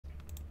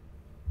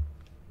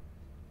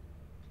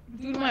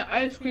Dude, my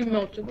ice cream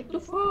melted. What the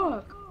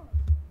fuck?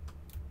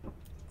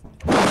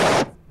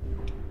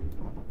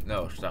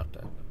 No, stop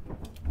that.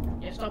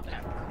 Yeah, stop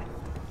that.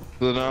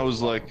 Then I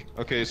was like,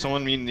 okay,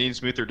 someone needs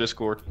to mute their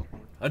Discord.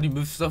 How do you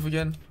move stuff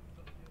again?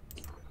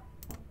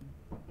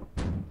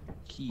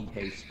 Key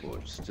haste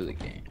sports to the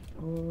game.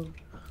 Oh,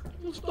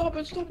 stop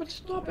it, stop it,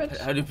 stop it.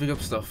 How do you pick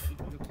up stuff?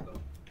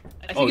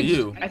 I think Oh, it's,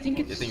 you. I think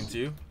You it's... think it's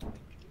you?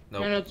 No,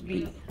 no, it's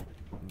B.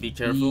 Be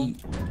careful.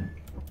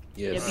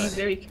 Yeah, Yes.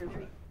 be very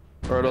careful.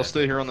 Alright, I'll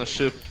stay here on the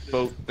ship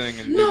boat thing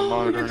and do the No, you're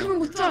monitoring. coming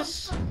with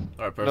us.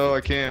 Alright, perfect. No,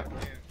 I can't.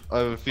 I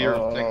have a fear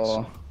of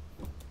things.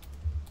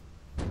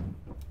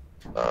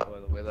 By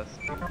the way, that's...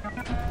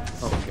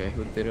 Okay,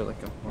 who did it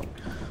like a...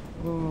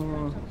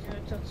 Oh.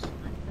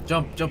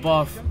 Jump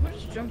off.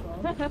 Just jump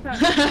on.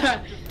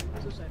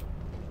 So sad.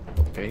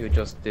 Okay, who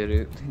just did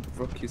it?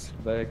 Broke his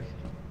leg.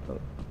 Oh.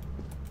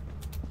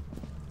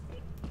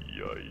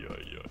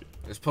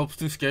 Is Pope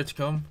too scared to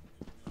come?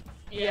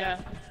 Yeah.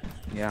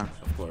 Yeah,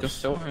 Of course.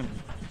 just show him.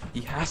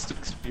 He has to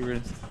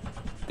experience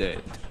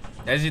dead.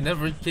 As he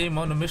never came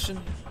on a mission?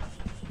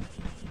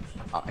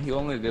 He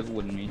only did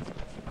with me.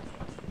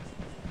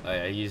 Oh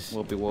yeah, he's...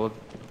 We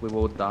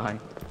will die.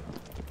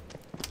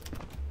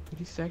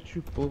 What is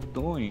actually both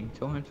doing?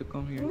 Tell him to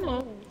come here.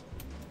 No.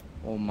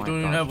 Oh my god. don't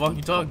even have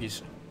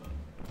walkie-talkies.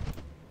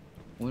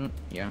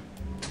 Yeah.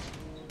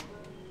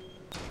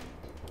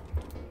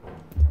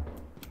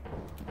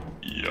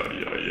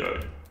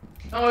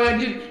 Oh yeah,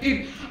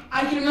 dude,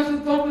 I can mess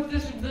with Pope with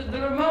this,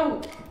 the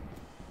remote.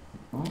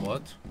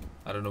 What?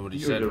 I don't know what he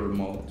You're said. the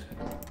remote.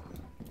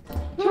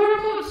 The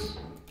remote.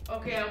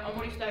 Okay, I'm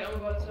already stacked. I'm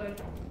gonna go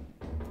outside.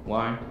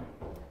 Why?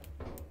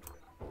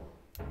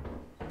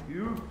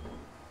 You?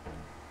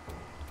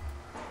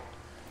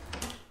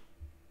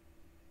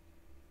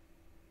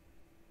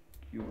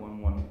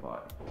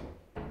 Q115.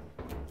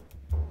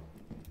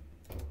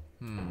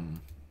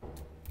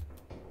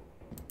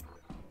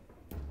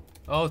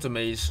 Oh, it's a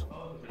maze.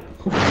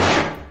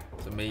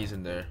 It's a maze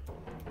in there.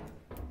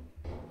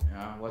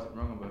 Yeah, what's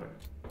wrong about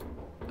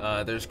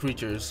it? There's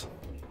creatures.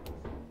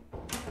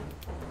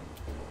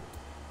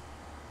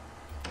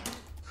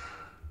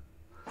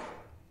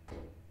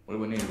 What do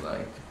we need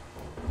light?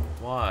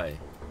 Why?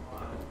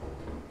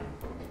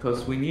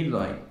 Because we need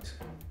light.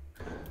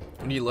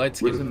 We need lights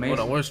to Where's get... the Hold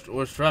on, maze?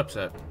 where's Traps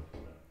at?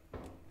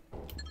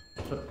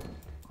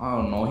 I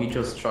don't know, he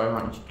just tried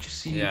hard. Did you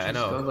see? Yeah, I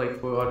know. Got,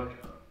 like, what?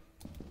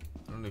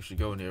 I don't know if we should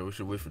go in here. We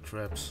should wait for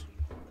Traps.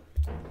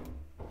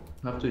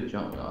 Have to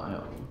jump. No, I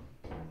don't.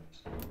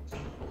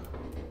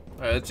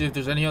 Alright, let's see if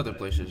there's any other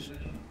places.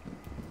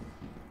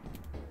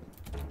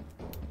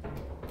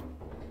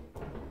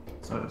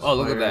 So Oh,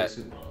 look at fire that.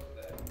 exit.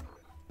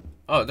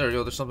 Oh, there you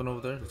go. There's something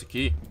over there. There's a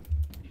key.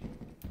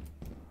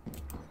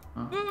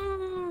 Huh?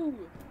 Woo! What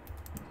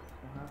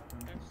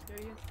happened? Can I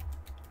scare you?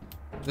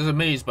 There's a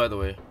maze, by the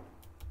way.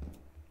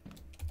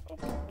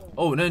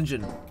 Oh, an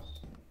engine.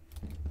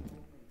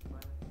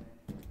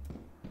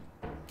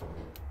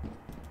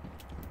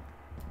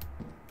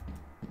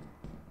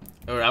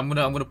 Alright, I'm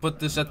gonna put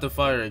this at the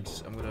fire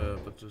exit. I'm gonna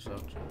put this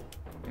out.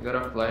 You got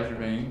a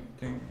flashbang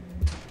thing.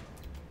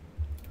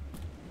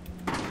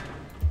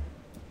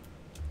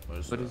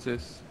 Where's What that? is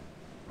this?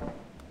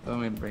 Let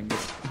me bring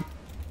it.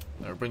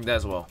 Alright, bring that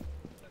as well.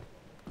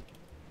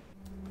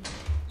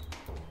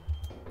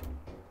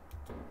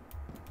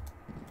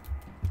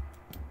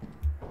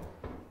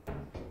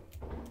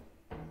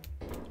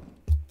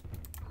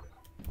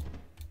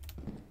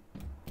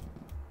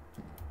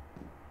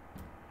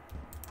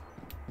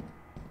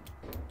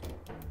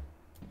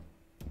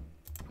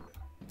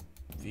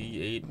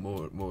 V8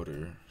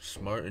 motor,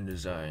 smart in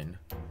design.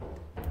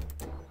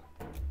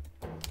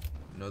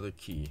 Another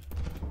key.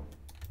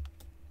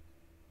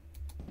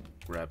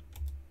 Grab.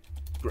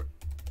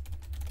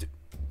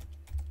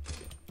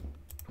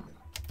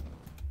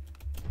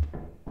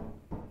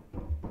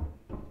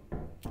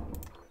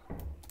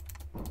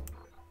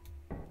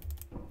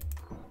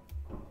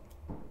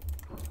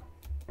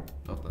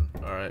 Nothing.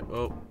 Alright,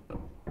 well.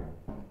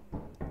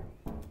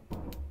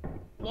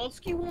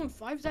 Lolski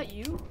 115, is that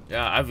you?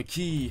 Yeah, I have a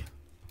key.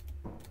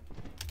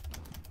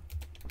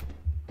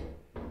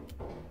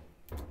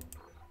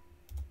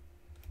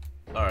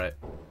 Alright.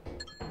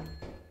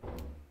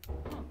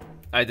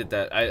 I did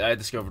that. I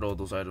discovered all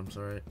those items,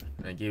 alright.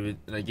 And I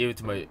gave it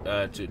to my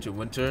to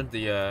Winter,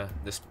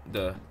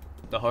 the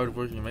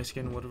hardworking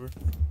Mexican, whatever.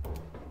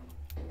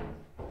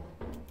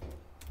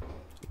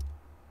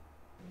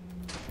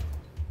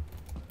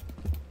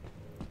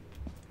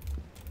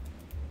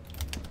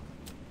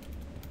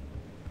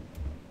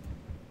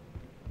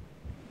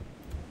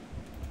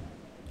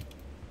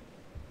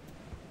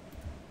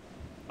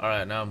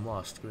 Alright, now I'm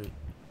lost. Great.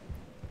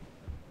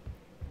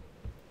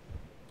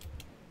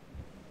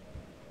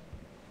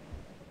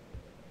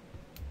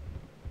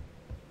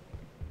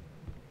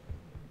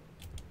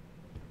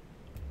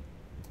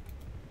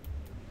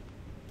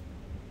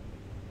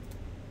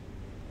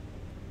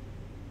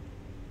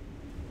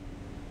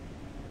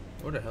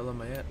 Where the hell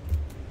am I at?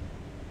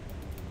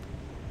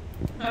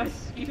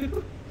 That's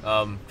you.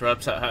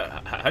 Perhaps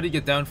how do you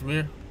get down from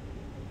here?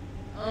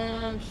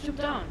 Shoot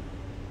down.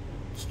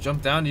 Just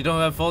jump down. You don't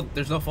have fall.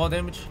 There's no fall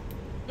damage.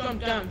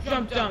 Jump down,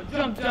 jump down,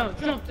 jump down,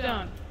 jump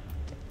down.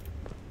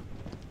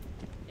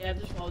 Yeah,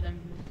 there's fall damage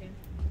in this game.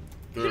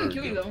 Shouldn't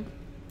kill you though.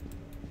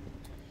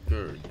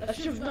 Good. That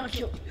should not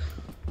kill you.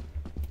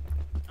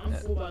 I'm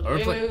full by the Are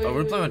way.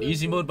 we playing on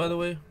easy mode, by the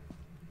way?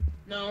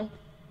 No.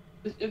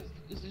 This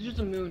is just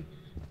a moon.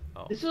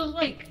 Oh. This is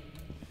like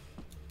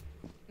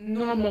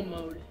normal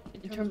mode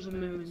in terms of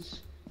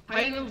moons.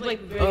 Titan's like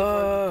very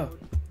hard mode.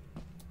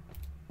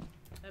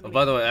 Oh,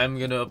 by the way, I'm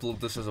gonna upload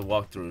this as a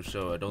walkthrough,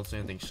 so I don't say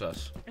anything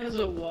sus. As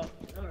a walk.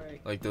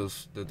 Alright. Like the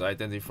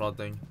identity fraud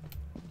thing.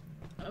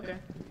 Okay.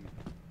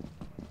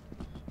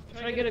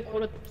 Try to get a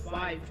quota 5,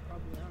 probably.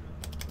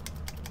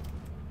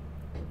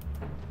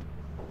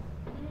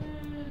 I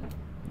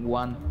don't know.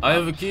 One. I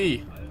have a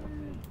key.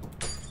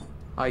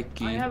 Hi,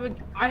 key. I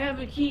have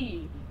a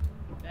key.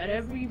 At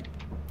every.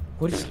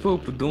 What is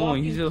Pope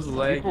doing? He's just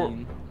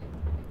lagging.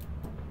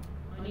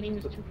 My name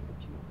is 242.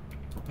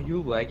 Are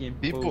you lagging,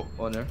 People- Pope?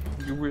 Honor.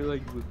 You were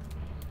like.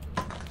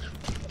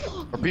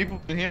 Are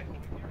people in here?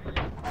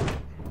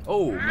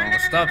 Oh, no,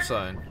 stop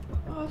sign.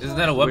 Isn't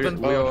that a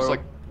weapon? We are-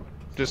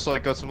 Just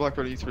like got some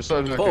blackberry eats for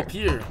subs. Oh,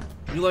 here.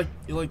 You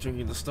like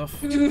drinking this stuff?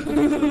 Oh,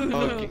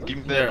 give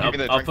me that. Here, Give me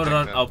that I'll drink put it thing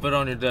on. then. I'll put it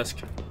on your desk.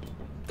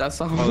 That's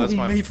a Oh, that's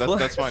my homemade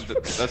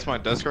that's my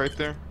desk right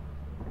there.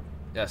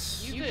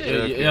 Yes. You You,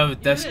 did. you have a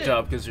desk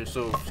job because you're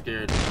so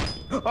scared.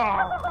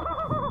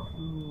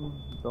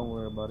 Don't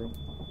worry about it.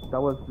 That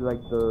was like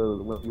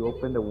when you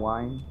open the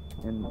wine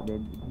and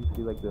then you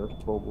see like the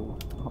bubbles.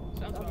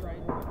 Sounds about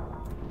right.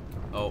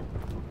 Oh.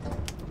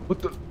 What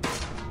the?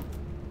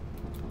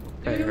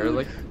 I heard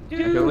like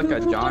a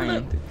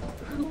giant.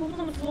 Who was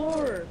on the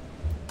floor?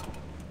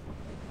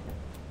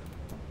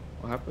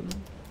 What happened?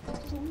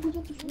 Someone was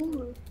on the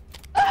floor.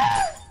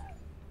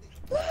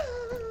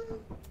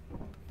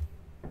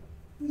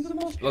 Who's the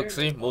most Look,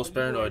 see, most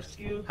paranoid.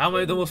 You. How am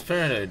I the most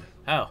paranoid?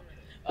 How?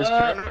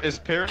 Is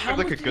paranoid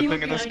like a good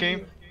thing in this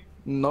game?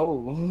 No,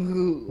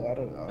 I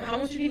don't know. How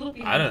much did he look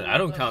I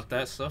don't count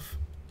that stuff.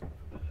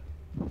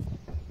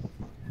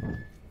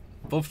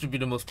 Both should be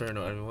the most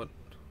paranoid. I mean,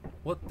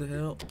 what the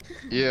hell?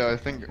 Yeah, I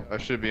think I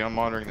should be. I'm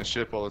monitoring the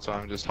ship all the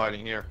time, just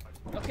hiding here.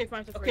 Okay,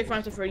 fine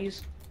to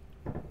Freddy's.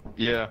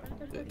 Yeah.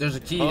 There's a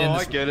key Oh, in I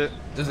this. get it.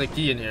 There's a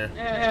key in here.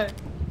 Yeah.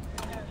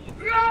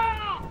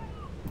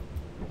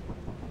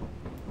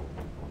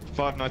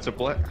 5 Nights of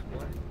Black.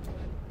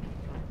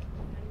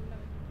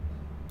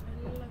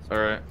 All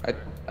right.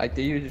 I think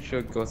you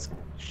should go.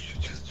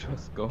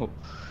 Just go.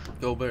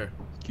 Go bear.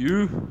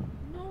 You.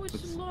 No,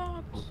 it's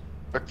locked.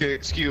 Okay,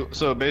 excuse.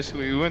 So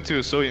basically, we went to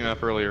a Soviet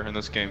map earlier in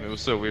this game. It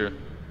was so weird.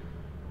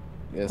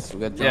 Yes,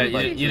 we got Yeah, jumped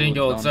by you didn't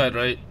go two outside,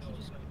 right?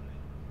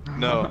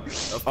 No.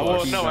 Of Oh, well,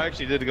 course. no, I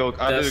actually did go. I did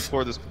That's-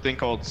 explore this thing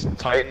called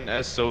Titan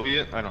S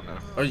Soviet. I don't know.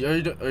 Are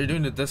you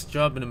doing the desk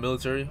job in the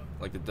military?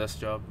 Like the desk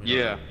job? You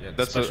know, Yeah, the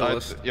that's what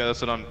specialist?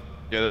 that's what I'm.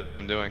 Yeah, that's what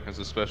I'm doing as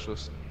a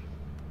specialist.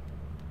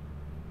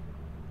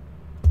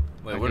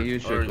 Wait, Okay, where? you Oh,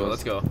 should there we go. go.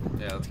 Let's go.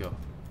 Yeah, let's go.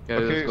 Yeah,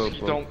 Okay, let's go, so you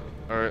bro. don't.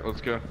 All right,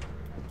 let's go.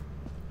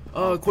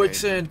 Oh, Okay.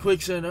 quicksand,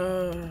 quicksand.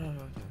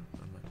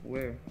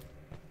 Where?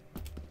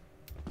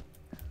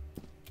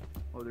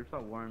 Oh, there's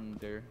a worm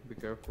there. Be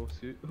careful,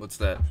 see. What's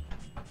that?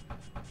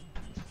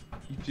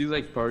 If you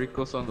like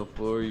particles on the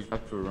floor, you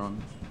have to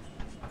run.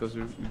 Because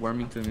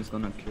Wormington is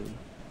gonna kill you.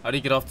 How do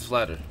you get off this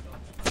ladder?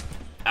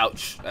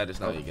 Ouch! That is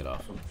not how you get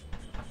off.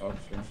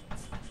 Okay.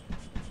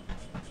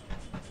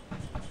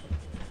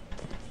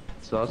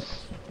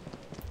 Sus?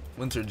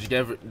 Winter, did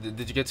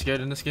you get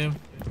scared in this game?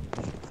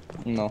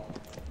 No.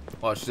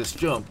 Watch this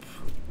jump.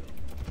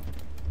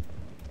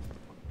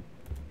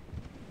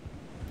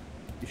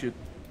 You should.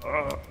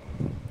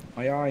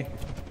 Aye.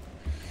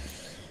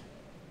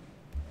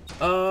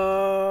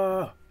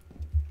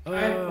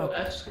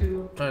 That's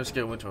cool. Trying to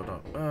scare Winter. Hold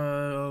on.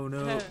 Oh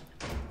no.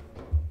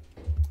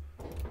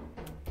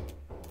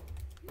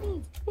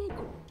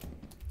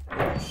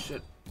 Oh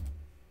shit.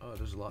 Oh,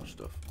 there's a lot of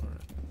stuff.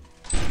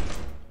 Alright.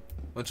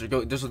 Winter,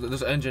 go. There's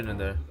an engine in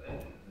there.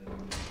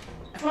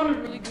 I found a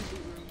really good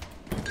loot room.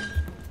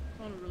 I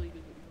found a really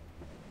good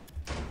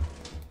loot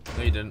room.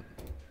 No, you didn't.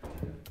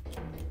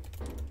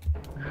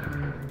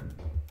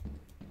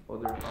 Oh,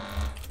 there's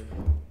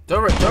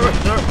Turret!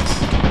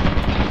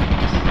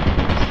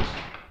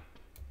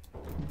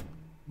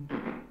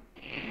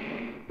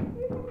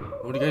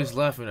 What are you guys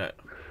laughing at?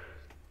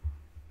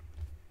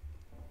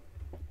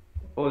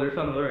 Oh, there's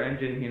another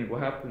engine here.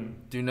 What happened?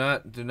 Do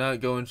not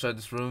go inside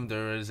this room.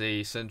 There is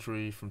a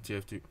sentry from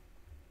TF2.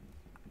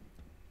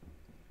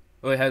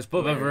 Wait, has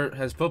Pope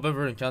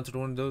ever encountered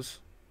one of those?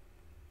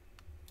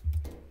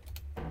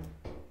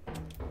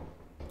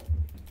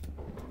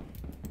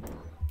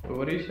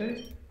 What do you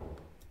say?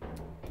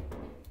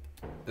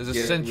 There's a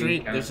Yes, sentry. we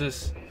can.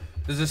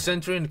 There's a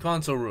sentry in the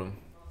console room.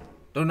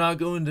 Do not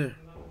go in there.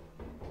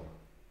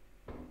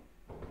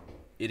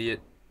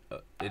 Idiot.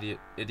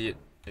 Idiot.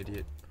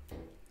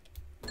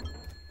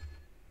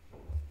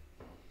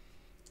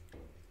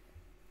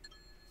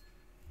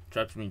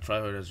 Traps being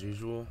tryhard as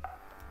usual.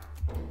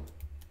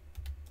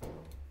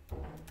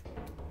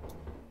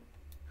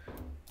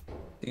 I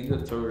think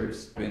the turret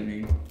is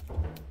spinning.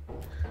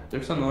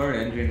 There's another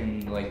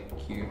engine like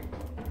here.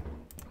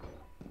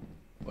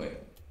 Wait.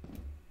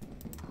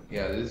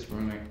 Yeah, this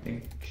room I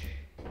think.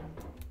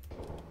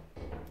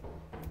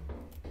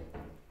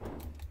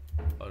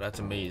 Oh, that's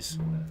a maze.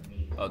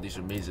 Oh, these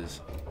are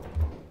mazes.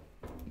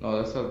 No,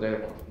 that's not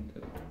there.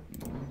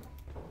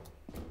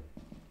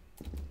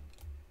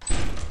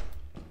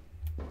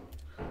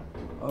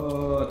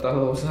 Oh, I thought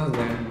it was a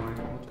landmine.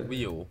 What the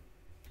Wheel.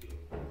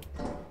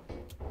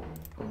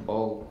 a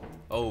ball.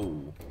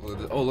 Oh,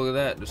 look at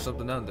that. There's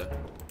something down there.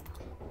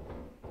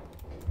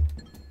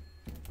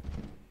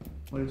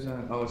 What is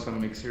that? Oh, it's a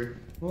mixer.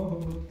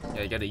 Whoa.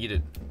 Yeah, you gotta eat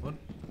it. What?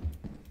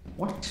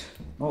 What?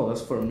 Oh,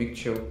 that's for a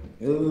mixture.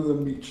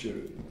 Mixture.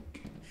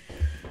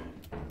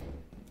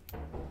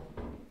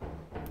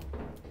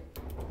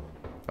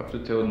 I have to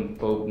tell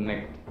Bob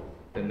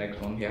the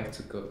next one he has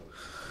to go.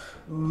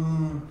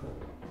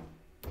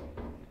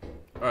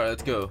 Alright,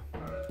 let's go.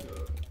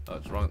 Oh,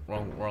 it's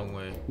wrong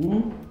way.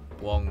 Who?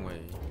 Wrong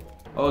way.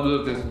 Oh,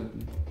 look, this.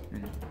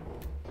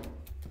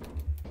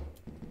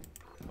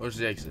 Where's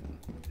the exit?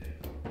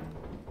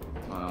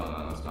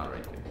 No, it's not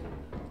right there.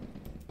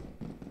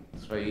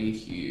 It's right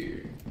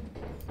here.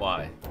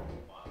 Why?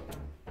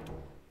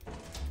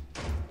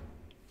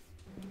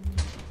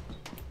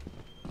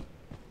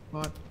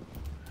 What?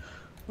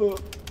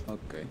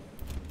 Okay.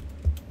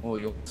 Oh,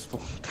 you're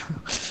spawned.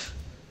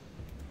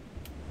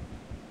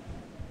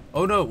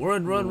 Oh no,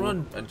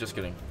 run! I'm just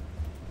kidding.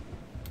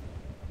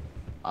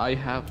 I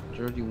have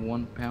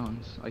 31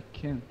 pounds. I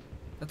can't.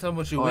 That's how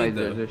much you Oh, weigh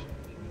though.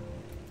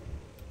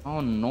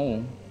 Oh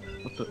no.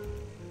 What the?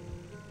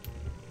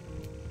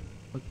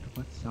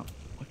 What's that?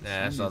 What Nah, that's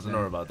sound is nothing. Don't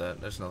worry about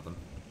that. That's nothing.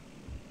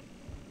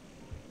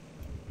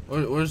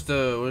 Where's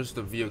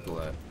the vehicle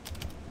at?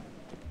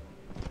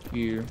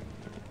 Here.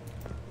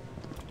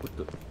 What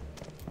the?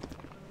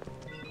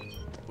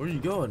 Where are you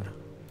going?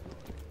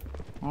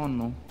 Oh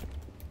no.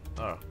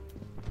 Oh.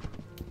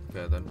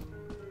 Okay then.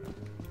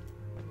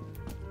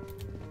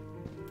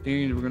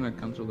 Dude, we're gonna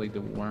cancel like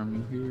the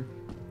worm here.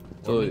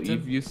 So Warmington?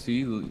 if you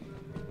see,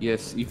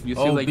 yes, if you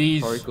see Oh, like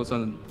bees. particles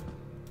on.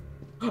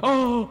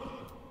 Oh!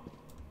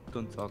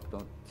 Don't talk.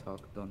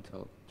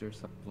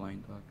 There's a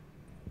blind dog.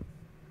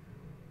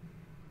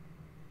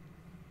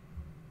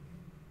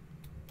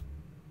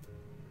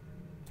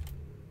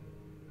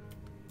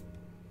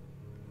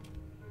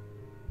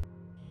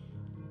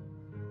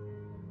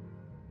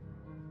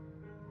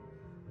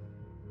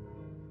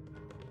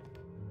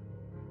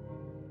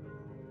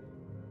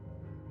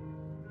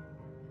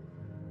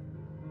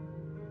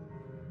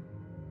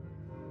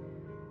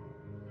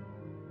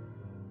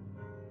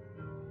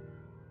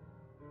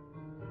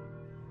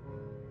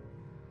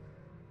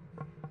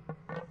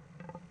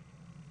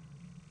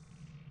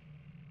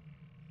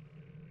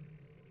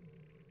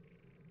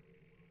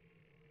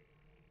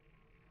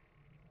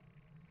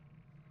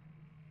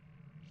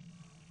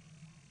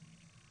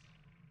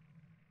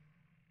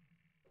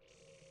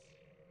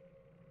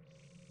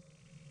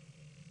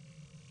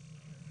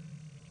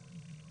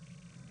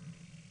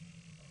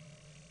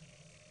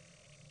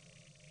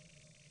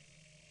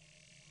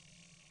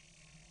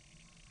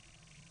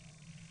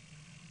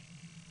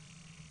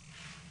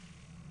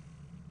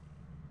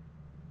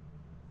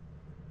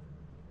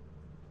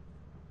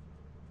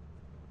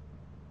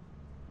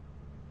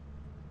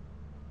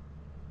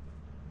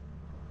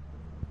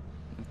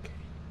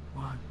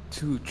 One,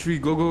 two, three,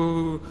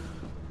 go.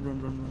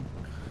 Run.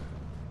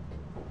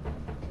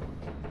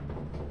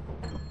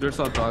 There's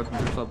a dog,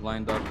 there's a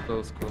blind dog,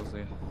 close,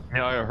 yeah.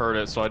 Yeah, I heard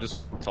it, so I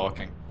just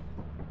talking.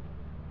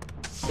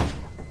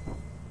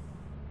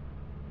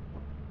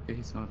 Okay,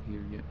 he's not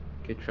here yet.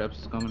 Okay, Traps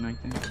is coming, I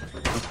think.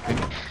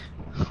 Okay.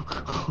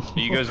 Are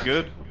you guys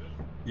good?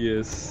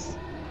 Yes.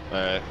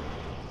 Alright.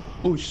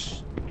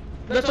 Push.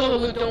 That's all the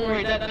loot, don't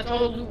worry. That's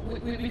all the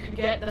loot we could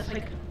get. That's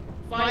like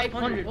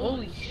 500.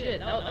 Holy shit,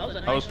 that was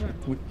a nice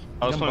one.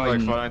 I was playing like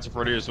Five Nights at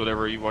Freddy's or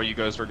whatever while you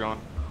guys were gone.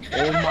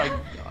 Oh my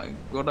god,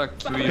 got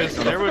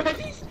a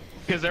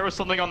Because there was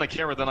something on the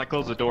camera, then I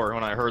closed the door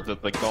when I heard the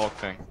like dog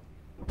thing.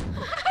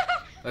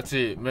 Let's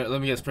see.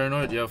 Let me guess.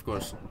 Paranoid? Yeah, of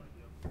course.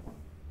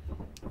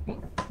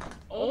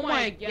 Oh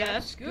my, yeah,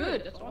 that's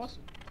good. That's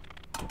awesome.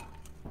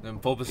 Then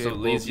Pulp is Okay, the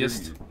Bob,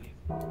 laziest.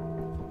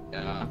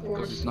 Yeah,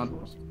 because it's not.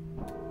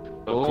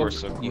 Of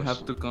course. You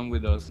have to come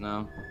with us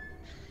now.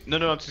 No,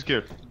 I'm too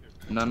scared.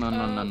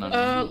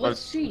 No. Let's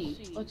see.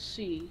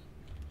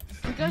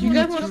 You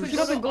guys want to switch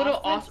up and go to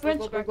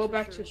offense or go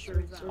back to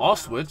survival?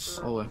 Auschwitz?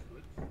 Oh,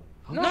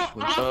 No,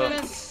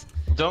 offense.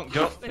 Don't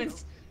go.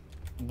 Offense.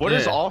 What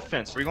is Yeah.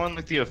 offense? Are we going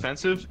like the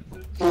offensive?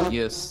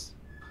 yes.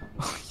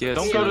 Yes.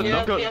 Don't go to. Yeah,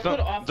 Don't go. yeah, go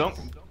to offense. Don't.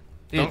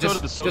 Yeah, Don't go to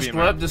the just Soviet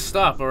grab map. the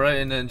stop, alright,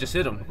 and then just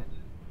hit him.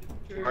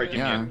 Alright, give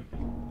Yeah. me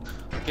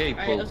Okay,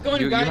 Alright, Paul. let's go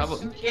in, you guys. have a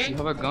Okay. you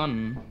have a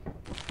gun.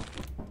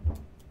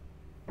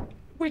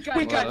 Wait,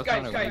 Well, guys.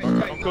 that's not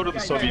a- Don't go to the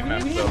Soviet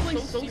map, We need though. to play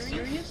so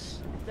serious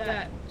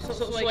that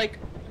so like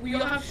we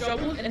all have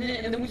shovels, and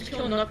then we just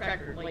kill a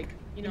nutcracker, like,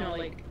 you know,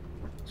 like,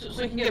 so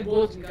he can get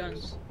bullets and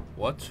guns.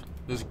 What?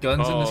 There's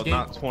guns in this Oh, game?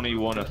 not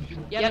 21.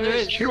 Yeah, there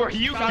is. You, are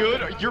you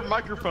good? Your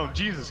microphone,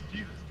 Jesus.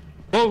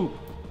 Whoa!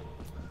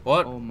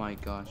 What? Oh my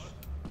gosh.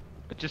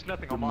 It's just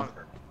nothing on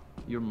monitor.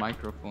 Your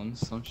microphone,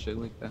 some shit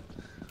like that.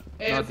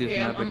 Hey, Not this okay,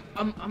 map.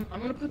 I'm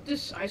gonna put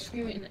this ice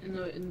cream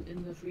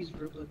in the freezer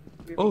real quick.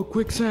 Oh,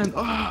 quicksand!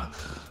 Ah!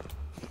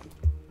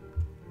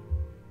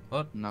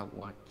 What? Not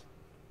what?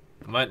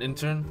 Am I an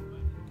intern?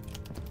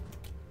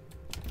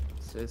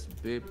 Says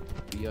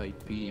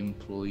VIP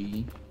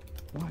employee.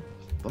 What?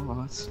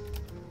 Boss?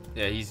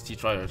 Yeah, he's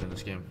tryhard in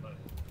this game.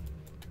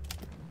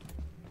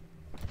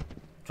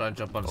 Try and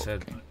jump on his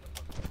head.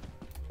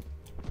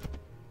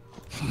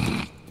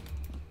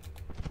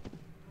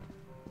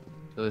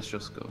 So let's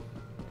just go.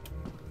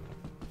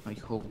 I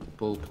hope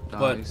Bob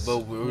dies.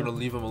 But we're gonna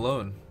leave him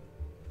alone.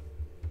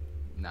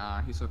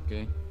 Nah, he's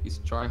okay. He's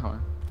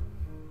tryhard.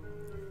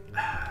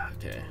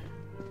 Okay.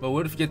 But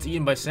what if he gets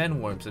eaten by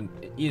sandworms and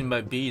eaten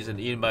by bees and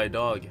eaten by a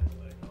dog?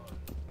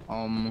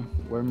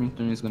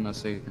 Wormington is gonna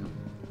save him.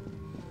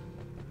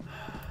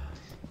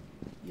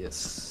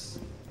 Yes.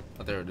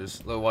 Oh, there it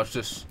is. Look, watch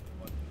this.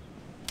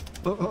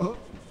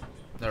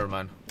 Never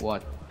mind.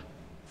 What?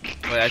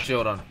 Wait, actually,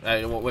 hold on.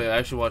 Wait,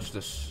 actually, watch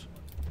this.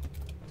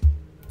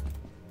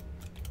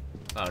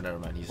 Oh, never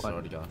mind. He's What?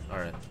 already gone.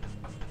 Alright.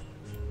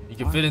 You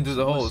can fit into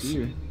the holes.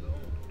 Here?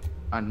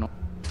 I know.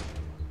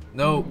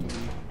 No.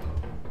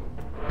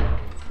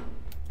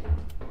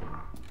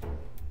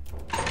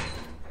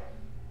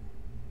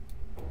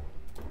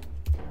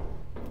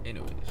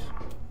 Anyways.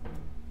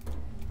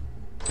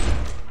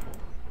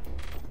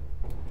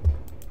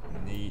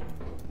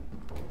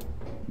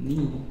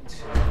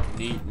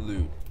 Neat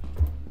loot.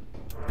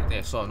 I think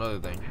I saw another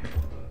thing.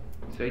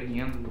 Say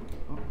again.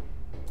 Oh.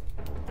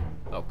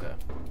 Okay.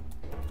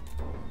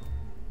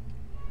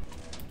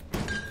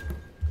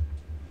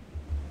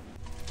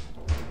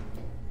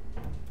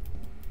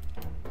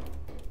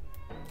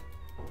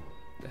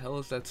 The hell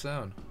is that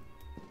sound?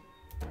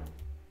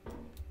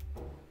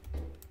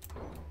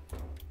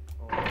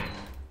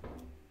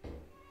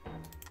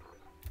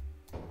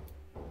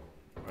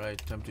 Right,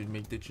 time to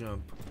make the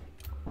jump.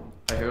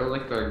 I heard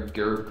like a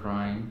girl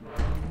crying.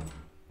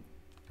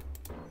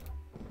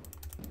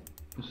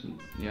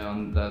 Yeah,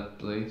 on that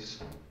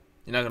place.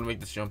 You're not gonna make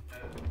this jump.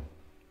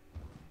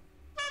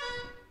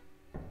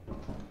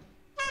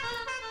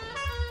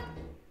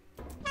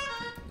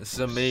 This is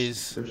a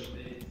maze.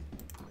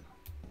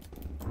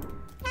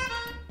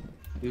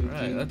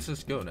 Alright, let's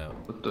just go now.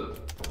 What the?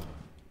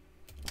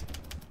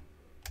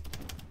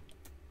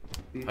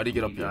 How do you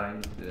get up here?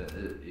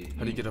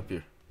 How do you get up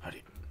here? How do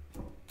you...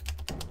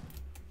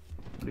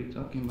 What are you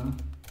talking about?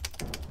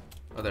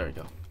 Oh, there we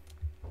go.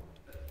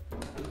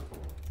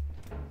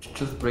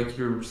 Just break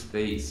your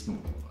space.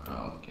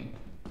 Oh, okay.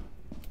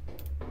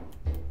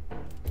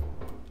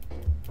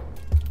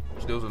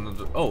 There's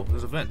another... Oh,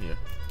 there's a vent here.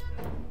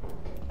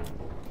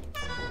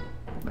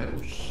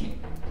 Metal sheet.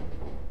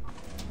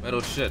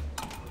 Metal shit.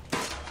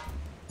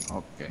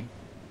 Okay.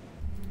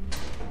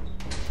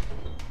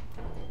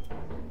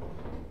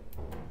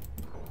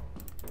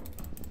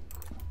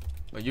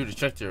 Oh, you just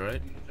checked here,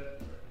 right?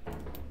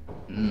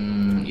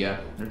 Yeah.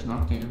 There's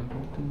nothing.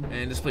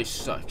 Man, this place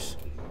sucks.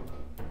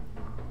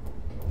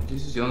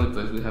 This is the only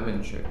place we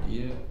haven't checked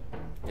yet.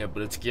 Yeah,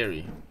 but it's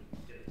scary.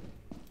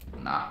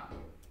 Nah.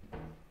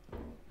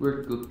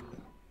 We're good.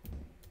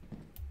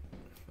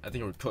 I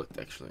think we're cooked,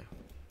 actually.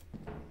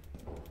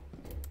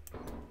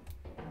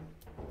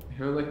 I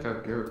hear like a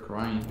girl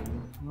crying.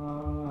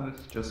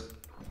 It's just...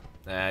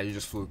 Nah, you're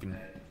just fluking.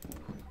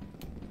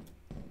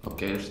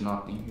 Okay, there's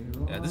nothing here.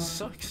 Yeah, this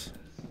sucks.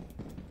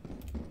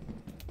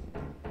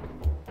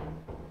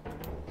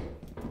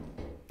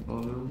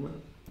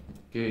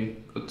 Okay,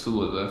 go to the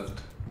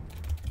left.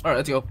 Alright,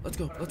 let's go. Let's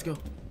go. Let's go.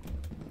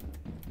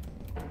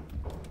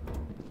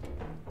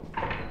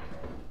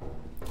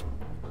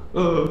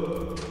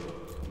 Alright,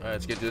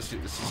 let's get this.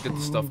 Let's just get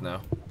the stuff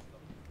now.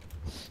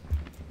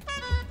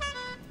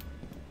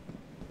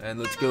 And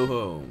let's go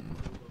home.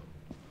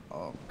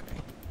 Okay.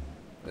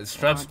 Is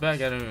Traps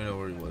back? I don't even know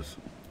where he was.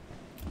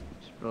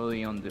 It's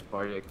probably on the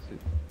far exit.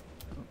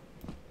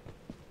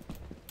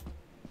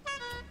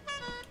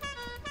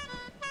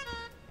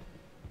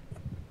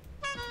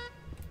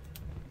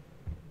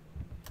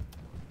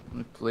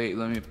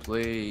 Let me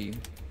play. You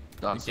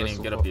can't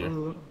even get up here.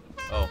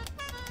 Oh.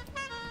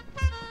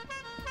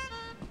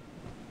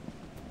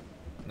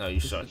 No, you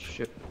suck.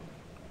 Ship.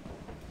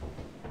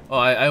 Oh,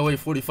 I weigh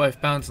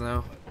 45 pounds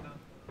now.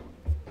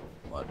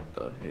 What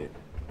the heck?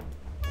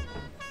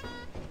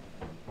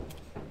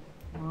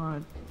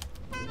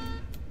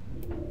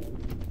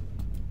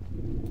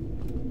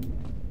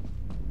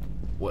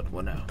 What?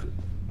 What now?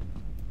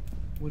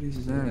 What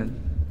is that?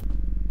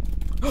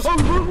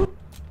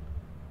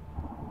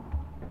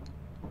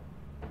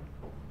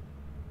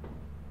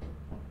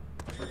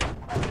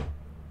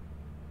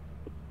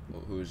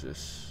 Well, who is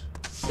this?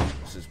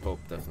 This is Pope,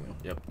 definitely.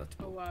 Yep, that's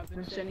Pope. Oh wow, I've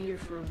been sitting here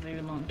for a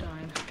very long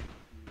time.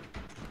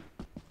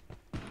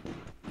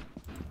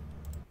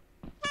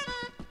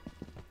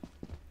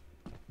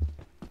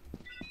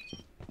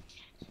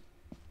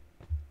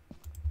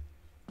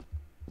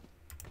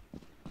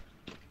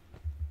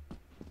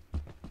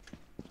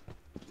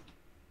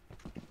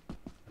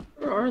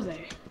 are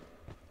they?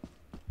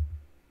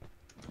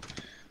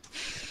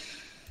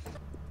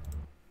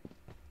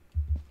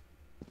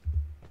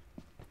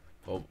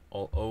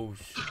 Oh,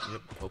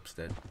 yep, Pope's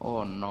dead.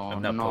 Oh no,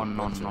 I'm no, not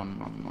no, Pope, no,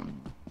 Winter. no.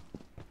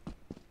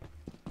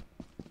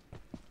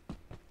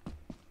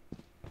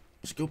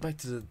 Just go back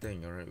to the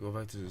thing, alright? Go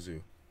back to the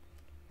zoo.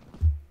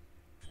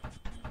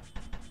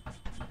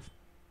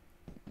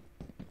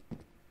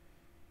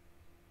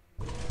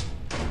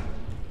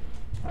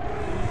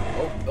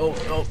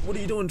 Oh, what are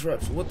you doing,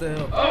 Traps? What the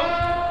hell?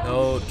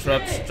 No,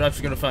 Traps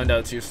are gonna find out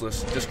it's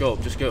useless. Just go.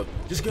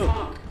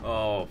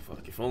 Oh,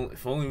 fuck. If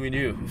only we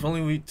knew. If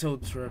only we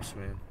told Traps,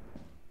 man.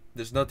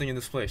 There's nothing in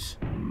this place.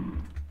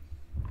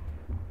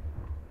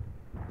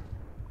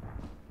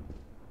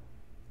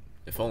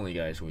 If only,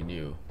 guys, we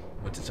knew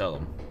what to tell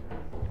them.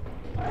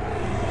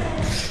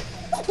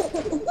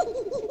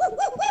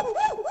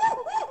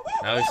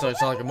 Now he starts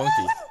to sound like a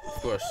monkey,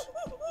 of course.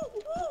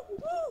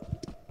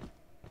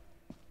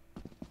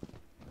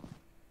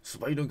 So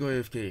why you don't go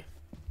AFK?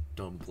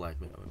 Dumb black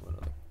man. What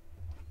other?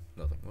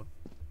 Nothing. What?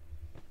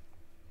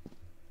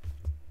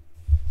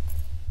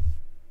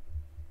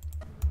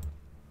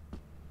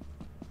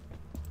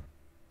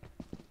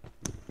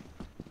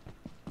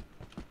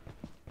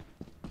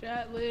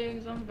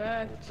 Chatlings, I'm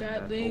back.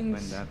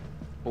 Chatlings.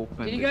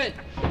 Open Did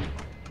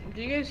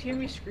you guys hear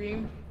me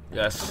scream?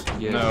 Yes.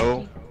 Yeah.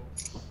 No.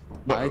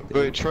 I But,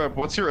 wait, Trev,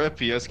 what's your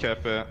FPS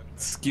cap at?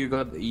 Skill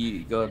got E.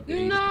 Got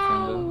E.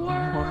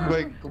 No.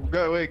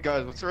 Wait,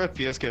 guys, what's your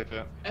FPS cap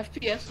at?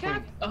 FPS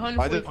cap? I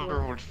did 144.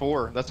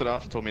 104. That's what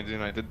Alpha told me to do,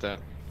 and I did that.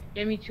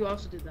 Yeah, me too. I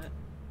also did that.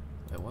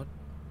 Wait, what?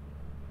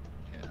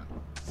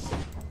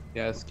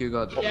 Yeah, skill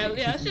got Yeah, E.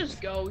 let's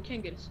just go. We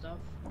can't get stuff.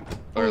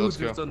 Alright, let's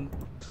go.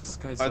 This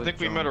guy's I so think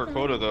we drunk. met our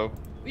quota, though.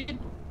 We did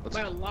Let's-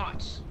 by a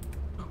lot.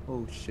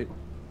 Oh shit.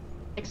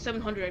 Like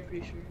 700, I'm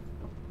pretty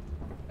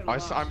sure. By a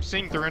lot. I'm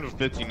seeing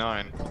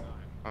 359.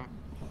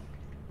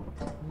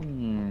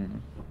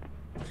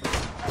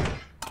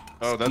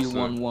 Oh, that's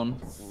Skill the...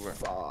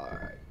 115.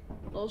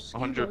 Low skill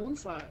 100.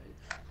 1-5.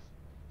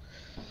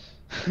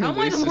 How am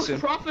I the most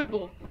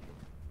profitable?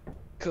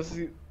 Cause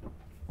you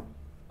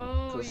You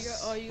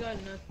got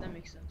enough. That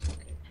makes sense.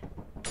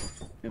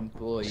 Okay.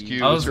 employee.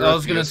 Excuse- I was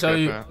what's your gonna FPS tell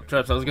you, cap at?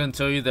 Traps. I was gonna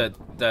tell you that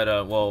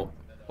well,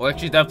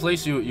 actually that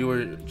place you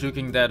were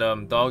juking that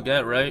dog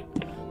at, right?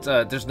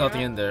 There's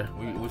nothing in there.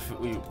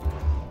 We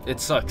it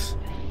sucks.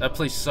 That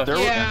place sucks.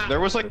 There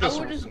was like I this.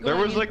 would just There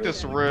go was in like for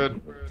this that.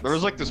 red. There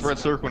was like this red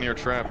circle near your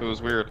trap. It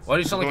was weird. Why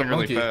do you sound like a Going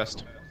monkey? really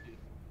fast.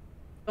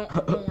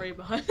 Don't worry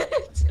about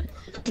it.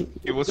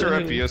 Hey, what's your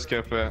FPS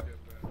cap at?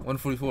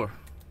 144.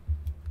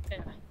 Yeah.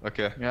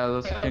 Okay. Yeah,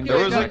 that's Yeah, thing.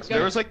 okay.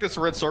 There was like this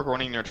red circle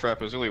running in your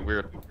trap. It was really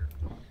weird.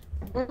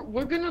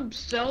 We're gonna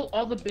sell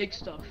all the big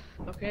stuff,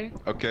 okay?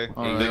 Okay.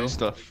 Alright. Big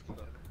stuff.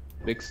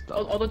 Big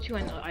stuff. All the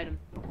 200 items.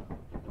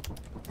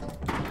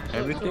 So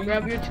Everything?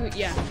 grab your two.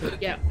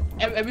 Yeah.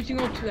 Every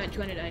single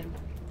 200 item.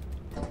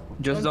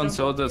 Just don't don't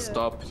sell the yeah.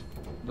 stop.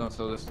 Don't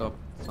sell the stop.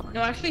 Sorry.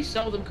 No, actually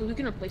sell them because we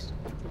can replace them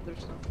with their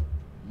stuff.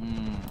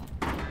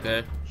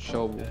 Okay.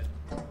 Shovel.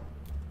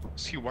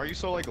 See, why are you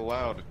so like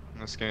loud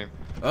in this game?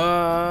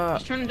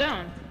 Just turn it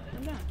down.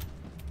 Turn it down.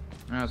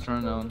 Yeah,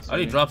 turn down. How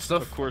do you drop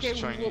stuff? Of course, Okay,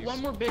 Chinese.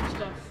 one more big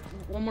stuff.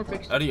 One more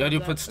big stuff. How do you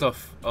That- put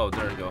stuff? Oh,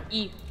 there you go.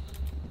 E.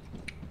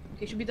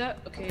 Okay, should be that.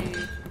 Okay.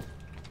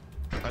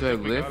 I Do I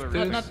think we lift got this?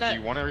 everything. Not that. Do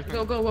you want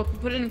everything? Go.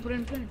 Put it in. Put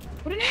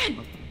it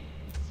in.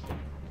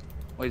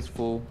 Oh, it's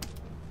full.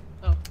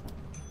 Oh.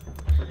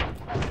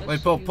 Wait,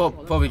 Let's Pope, use Pope,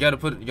 all Pope, that. you gotta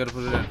put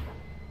it in.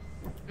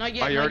 Not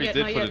yet. Oh, you not already yet, did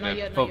not put yet, it not in.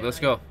 yet, not Pope, yet, let's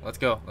not go.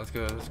 yet.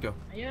 Let's go.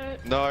 Not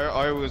yet. No,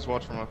 I always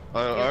watch from up.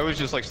 I always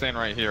just like staying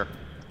right here.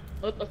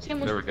 Let's see how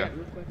much There we we go. get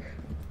real quick.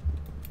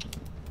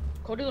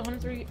 Code is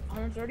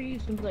 130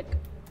 seems like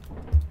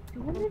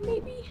 200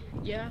 maybe?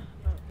 Yeah.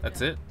 That's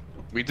yeah. it.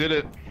 We did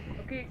it.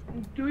 Okay,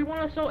 do we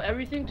want to sell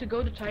everything to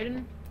go to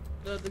Titan?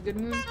 The good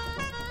moon?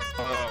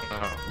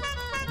 Oh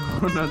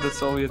Oh, not the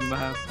Soviet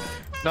map.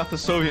 no, not the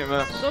Soviet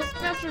map. So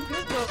maps are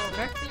good though.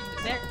 Actually,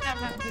 they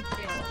have good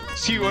scale.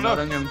 See you Not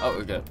enough. on, Oh,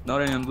 okay.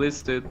 not on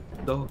enlisted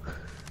though.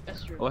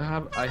 That's true. Oh,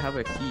 I have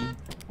a key.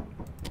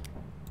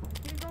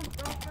 Please don't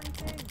sell for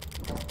anything.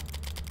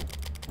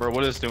 Bro,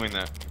 what is doing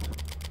that?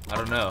 I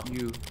don't know.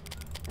 You.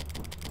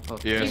 Oh,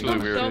 Yeah, it's Keys really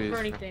don't weird. sell It for is.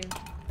 anything.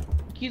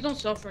 Keys don't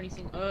sell for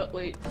anything.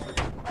 Wait.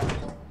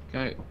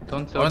 Okay,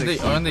 don't sell Aren't the they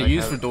aren't they keys, I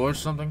used for have- doors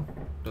or something?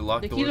 The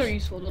locked The keys doors? are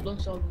useful. Don't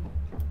sell them.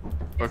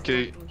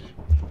 Okay.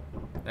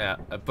 Yeah,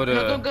 I put No,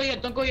 a. don't go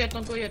yet. Don't go yet.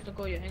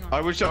 Hang on.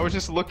 I was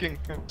just looking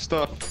at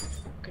stuff.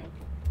 Okay.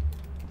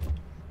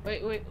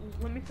 Wait.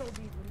 Let me sell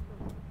these.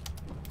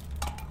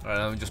 Alright,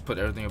 let me just put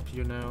everything up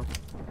here now.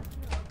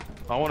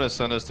 I want to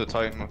send us to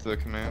Titan with the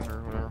command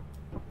or whatever.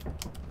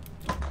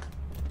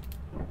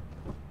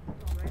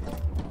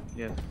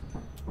 Yes.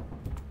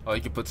 Oh,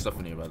 you can put stuff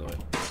in here, by the way.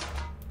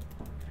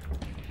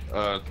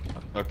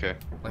 Okay.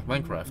 Like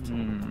Minecraft.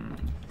 Hmm.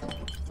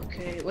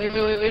 Okay, wait,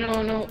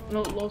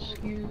 no, low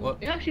skew.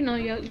 What? Actually, no,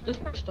 yeah,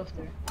 there's more stuff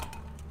there.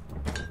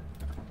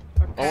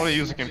 I want to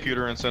use a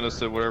computer and send us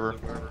to whatever.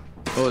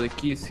 Oh, the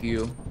key is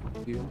heal.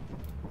 Heal.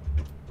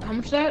 How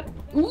much is that?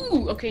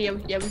 Ooh, okay, yeah,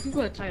 we can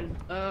go to Titan.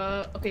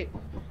 Okay,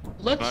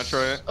 let's. Can I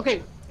try it?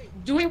 Okay,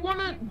 do we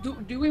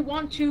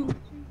want to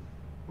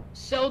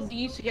sell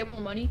these to get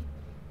more money,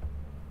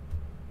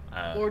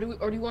 or do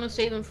you want to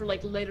save them for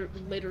like later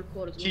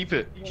quotas? Keep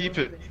it. Keep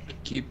it.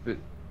 Okay,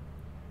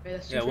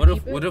 that's Yeah. two What for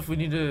if keep it? we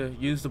need to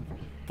use the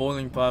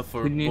boiling pot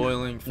for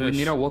boiling fish? We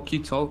need a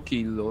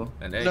walkie-talkie though.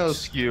 and eggs. No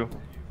skew.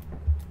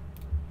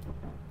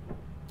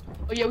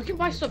 Oh yeah, we can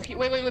buy stuff here.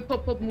 Wait,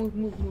 Pop, move.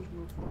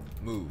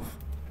 Move.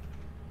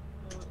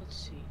 Let's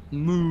see.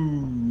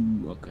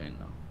 Moo. Okay,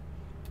 now.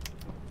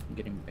 I'm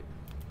getting back.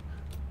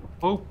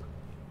 Oh.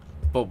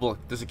 But look,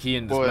 there's a key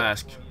in this What?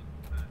 mask.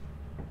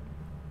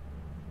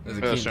 There's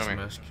a Yeah, key in show this me.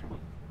 mask.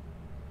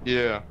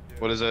 Yeah.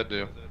 What does that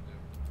do?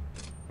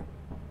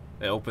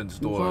 It opens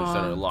doors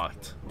that are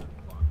locked.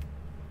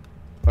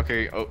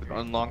 Okay. Oh,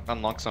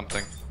 unlock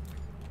something.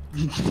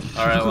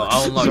 All right, well,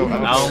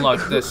 I'll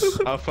unlock this.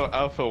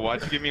 Alpha.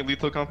 Why'd you give me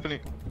Lethal Company?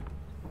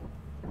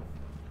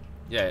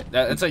 Yeah,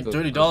 it's like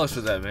 $30 for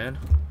that, man.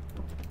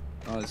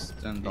 Oh, it's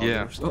 $10.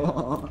 Yeah.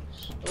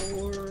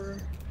 Or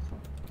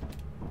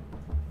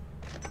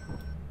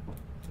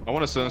I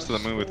want to send us to the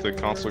moon with the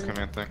console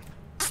command thing.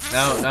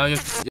 Now you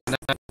have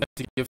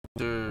to give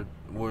the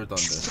word on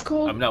this.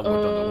 called, I'm not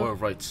word on the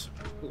word rights.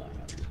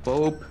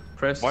 Pope,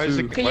 press Why is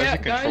it? 2. Okay, Why yeah, is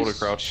it control to guys.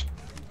 crouch?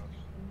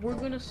 we're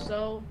gonna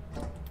sell.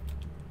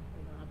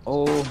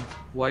 Oh,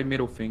 why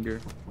middle finger?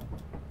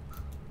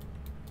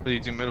 What do you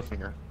do, middle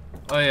finger?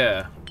 Oh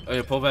yeah,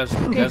 Pope has.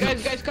 Okay,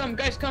 has guys, come.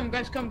 The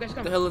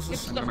hell is Get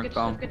this? stuff, get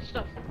Come. stuff, get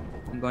stuff.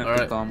 I'm going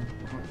Alright. to come.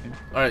 Okay.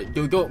 All right,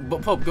 go,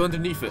 Pope, go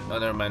underneath it. Oh,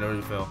 never mind, I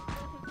already fell.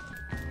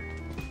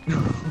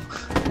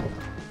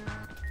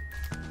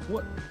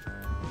 What?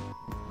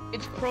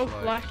 It's pro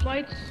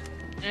flashlights,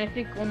 and I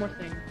think one more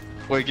thing.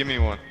 Wait, give me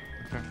one.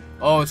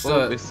 Oh, it's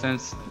Pope, it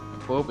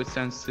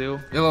sends still.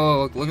 Yeah,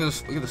 look at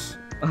this, look at this.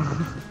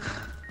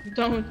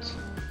 Don't.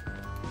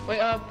 Wait,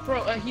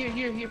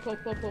 here, pro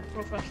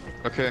flashlight.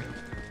 Okay.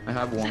 I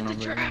have one Set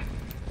the already. trap.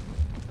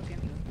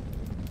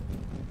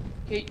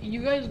 Okay,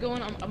 you guys go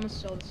in. I'm gonna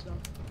sell this stuff.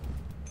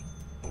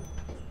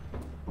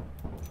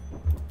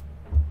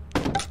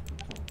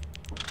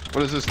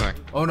 What is this thing?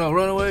 Oh no,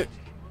 run away!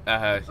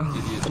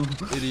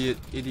 Idiot.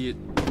 It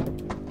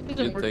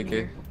doesn't You work take in it.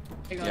 here.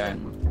 I got Yeah. I it.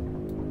 know.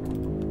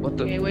 What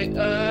the? Okay, wait.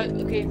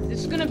 Okay, this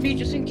is gonna be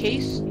just in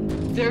case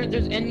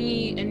there's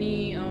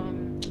any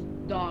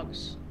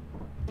dogs.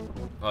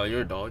 Oh,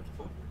 you're a dog.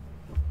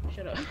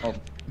 Shut up.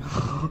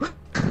 Oh.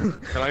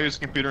 Can I use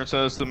the computer and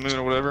send us to the moon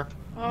or whatever?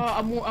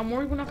 I'm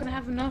worried we're not gonna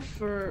have enough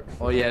for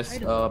Oh yes,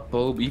 item.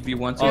 Pope, if you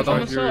want Oh, to don't-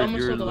 charge I'm gonna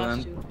your sell the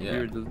last land, two. Yeah.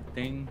 your the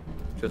thing,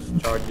 just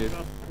charge it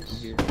Drop from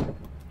this. here.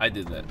 I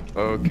did that.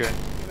 Okay.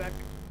 Get back.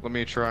 Let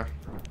me try.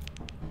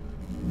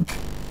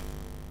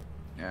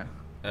 Yeah.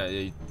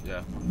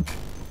 Yeah.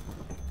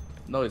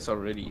 No, it's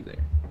already there.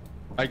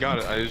 I got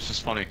it. It's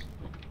just funny.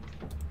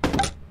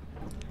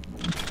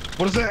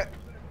 What is that?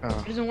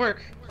 It doesn't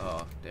work.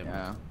 Oh, damn.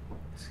 Yeah.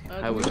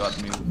 Uh, How we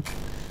got me.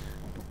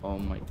 Oh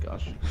my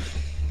gosh.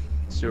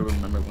 Still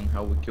remember when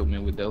how we killed me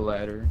with the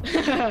ladder.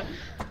 Okay,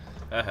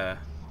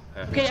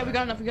 Okay, yeah, we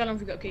got enough.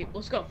 Okay,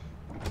 let's go.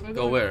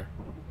 Go where?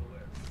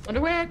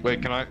 Underwear.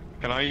 Wait, can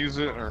I use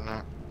it or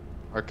not?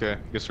 Okay,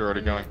 guess we're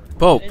already going.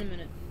 Pope! In a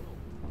minute.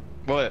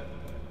 What?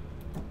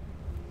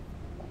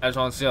 I just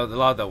want to see how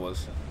loud that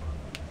was.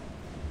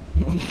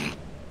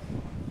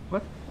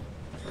 What?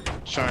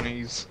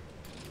 Chinese.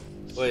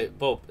 Wait,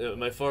 Pope,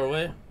 am I far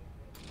away?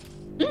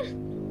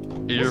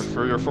 Your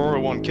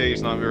 401k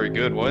is not very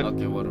good. What?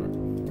 Okay, whatever.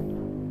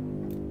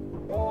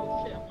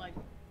 Oh shit, I'm like.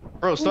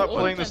 Bro, stop Ooh,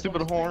 playing the okay, stupid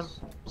bonus horn. dice.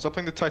 Stop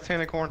playing the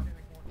Titanic horn.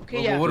 Okay,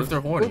 Well, yeah. what if they're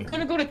horny? We're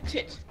gonna go to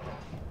tit.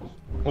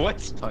 What?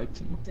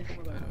 Titan.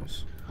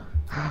 Anyways.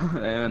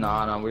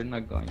 No, we're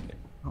not going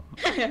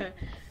there.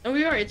 No,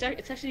 we are. It's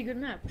actually a good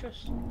map.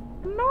 Trust.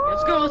 No.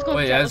 Let's go.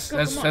 Wait, Chad, has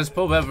let's go, come on. has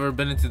Pope ever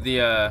been into the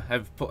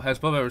has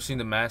Pope ever seen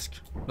the mask?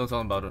 Don't tell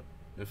him about it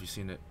if you've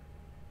seen it.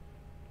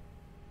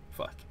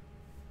 Fuck.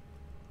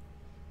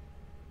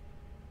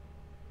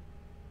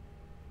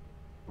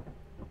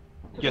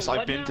 Yes,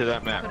 I've been to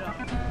that map.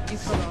 You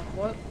cut off.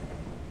 What?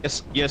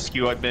 Yes,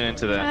 Q, I've been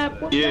into Map,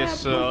 that. what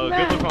Yes, map, what good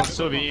map? look on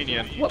Soviet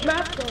Union. What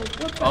map though?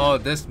 What map? Oh,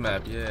 this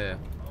map, yeah.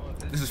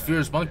 This is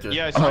Fear's bunker.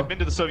 Yes, I've been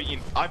to the Soviet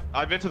Union.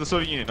 I've been to the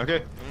Soviet Union.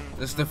 Okay.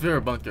 This is the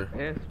Fear bunker.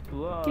 It's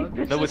blood.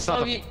 No, it's not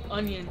the- Soviet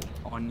onion.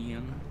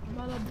 Onion.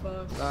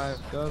 Malabus.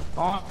 Life goes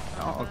on.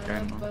 Oh,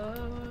 okay.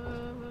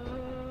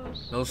 No.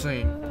 No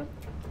singing.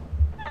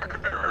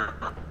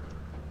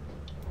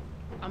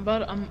 I'm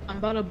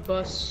about to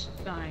bust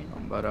sign.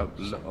 I'm about to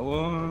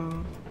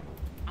blow.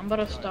 I'm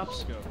about to stop.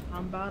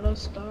 I'm about to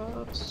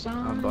stop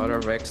sign. I'm about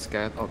to Rex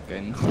cat.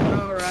 Okay. No.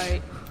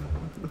 Alright.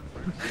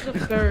 He's a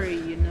furry,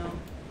 you know.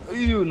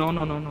 Ew, no.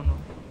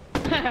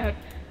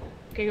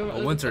 Okay, go.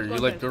 Oh, Winter, let's go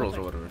you like outside, girls let's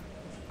or go whatever.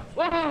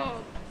 outside.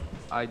 Whoa!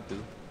 I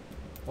do.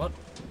 What?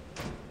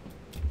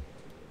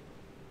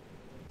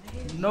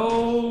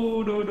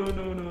 No. I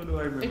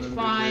remember. It's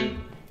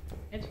fine.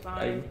 It's I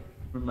fine.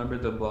 remember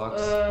the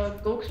box.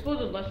 Go explore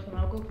the left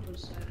one. I'll go for the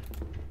side.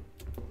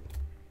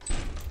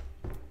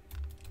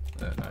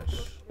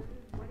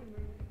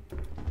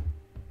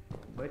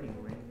 wedding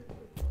ring.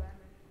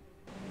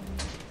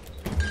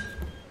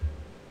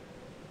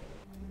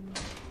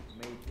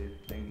 Made this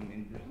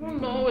thing I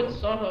don't know, it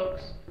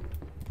sucks.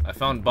 I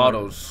found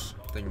bottles.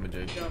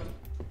 Thingamajig. Yeah.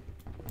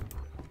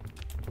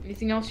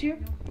 Anything else here?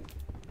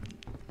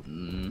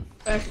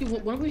 Actually,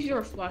 why don't we use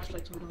our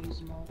flashlights so we don't use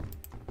them all?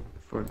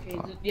 Okay,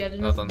 yeah,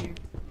 there's nothing here.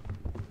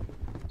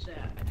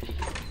 Sad.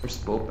 Where's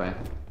Boat at?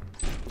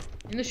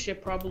 In the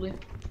ship, probably.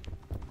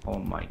 Oh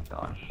my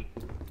gosh.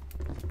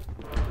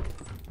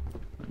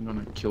 I'm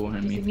gonna kill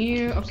him. Anything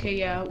here? Okay,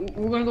 yeah,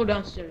 we're gonna go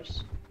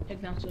downstairs.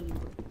 Head downstairs.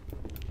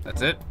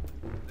 That's it?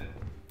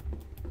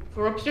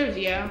 For upstairs,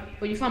 yeah.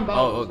 But you found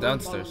bottles. Oh,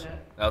 downstairs.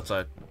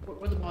 Outside.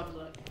 Where the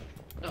bottles at?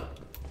 Oh.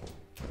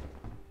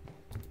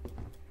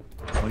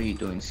 What are you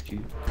doing,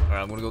 Scoot?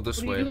 Alright, I'm gonna go this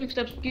What are way. you doing,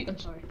 Steps? I'm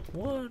sorry.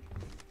 What?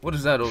 What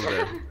is that over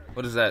there?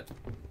 What is that?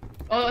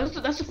 Oh,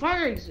 that's the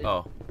fire exit.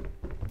 Oh.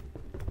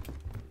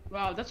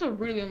 Wow, that's a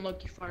really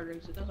unlucky fire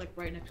exit. That's like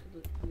right next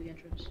to the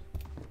entrance.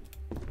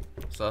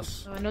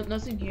 Sus.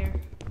 Nothing here.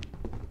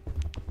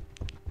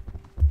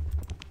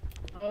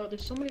 Oh,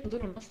 there's so many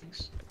little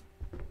nothings.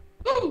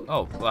 Ooh!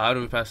 Oh, well, how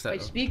do we pass that? I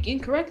speak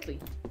incorrectly.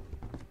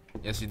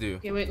 Yes, you do.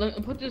 Okay, wait, let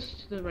me put this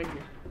to the right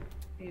here.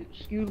 Okay,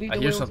 Skew, lead the I way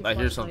hear with something. your I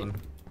hear flashlight.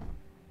 something.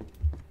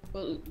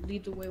 Well,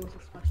 lead the way with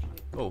your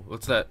flashlight. Oh,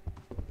 what's that?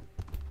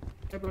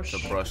 A brush.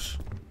 The brush.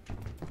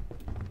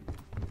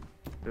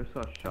 There's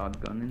a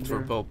shotgun in It's there.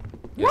 for Pope.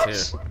 What?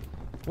 Yes, here.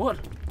 What?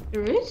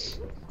 There is?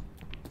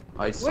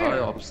 I saw Where?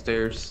 it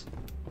upstairs.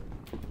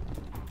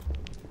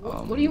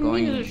 What do you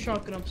mean there's a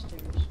shotgun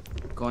upstairs?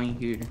 Going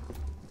here.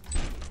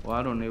 Well,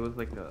 I don't know. It was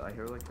like a. I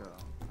heard like a.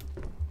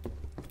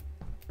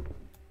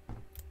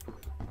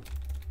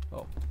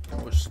 Oh,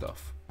 more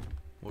stuff.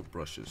 More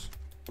brushes.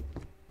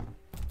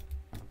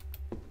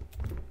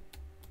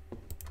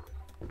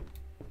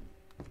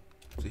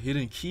 Is a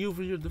hidden key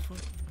over here? The fuck?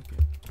 Okay.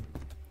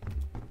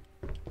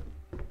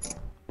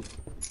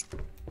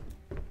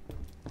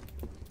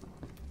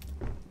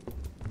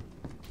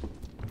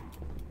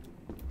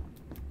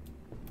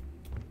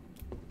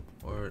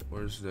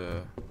 Where's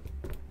the?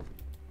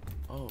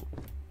 Oh,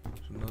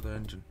 there's another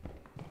engine.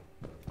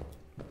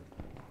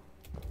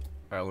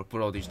 Alright, we'll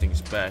put all these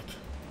things back.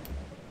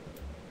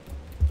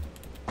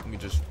 Let me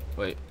just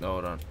wait. No,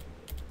 hold on.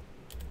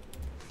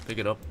 Pick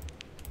it up.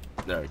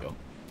 There we go.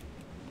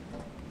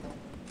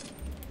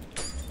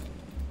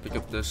 Pick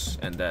up this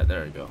and that.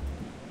 There we go.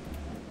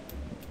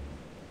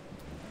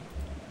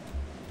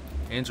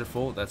 Hands are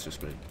full. That's just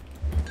great.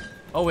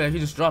 Oh wait, I can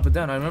just drop it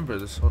down. I remember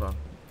this. Hold on.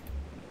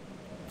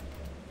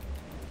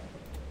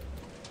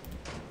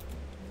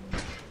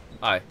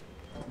 Hi.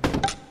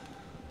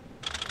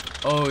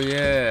 Oh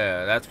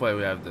yeah, that's why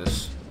we have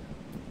this.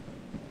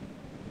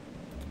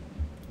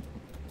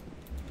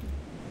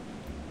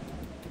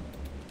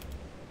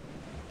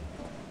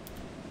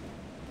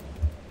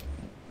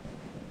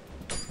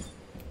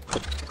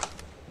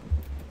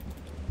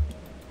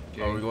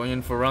 Okay. Are we going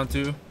in for round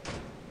 2?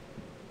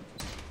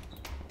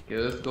 Yeah,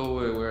 let's go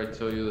where I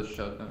tell you the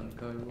shotgun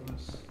guy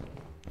was.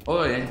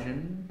 Oh, the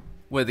engine.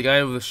 Wait, the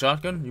guy with the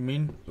shotgun? You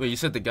mean? Wait, you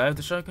said the guy with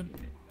the shotgun?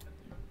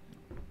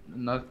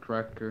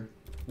 Nutcracker.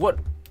 What?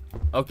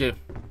 Okay.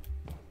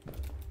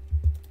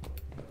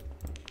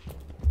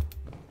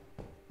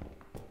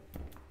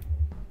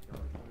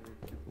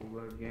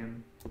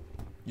 Again.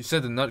 You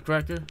said the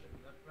Nutcracker?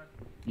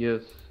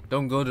 Yes.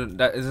 Don't go to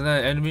that. Isn't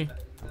that an enemy?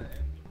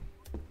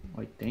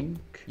 I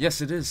think.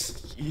 Yes, it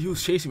is. He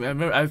was chasing me. I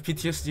remember. I have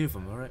PTSD of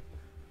him. All right.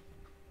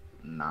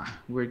 Nah,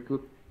 we're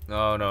good.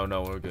 No,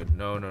 we're good.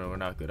 No, we're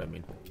not good. I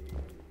mean.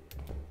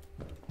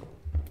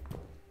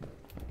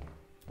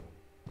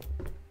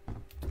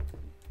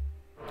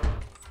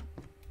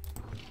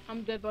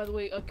 I'm dead, by the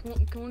way.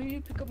 Can one of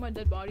you pick up my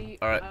dead body?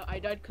 Alright. I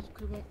died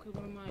because one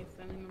of my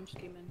family members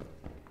came in.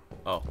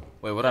 Oh,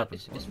 wait, what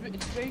happened? It's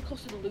very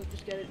close to the loot.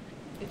 Just get it.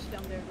 It's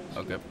down there.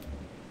 Okay.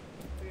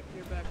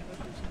 You're back.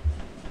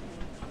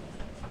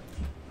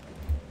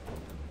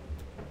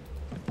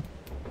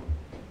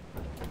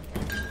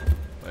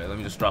 Wait, let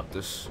me just drop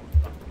this.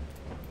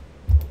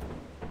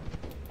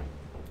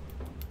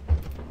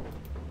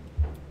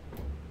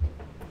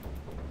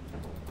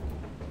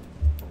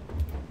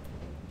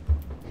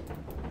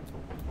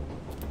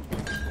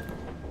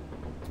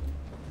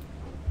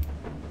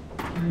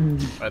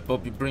 Alright,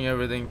 Pope, you bring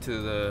everything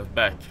to the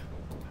back.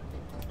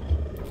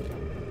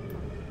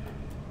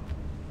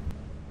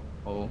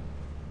 Oh.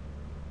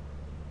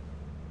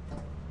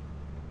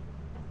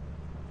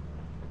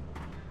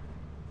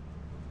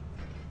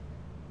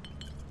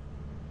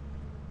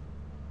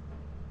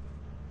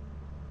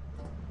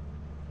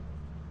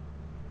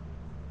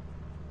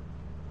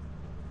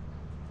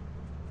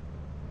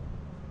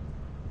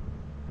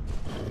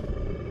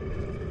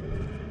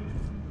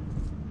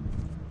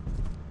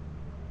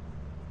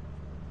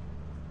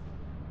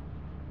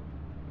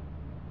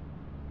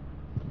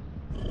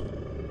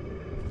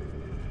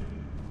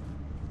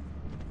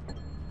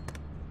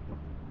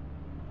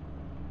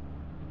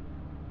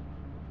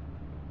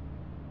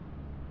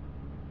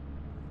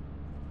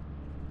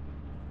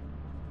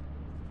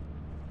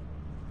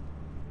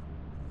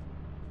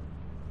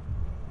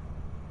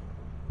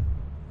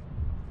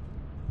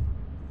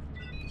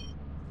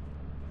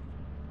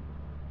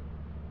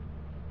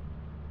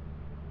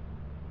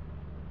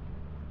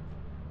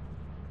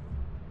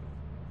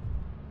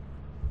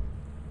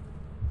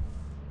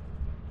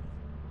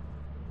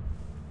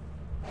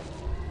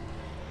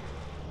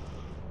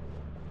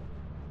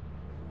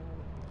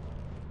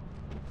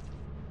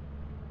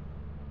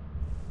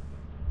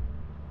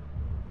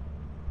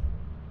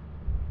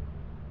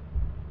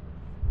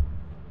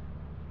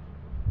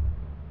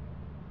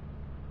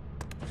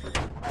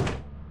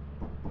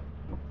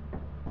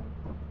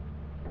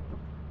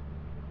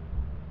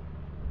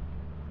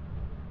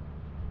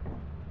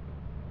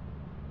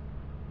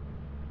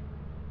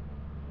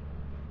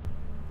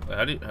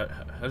 Wait, how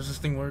does this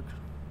thing work?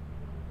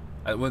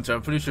 Winter,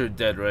 I'm pretty sure you're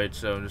dead, right?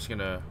 So I'm just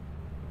gonna.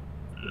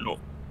 No.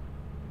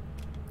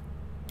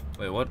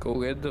 Wait, what? Go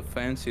get the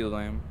fancy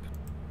lamp.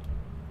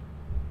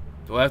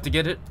 Do I have to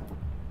get it?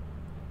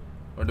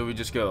 Or do we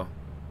just go?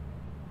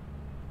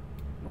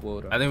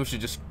 Water. I think we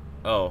should just.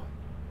 Oh.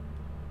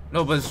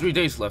 No, but it's 3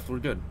 days left. We're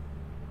good.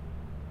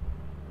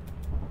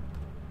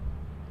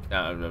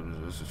 Yeah,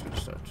 let's just gonna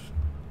start.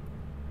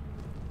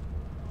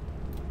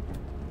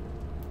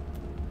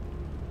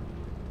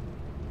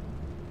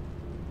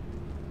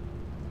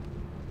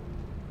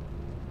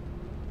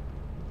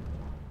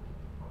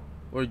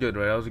 We're good,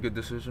 right? That was a good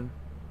decision.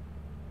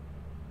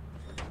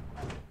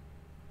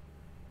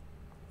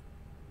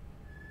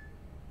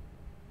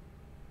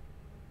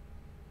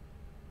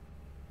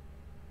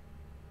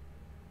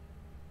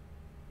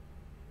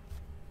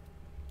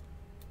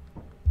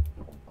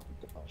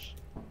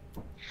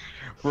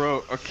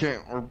 Bro, okay,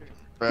 we're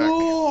back.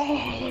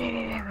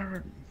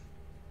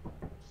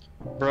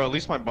 Bro, at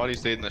least my body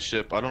stayed in the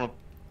ship. I don't know.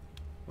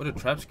 Where did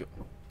traps go?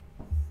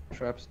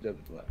 Traps dead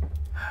black.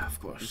 Of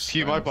course.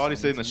 See, my body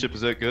stayed in the ship.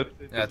 Is that good?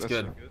 Yeah, it's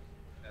good.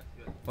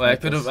 Well, I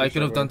could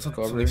have done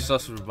something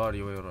sus with your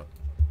body. Wait, hold on.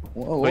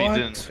 What? But you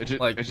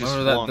didn't. Like, it just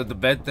remember flung. the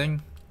bed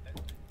thing?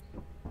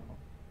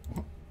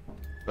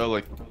 Oh,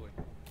 like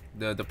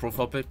The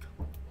profile pic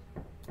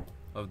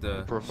of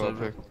the profile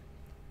server? pic.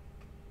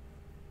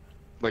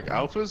 Like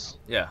alphas?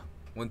 Yeah,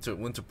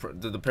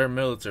 the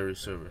paramilitary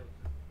server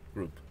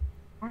group.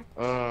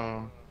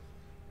 Oh.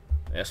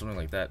 Yeah, something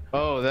like that.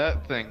 Oh,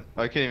 that thing.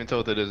 I can't even tell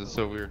what that is. It's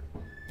so weird.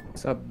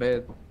 It's a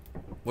bed.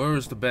 Where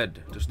is the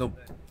bed? There's no.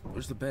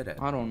 Where's the bed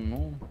at? I don't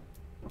know.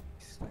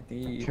 I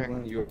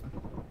think you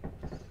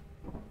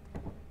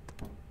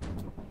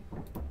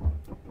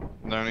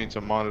Now I need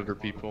to monitor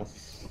people.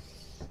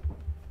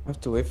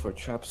 have to wait for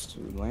traps to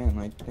land,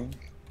 I think.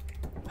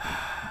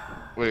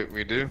 Wait,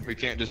 we do? We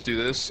can't just do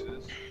this?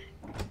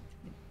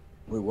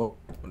 Wait, what?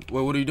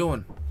 Wait, what are you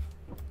doing?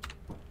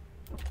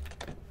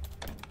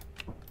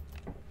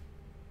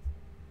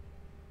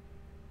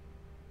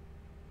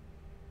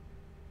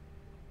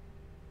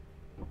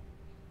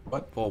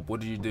 What? Pope, what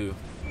did you do?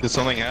 Did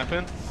something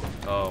happen?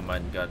 Oh my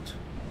god.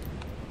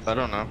 I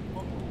don't know.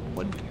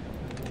 What?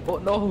 Oh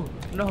no!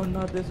 No,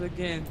 not this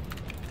again.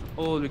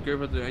 Oh, the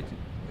curve of the I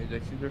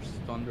think there's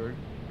thunder.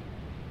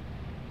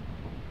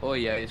 Oh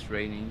yeah, it's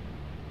raining.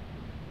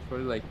 It's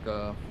probably like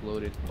a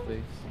floated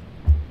place.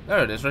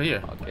 There it is, right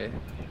here. Okay.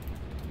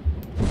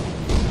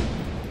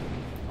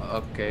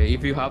 Okay,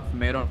 if you have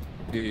metal,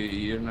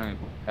 you're gonna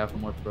have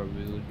more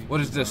probability. What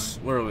is this?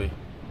 Where are we?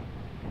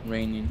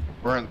 Raining.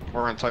 We're in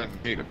Titan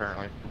Gate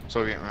apparently.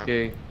 Soviet man.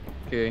 Okay.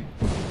 Okay.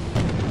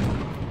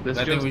 This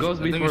I think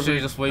just we goes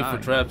should just wait for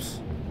die. traps.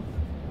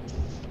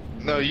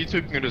 No, you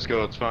two can just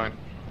go. It's fine.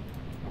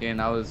 Okay,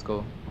 now let's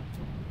go.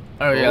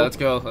 Alright, yeah, Pope. let's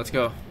go. Let's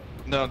go.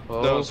 No,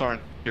 Pope. those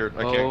aren't here.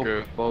 I can't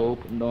go.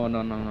 Pope. No,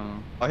 no, no,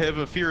 no. I have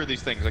a fear of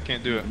these things. I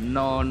can't do it.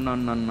 No, no,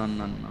 no, no,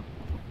 no, no.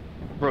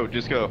 Bro,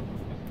 just go.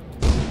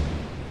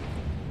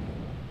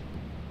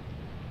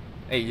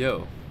 Hey,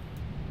 yo.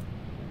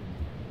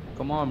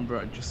 Come on,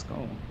 bro, just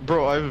go.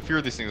 Bro, I have a fear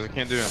of these things. I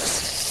can't do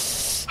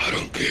it. I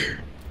don't care.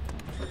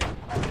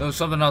 There was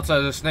something outside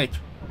of the snake.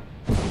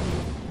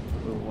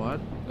 What?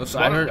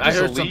 I heard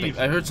Just something. leave.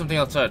 I heard something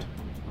outside.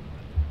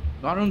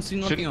 I don't see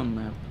nothing Should- on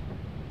map.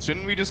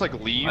 Shouldn't we just like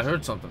leave? I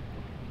heard something.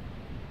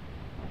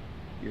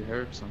 You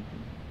heard something.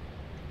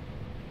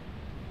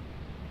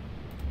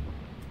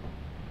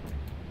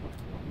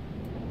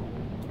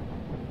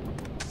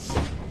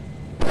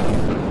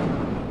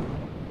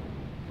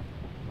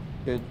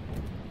 Good.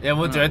 Yeah,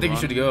 Winter, I think you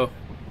should go.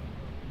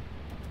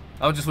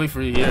 I'll just wait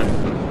for you here.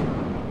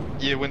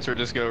 Yeah, Winter,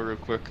 just go real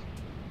quick.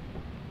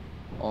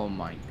 Oh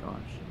my gosh.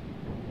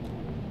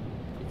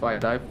 If I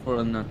die for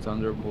a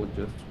thunderbolt,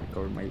 just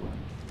recover my life.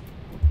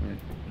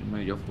 I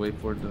might just wait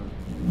for the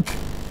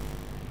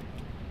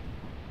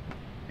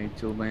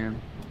to land.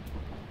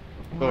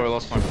 Oh, I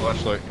lost my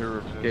flashlight. Here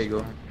it is. Okay,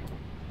 go.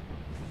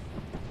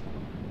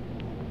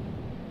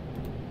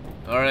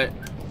 Alright.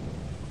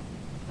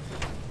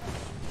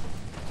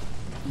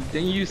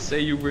 Then you say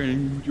you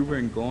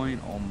weren't going?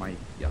 Oh my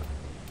god.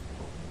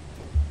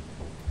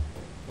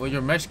 Well,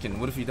 you're Mexican.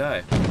 What if you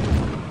die? I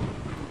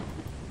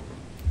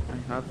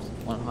have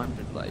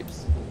 100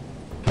 lives.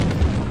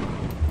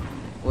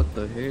 What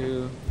the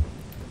hell?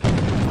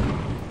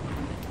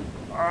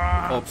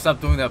 Pope,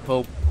 stop doing that,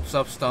 Pope.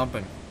 Stop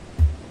stomping.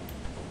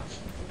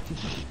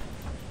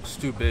 It's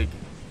too big.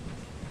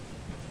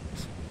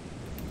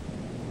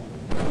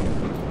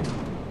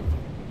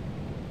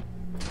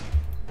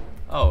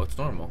 Oh, it's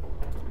normal.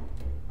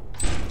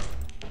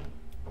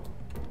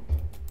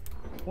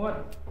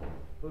 What?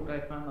 Look, I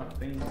found a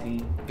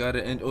painting. Got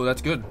it. Oh,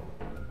 that's good.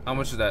 How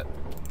much is that?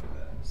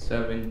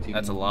 17.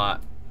 That's a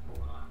lot.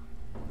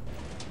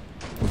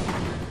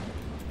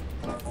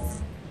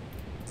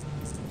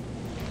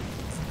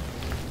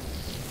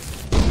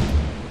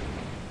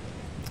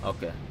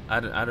 Okay. I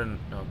didn't.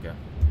 Okay.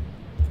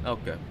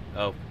 Okay.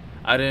 Oh,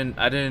 I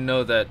didn't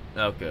know that.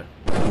 Okay.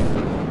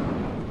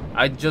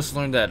 I just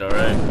learned that,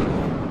 alright?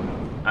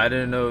 I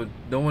didn't know.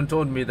 No one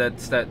told me that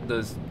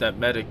that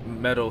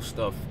metal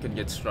stuff can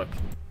get struck.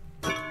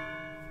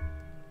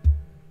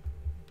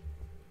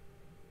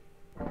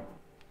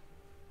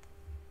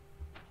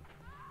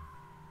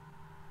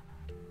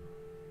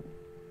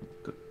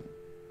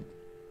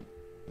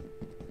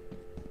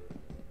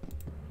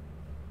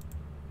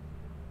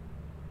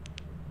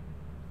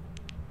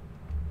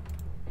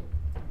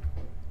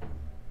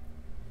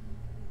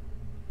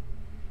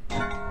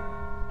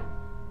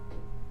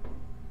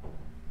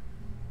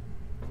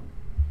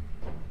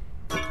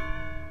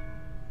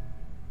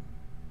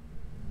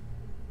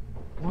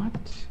 What?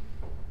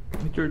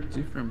 With your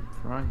different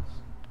price.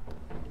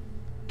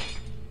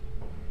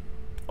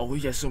 Oh, we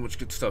got so much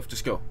good stuff.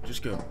 Just go.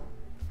 Just go.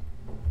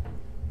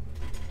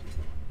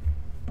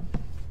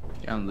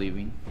 Yeah, I'm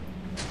leaving.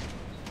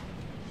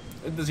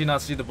 Does he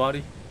not see the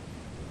body?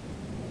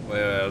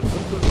 Wait.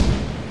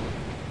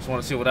 Just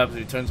want to see what happens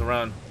if he turns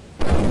around.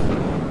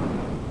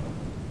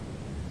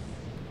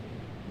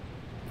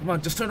 Come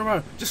on, just turn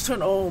around. Just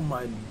turn. Oh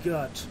my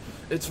god.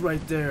 It's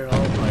right there.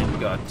 Oh my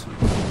god.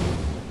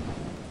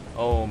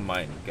 Oh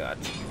my god.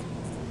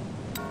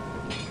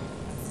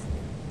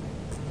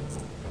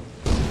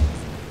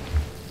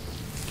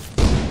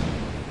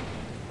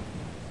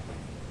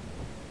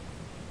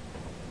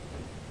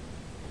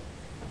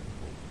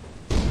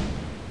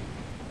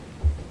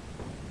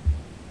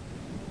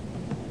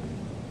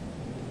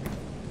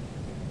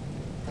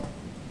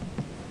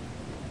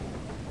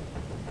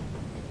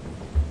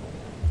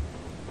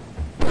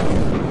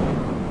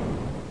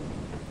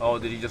 Oh,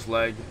 did he just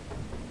lag?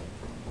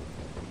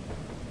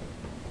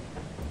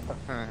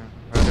 Okay.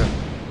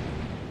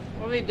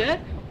 Are we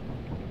dead?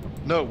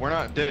 No, we're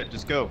not dead.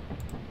 Just go.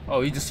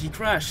 Oh, he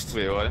crashed.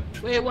 Wait, what?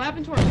 Wait, what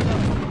happened to our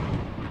stuff?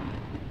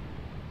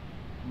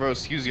 Bro,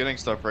 Skew's getting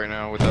stuff right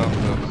now without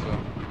stuff, so.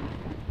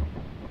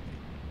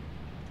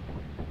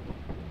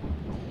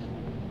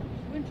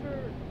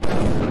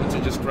 Winter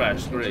just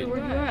crashed. Great. where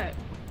you at?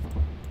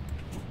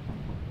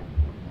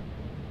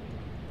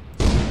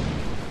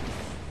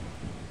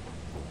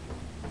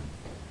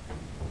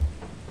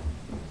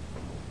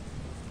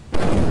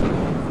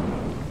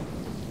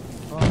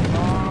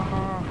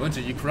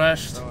 Winter, you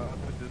crashed? No,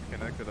 I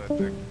disconnected, I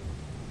think.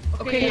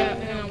 Okay, yeah,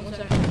 hang on 1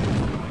 second.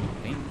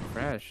 Ain't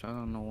crash. I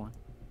don't know why.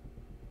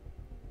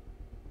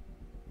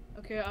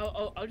 Okay,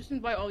 I'll just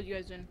invite all you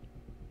guys in.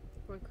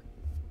 Quick.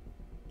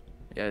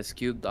 Yeah,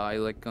 Skill died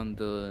like on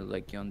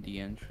the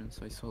entrance.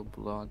 I saw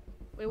blood.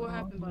 Wait, what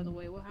happened by the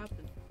way? What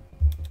happened?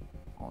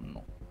 Oh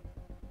no.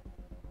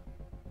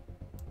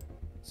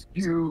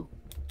 You.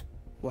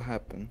 What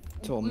happened?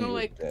 Tell me. No,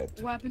 like, that.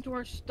 what happened to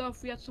our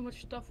stuff? We had so much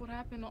stuff. What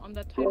happened on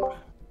that title?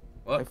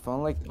 What? I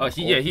found like. Oh,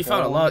 he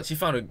found a lot. He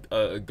found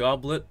a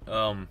goblet,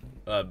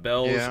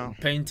 bells, Yeah.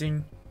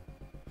 painting.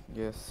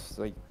 Yes,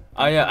 like.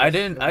 I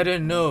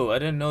didn't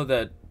know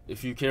that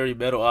if you carry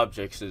metal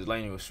objects, the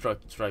lightning will strike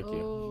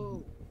you.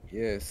 Oh.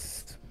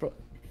 Yes. Bro,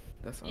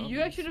 that's. You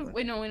guys should have.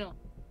 Wait, no. No,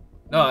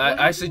 What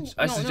I happened-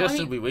 no,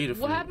 suggested I mean, we waited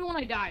for What you. happened when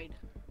I died?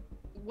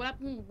 What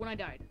happened when I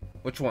died?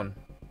 Which one?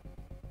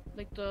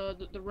 Like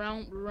the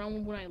round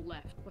when I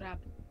left. What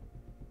happened?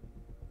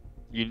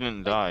 You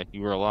didn't die.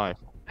 You were alive.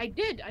 I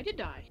did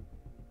die.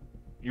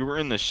 You were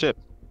in the ship.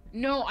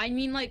 No, I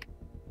mean like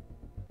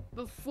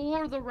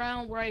before the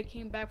round where I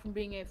came back from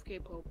being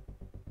AFK Pope.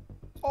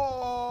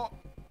 Oh.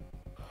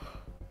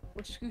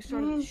 Where Scoo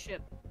started the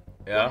ship.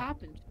 Yeah. What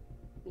happened?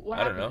 What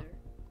I don't happened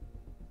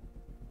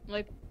there?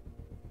 Like,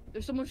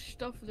 there's so much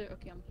stuff there.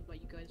 Okay, I'm gonna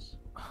invite you guys.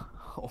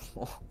 Oh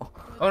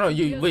no,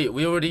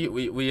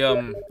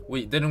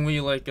 we didn't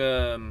we like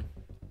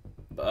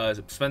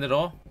spend it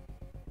all?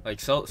 Like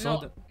sell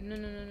No, it? no.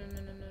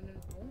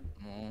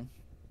 No.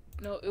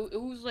 No, it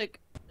was like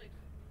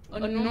a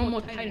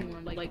normal Titan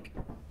run. Like,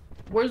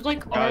 where's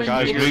like Guys,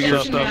 our give me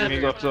extension stuff. ladder?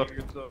 Give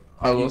me stuff.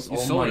 I lost you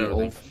all sold my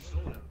everything.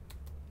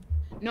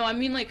 old. No, I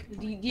mean like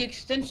the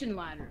extension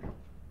ladder.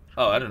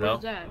 Oh, I don't know.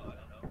 Where's that?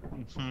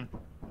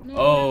 No,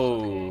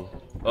 Oh.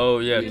 that's okay. Oh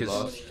yeah, We cause.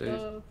 lost it.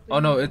 stuff, Oh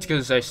no, it's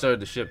cause I started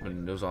the ship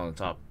and it was on the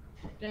top.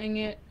 Dang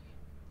it.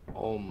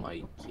 Oh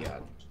my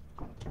god.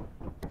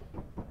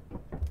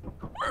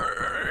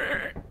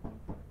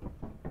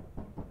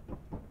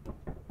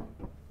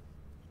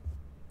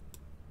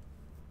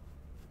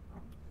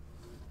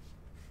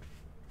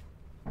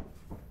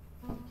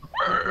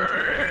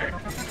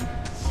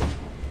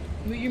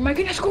 You're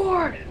making a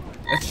score!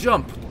 Let's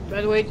jump.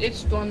 By the way, it's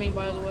storming.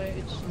 By the way,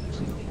 it's.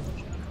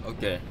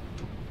 Okay.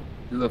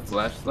 Do the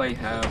flashlight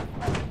have?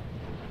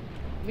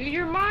 Mute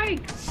your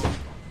mic.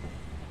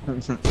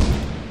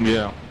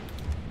 Yeah.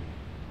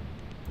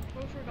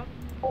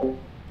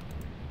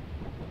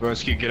 Bro,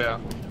 Skew, get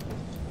out.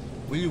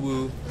 Wee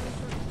woo.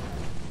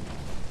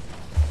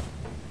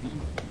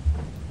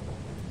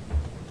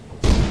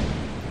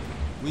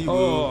 Wee woo.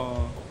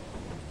 Oh.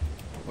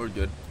 We're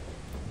good.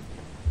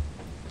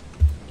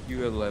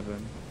 Q11.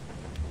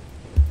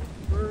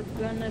 We're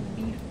gonna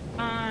be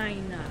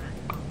fine.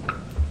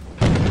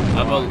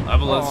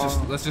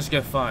 Let's just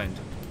get fined.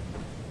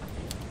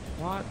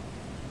 What?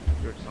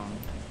 Your song.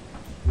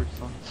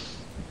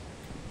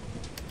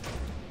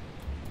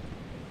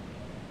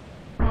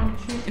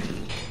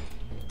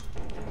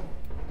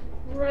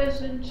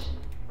 Present.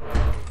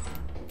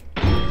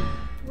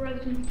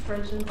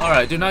 Present. All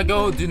right, do not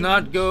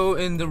go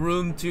in the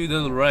room to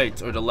the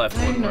right or the left.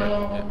 I one, know.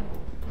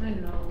 right? I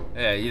know.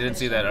 Yeah, you didn't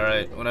see that. All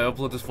right. When I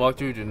upload this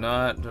walkthrough, do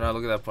not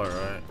look at that part. All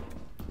right.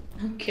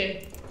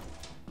 Okay.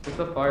 There's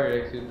a fire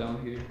exit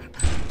down here.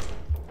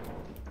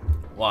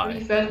 Why?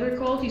 Fazbear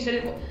called. He said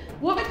it.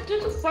 What?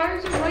 There's a fire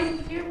exit right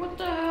here. What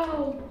the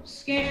hell?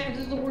 Scan.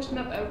 This is the worst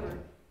map ever.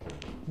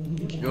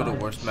 You're the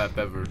worst map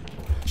ever.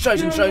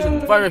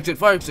 Scheiße. Fire exit.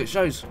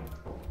 Scheiße.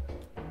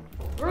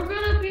 We're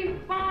gonna be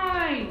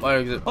fine. Fire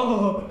exit.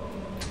 Oh!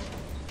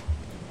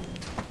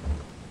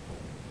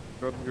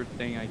 Drop your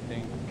thing, I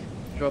think.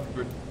 Drop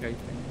your thing, I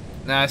think.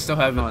 Nah, I still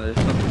have No, it.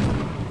 there's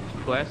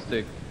some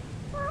plastic.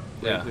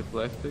 Yeah. Is it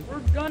plastic? We're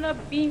gonna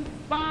be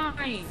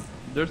fine.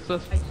 There's a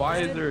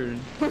spider.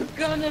 We're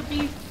gonna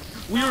be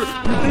We're.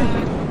 fine.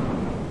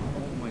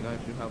 Oh my gosh,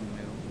 you have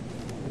metal.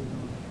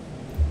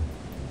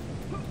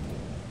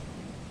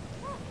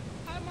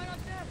 How am I not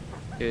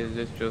dead? Okay,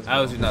 it's just.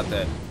 How is he not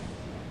dead?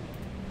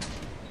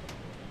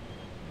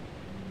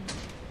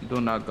 Do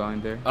not go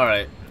in there. All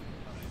right.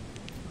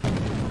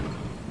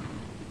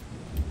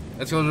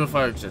 Let's go to the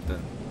fire exit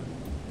then.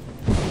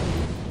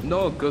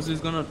 No, cause he's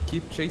gonna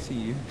keep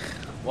chasing you.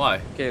 Why?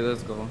 Okay,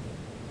 let's go.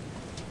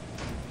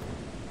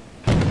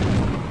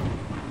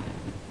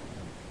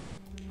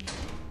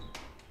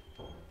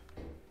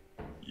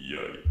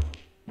 Yay.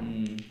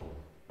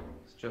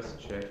 Let's just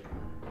check.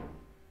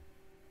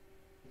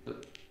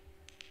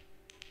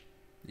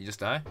 You just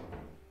die?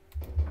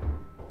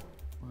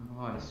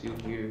 Oh, I see you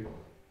here.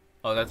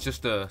 Oh, that's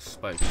just a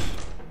spike.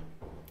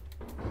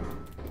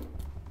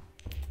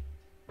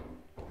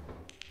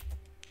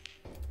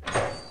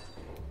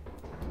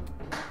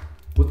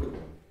 What the?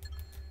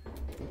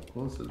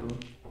 Close the door.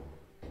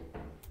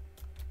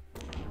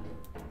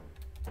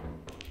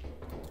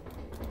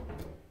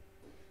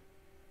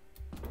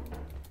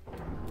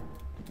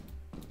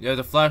 You have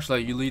the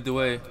flashlight. You lead the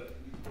way.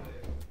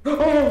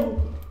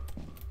 Oh!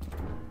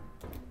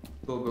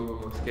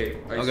 Go, escape.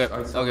 Okay.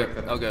 I saw like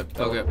a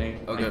metal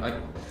thing. Okay.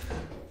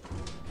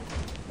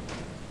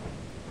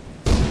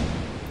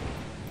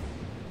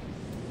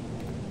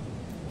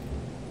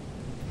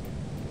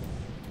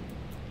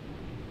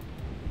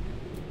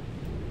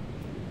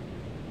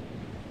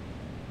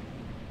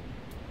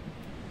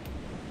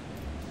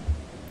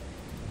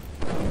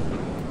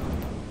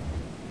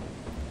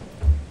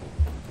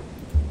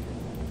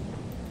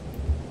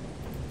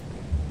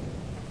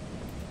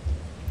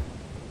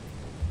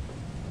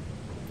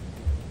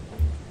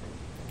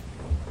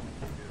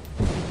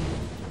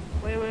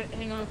 Wait,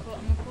 hang on. I'm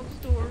gonna close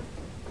the door.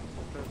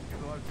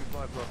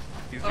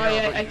 Oh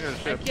yeah,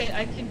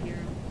 I can hear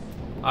him.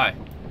 Hi.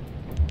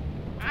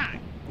 Ah,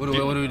 What do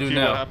we do See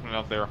now? what happened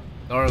out there?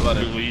 Don't worry about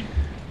You it. lead.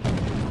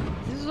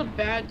 this is a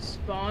bad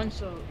spawn,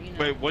 so you know.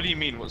 Wait, what do you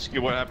mean? What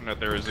happened out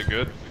there? Is it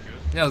good?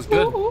 Yeah, it was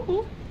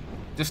good.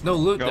 Just no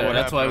loot No, there. what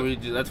That's why happened? we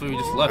just I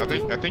left.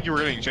 think you were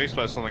getting chased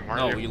by something, weren't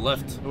No, you? we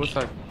left. It was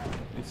like,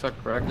 it's a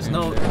crack. There's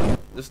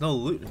no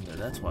loot in there.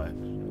 That's why.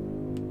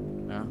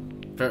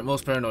 Yeah.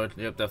 Most paranoid.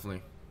 Yep,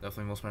 definitely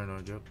most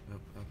paranoid. Yep.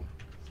 Okay.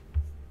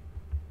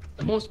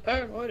 The most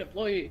paranoid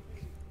employee.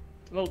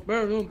 The most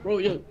paranoid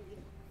employee.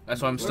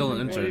 That's why I'm still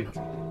an intern.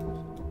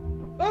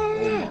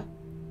 Ah!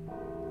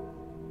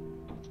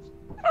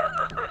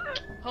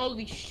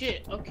 Holy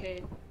shit.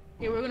 Okay.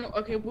 We're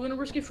gonna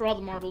risk it for all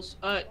the marbles.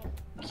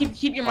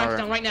 Keep your mics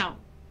down right now.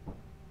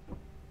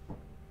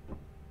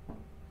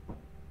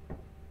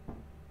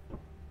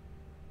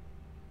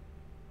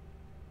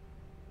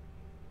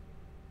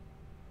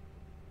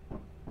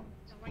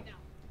 Right now.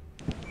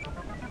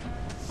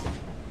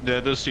 Yeah,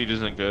 this seat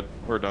isn't good.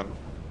 We're done.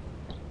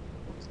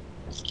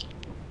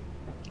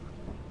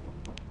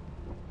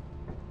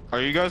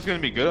 Are you guys gonna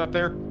be good up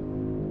there?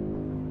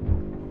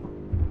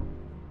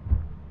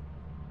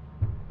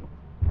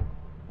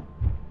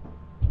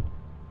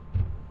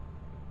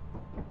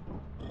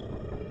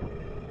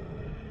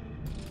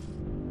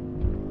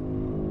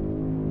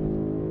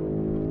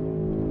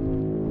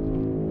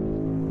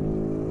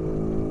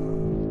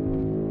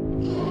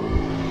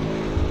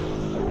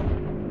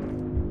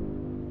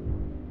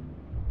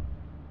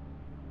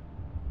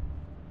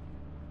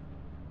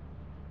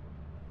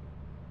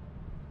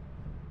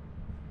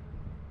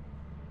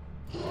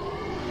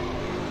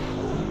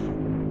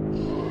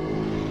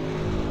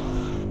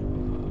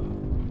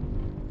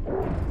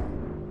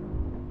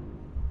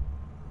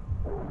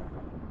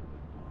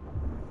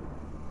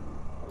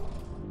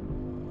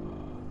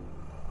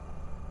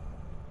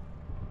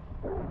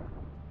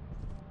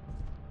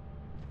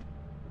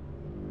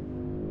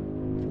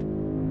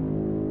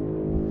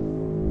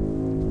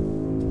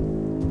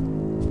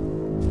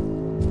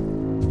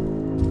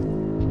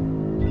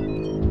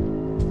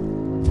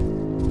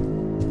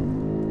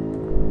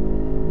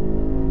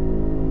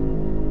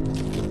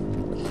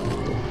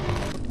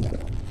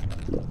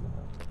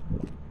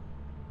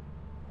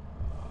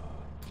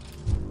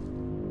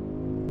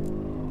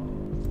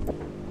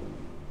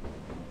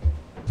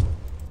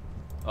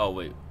 Oh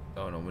wait.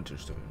 Oh no,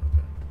 winter's still.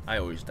 Okay. I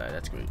always die.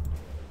 That's great.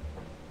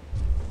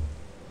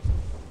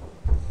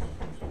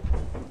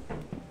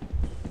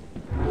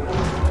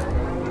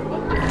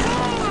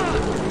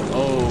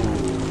 Oh.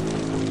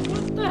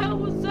 What the hell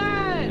was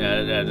that?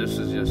 Yeah. This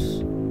is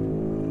just.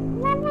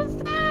 What was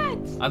that?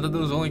 I thought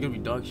there was only gonna be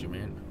dog shit,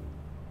 man.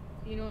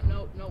 You know,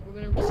 no, we're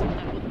gonna reset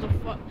that. What the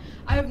fuck?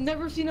 I have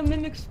never seen a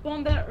mimic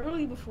spawn that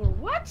early before.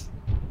 What?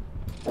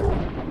 They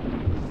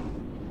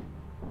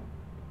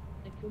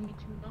killed me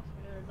too. Not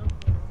fair. Not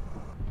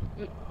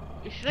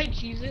fair. Should I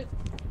cheese it?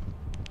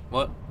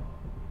 What?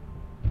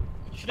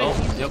 Should I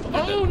cheese yep, it?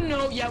 you're Oh dead.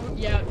 no! Yeah,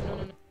 yeah. No.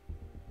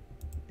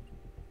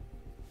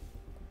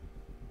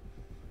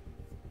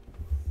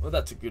 Well,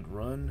 that's a good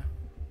run.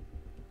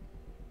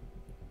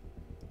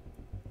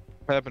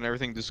 What happened?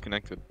 Everything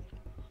disconnected.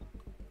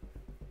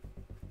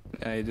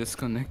 I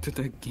disconnected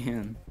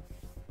again.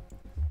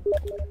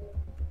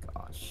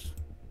 Gosh.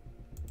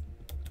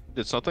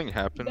 Did something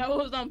happen? That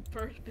was on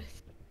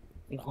purpose.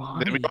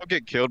 Why? Did we all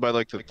get killed by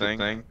like the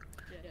thing?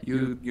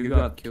 You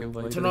got killed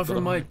by Turn the off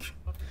your dog. mic.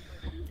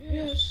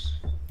 Yes.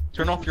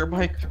 Turn off your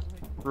mic.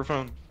 Your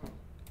phone.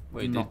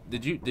 Wait, No.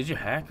 did you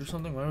hack or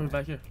something? Why are we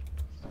back here?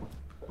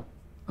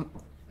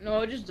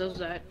 No, it just does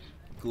that.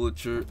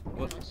 Glitcher.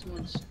 What?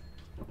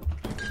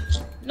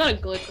 Not a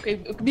glitch. Okay,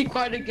 be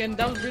quiet again.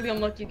 That was really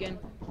unlucky again.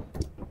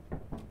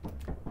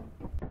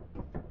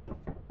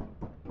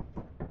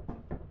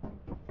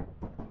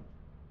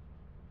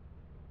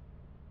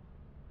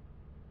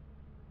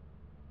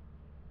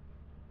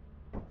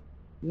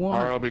 What?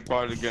 Alright, I'll be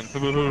quiet again.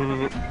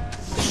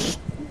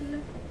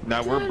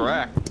 Now we're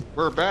back.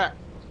 We're back.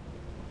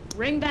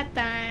 Ring that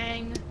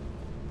thing.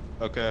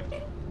 Okay.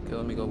 Okay,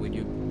 let me go with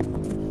you.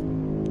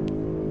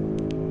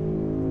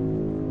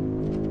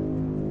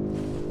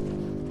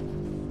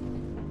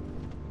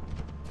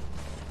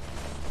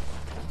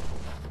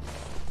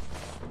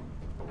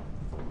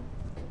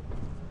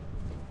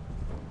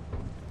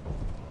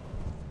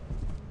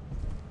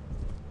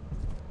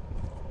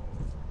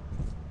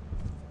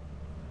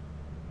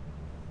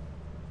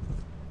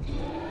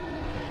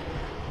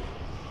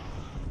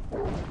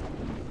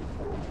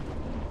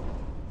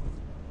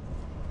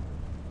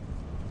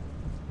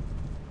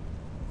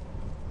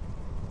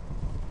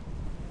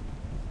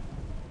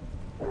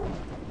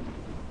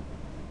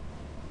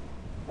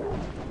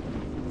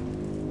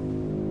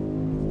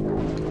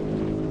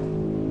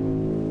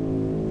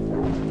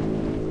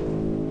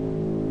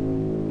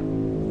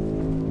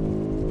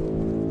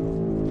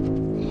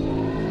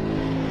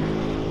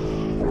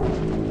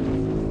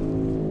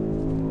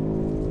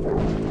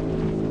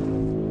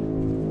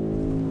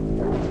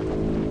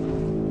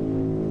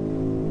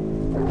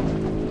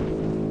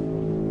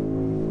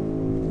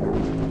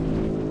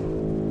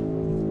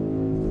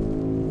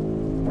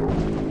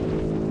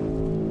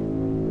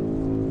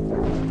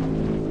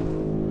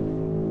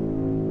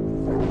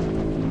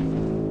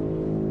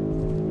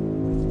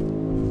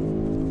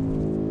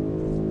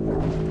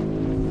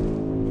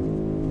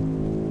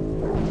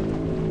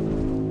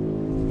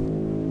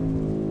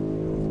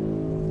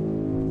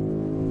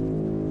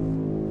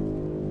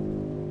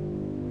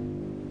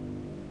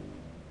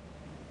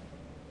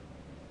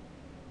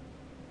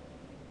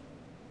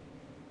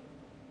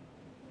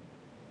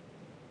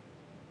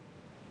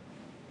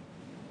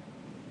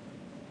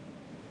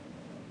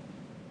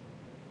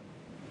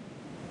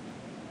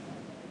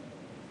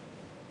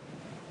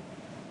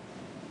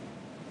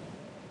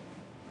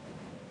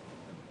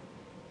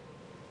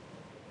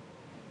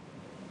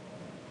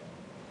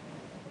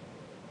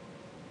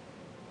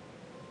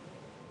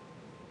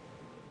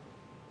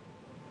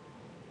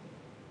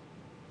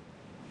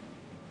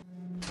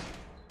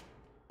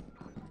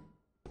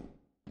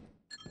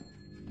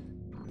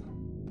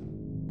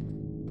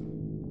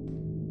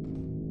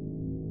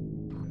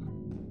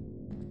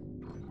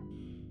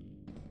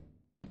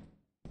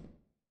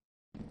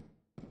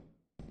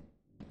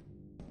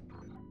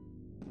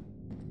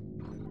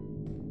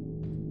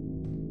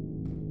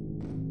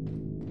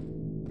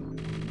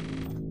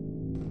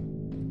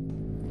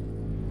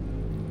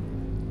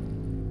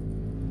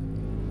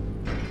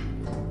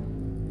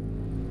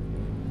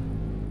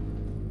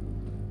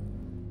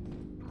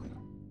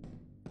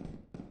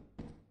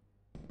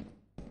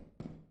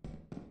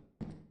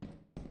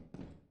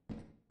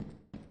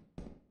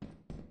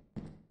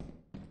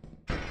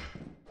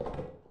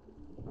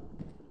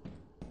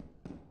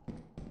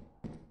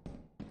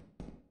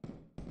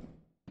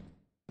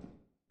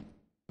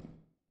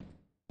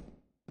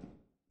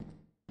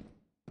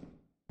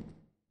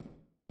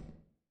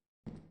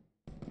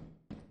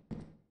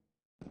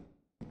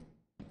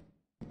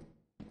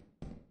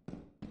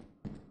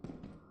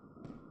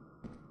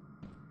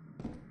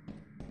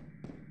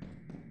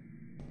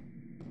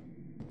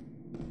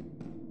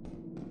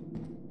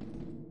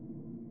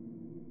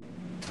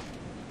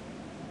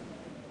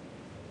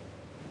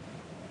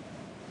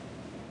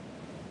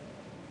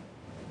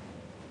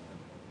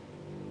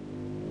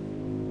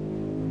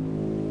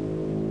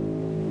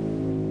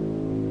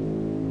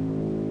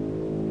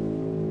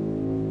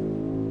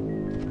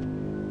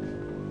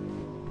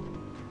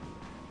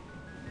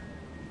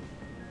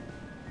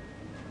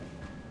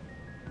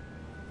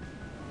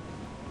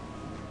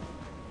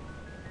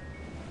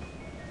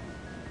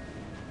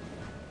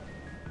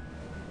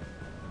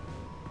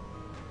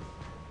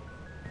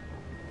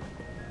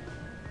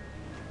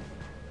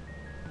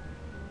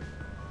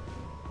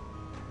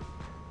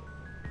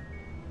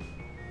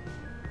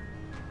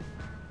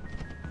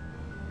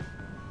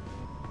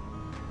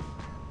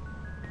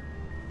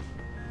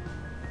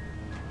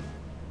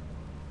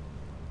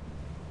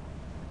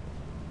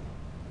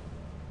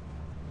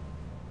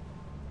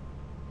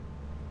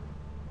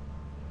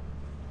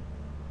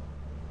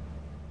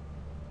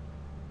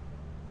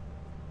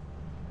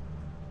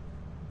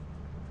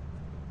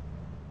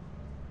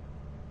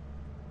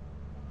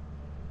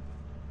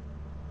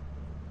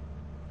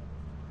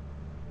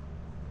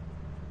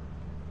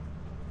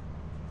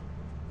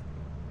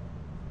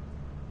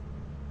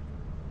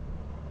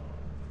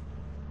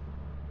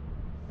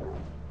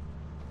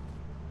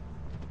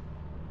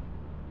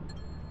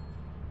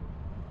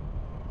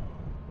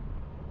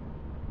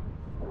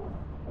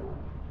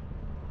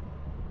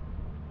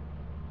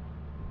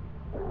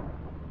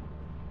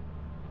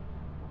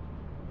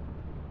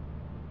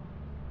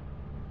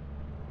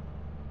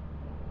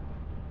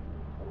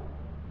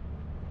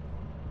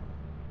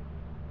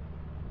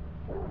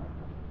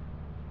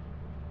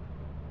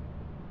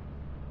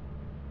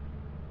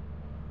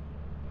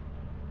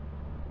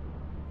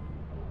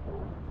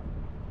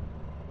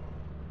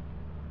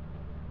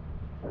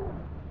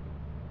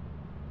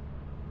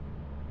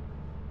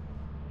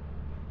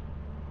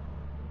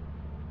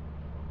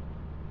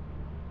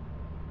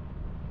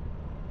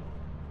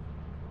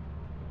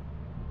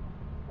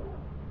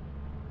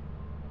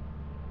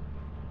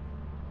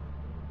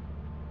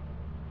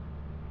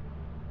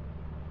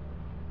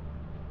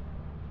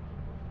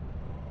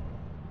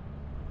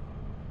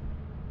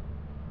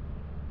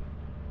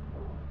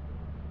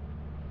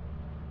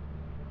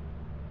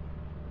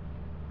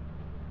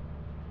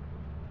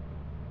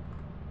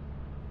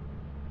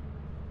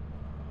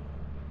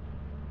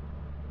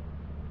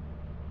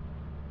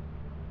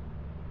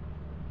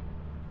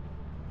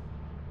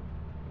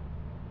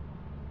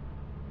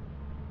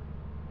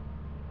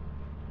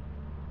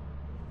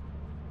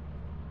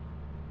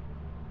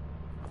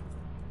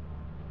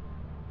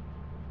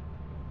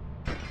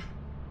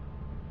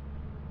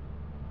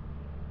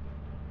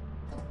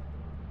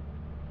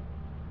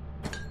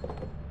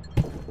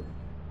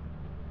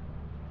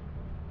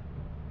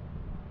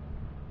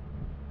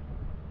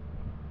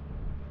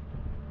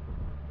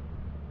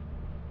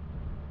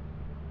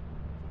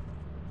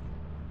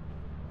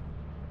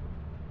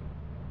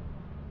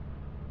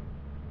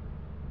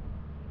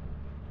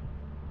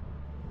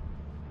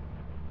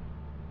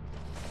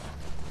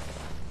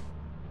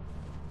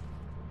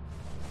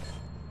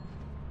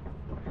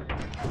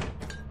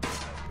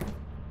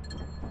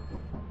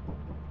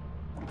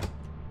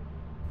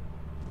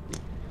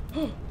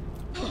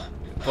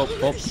 Pope.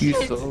 You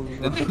so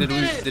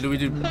Did we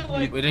do?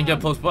 We didn't get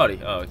Pope's body.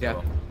 Oh, okay. Yeah.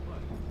 Well.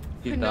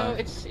 No,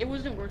 it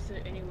wasn't worth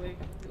it anyway.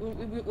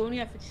 We only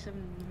have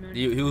 57 minutes.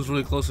 He was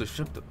really close to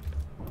ship though.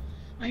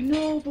 I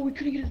know, but we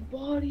couldn't get his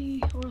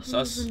body. Or else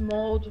Sus. he was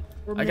mauled.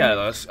 I got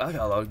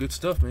a lot of good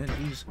stuff, man.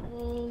 Jeez.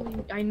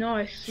 Oh, I know.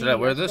 I see. Should I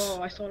wear this?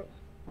 I saw.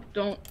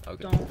 Don't.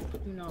 Okay. Do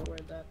not wear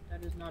that.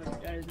 That is not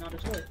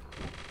a sword.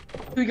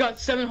 We got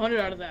 700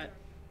 out of that.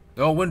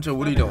 Oh, Winter,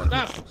 what are you doing?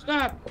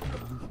 Stop.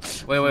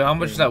 Wait, how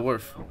much is that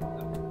worth?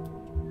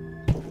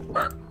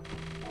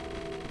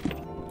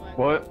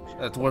 What?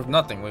 That's worth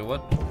nothing. Wait,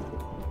 what?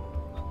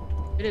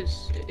 It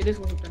is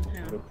worth it.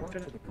 Hang on.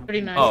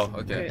 39. Oh,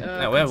 okay.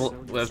 Now we have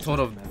a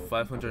total of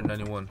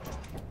 591.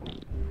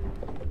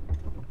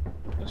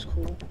 That's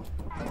cool.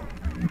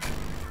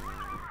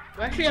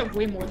 We actually have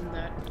way more than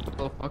that.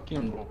 so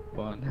fucking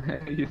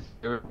fun. You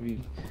scared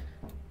me.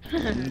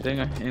 And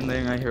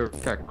then I heard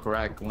that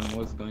crack when I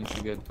was going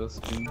to get those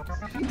things.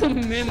 The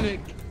mimic.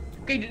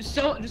 Okay, just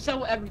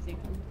sell everything.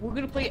 We're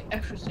gonna play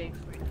extra safe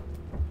right now.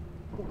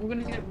 We're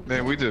gonna get.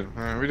 Man, we did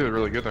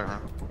really good there, huh?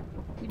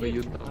 But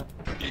you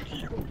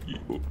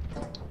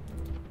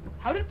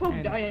How did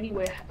Pope die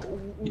anyway?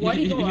 Why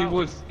did he go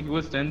out? he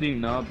was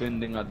standing up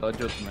and then I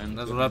dodged man.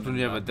 That's what happens when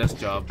you have a desk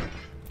job.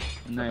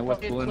 And I was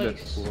pulling that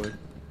sword.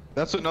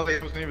 That's what. No,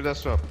 it wasn't even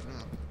desktop.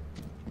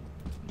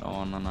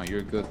 No,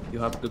 you're good. You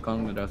have to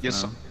come with us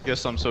now.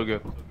 Yes, I'm so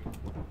good.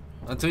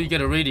 Until you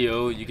get a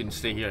radio, you can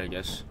stay here, I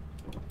guess.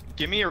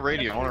 Give me a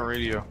radio. I want a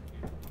radio.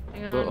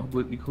 But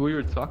who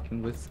you're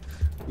talking with?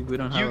 We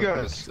don't have. You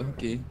guys.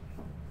 Okay.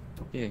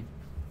 Okay.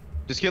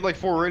 Just get like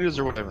 4 radios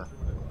or whatever.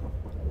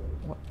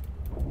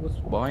 What's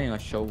buying a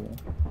shovel?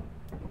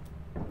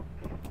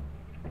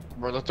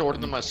 Bro, I have to order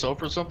them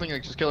myself or something.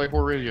 Like, just get like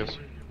 4 radios.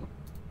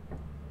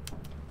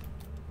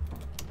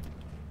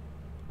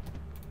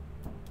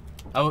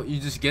 Oh, you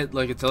just get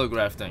like a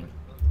telegraph thing.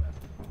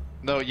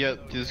 No, yeah,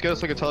 just get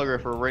us like a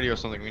telegraph or a radio or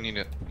something. We need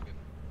it.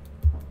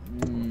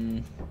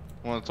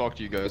 I want to talk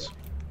to you guys.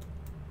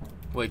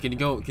 Wait, can you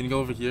go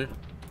over here?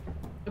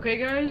 Okay,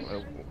 guys.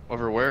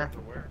 Over where?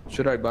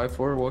 Should I buy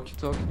 4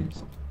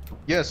 walkie-talkies?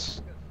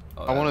 Yes.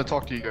 Oh, I want to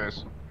talk to you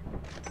guys.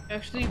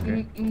 Actually,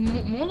 Okay.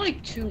 more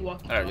like 2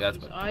 walkie-talkies. Alright, that's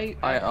better.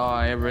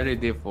 I already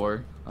did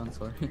 4. I'm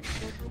sorry.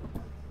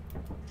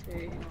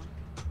 Okay.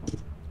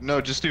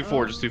 No, just do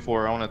 4. Just do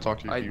 4. I want to talk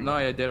to you. No,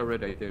 I did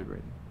already.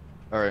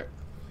 All right.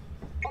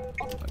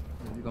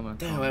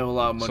 Damn, I have a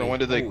lot of money. So when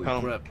did they Holy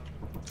come? crap.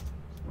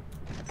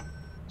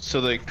 So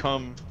they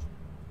come.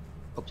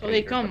 So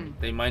they come.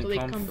 They might So they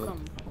come.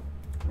 come.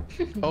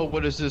 Oh,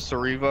 what is this? A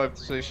revive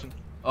station?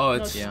 Oh,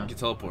 it's Yeah. you can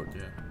teleport.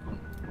 Yeah.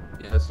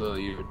 Yeah, so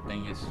your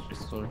thing is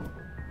restored.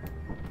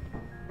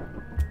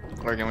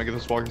 All right, can we get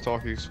this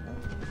walkie-talkies?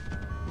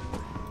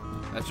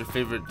 That's your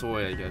favorite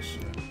toy, I guess.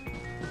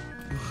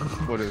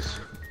 What is?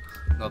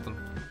 Nothing.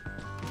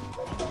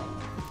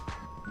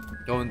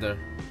 Go in there.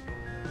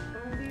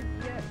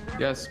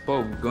 Yes,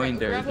 Pope, go in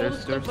there. Grab all the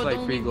There's stuff, but like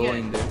don't 3 leave gold yet.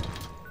 in there.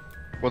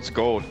 What's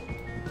gold?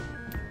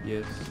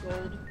 Yes.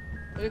 Gold.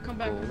 Okay, come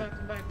back. Gold.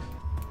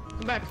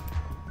 Come back.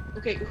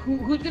 Okay,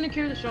 who's gonna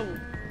carry the shovel?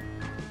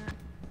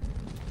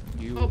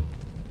 You. Oh,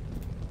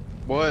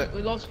 What?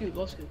 we lost you.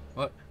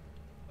 What?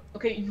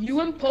 Okay, you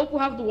and Pope will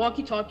have the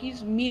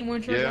walkie-talkies. Me and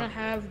Winter are Yeah. gonna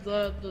have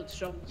the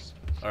shovels.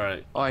 All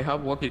right. Oh, I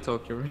have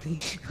walkie-talkie already.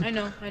 I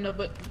know,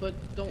 but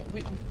don't.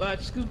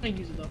 Scoot's gonna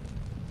use it though.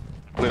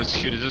 Let's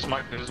shoot. Is this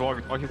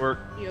walkie work?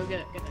 Yo, get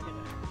it.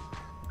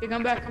 Okay,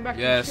 come back.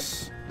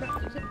 Yes.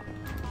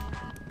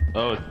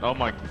 Oh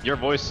my! Your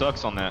voice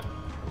sucks on that.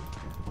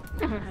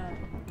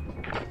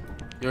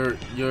 Your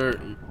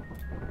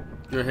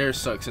hair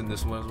sucks in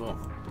this one as well.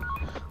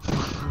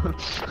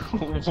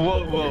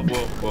 Whoa!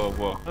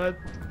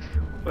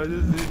 What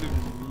does it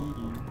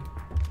mean?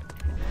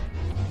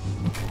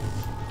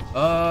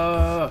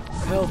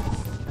 Help.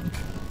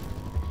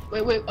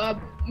 Wait.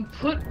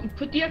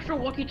 Put the extra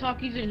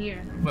walkie-talkies in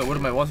here. Wait, what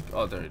am I watching?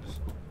 Oh, there it is.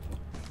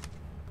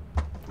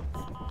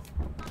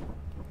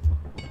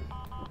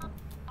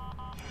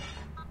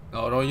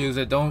 No, don't use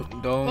it. Don't.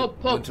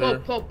 Pope.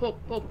 Winter.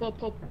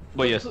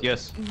 But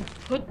yes.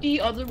 Put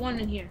the other one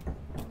in here.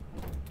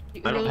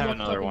 The I don't other have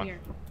walkie-talkie another in one. here.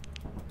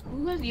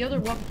 Who has the other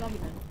walkie-talkie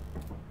then?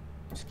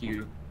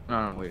 Skew.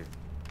 No, wait.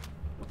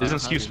 Isn't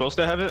Skew supposed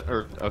to have it?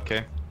 Or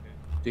okay.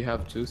 Do you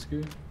have 2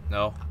 Skew?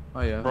 No.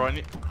 Oh yeah. Bro,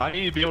 I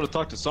need to be able to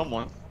talk to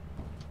someone.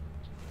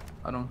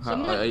 I don't have.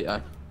 Someone- I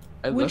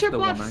left Winter the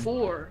bought one.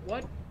 4.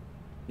 What?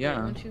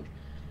 Yeah. 1, 2.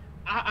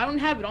 I don't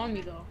have it on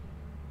me though.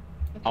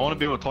 I want to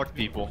be able to talk to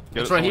people.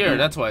 It's right here.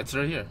 That's why it's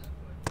right here.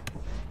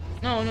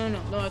 No.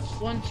 It's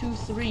 1, 2,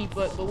 3.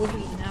 But Winter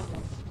doesn't have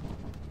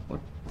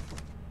one.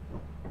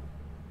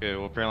 Okay,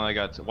 well apparently I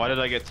got. Why did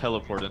I get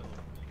teleported?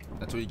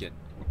 That's what you get.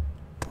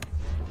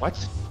 What?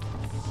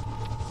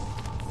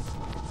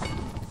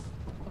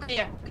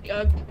 Okay,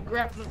 yeah.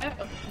 Grab that.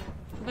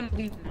 I'm gonna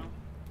leave now.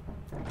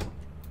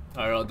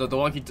 All right, the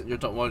walkie. You're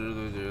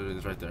talking.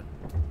 It's right there.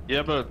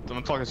 Yeah, but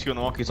I'm talking to you on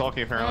the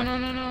walkie-talkie apparently.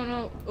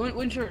 No.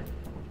 Winter.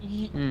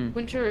 Hmm.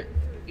 Winter.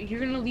 you're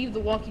gonna leave the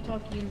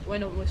walkie-talkie. Wait,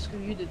 no, screw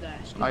you did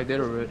that. I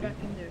did already. Back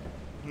in there.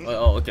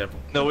 Oh, okay.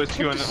 No, it's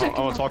you, and I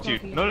want to talk to you.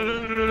 No.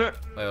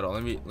 Wait, hold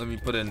on. Let me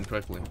put it in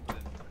correctly.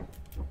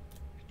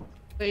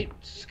 Wait,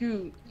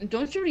 Scoo,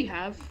 don't you already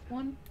have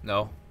one?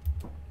 No.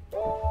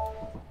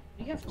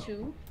 You have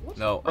two? What?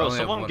 No. I Bro, only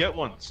have someone one. get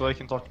one so I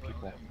can talk to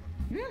people.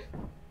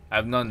 I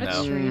have none That's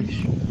now.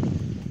 strange.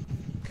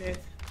 Okay.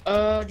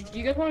 Do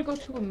you guys want to go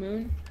to a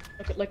moon?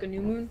 Like a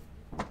new moon?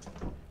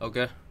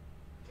 Okay.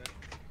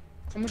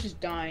 How much is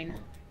Dine?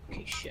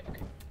 Okay, shit.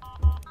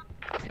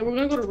 Okay, we're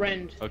gonna go to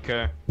Rend.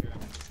 Okay.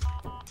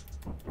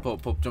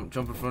 Pope, jump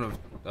in front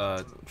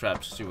of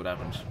traps. See what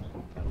happens.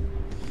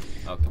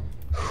 Okay.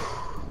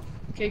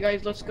 Okay,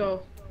 guys, let's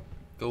go.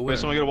 Go Wait, win.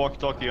 someone get a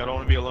walkie-talkie. I don't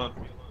want to be alone.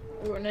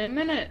 We're in a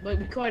minute, but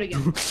be quiet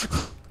again.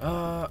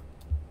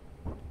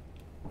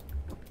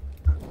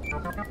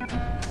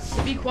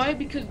 Be quiet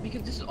because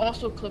this is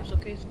also clips,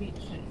 okay? So just be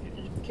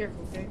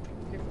careful, okay?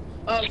 Be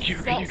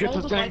careful. Can you get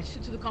follow the the thing? lights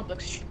to the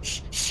complex.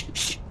 Shh.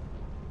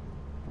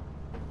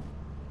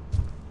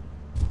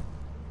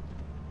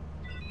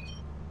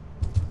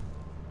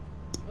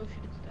 Oh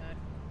shit, it's that.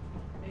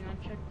 Hang on,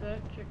 check that.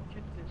 Check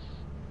this.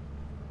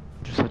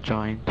 Just a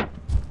giant.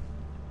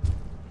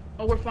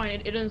 Oh, we're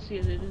fine. It doesn't see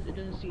us. It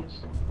doesn't see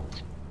us.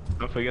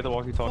 Don't forget the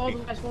Follow walkie-talkie.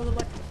 the lights. Follow the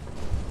lights.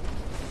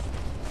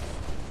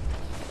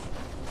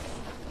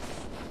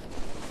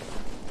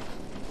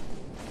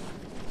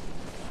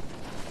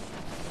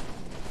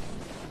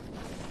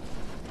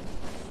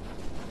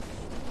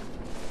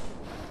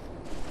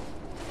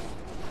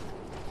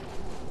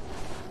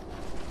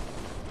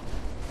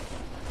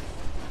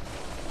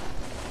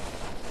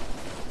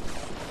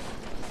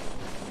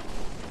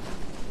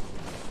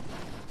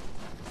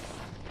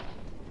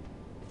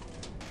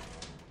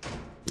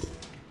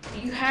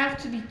 You have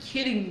to be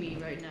kidding me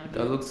right now, dude.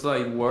 That looks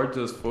like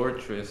Wardo's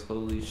fortress.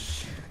 Holy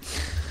shit.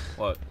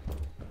 What?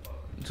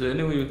 So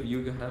anyway,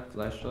 you can have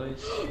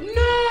flashlights.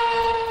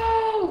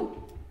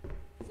 No!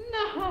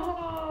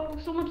 No!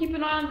 Someone keep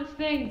an eye on this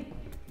thing.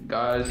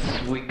 Guys,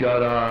 we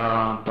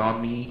got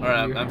Tommy.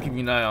 Alright, I'm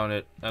keeping an eye on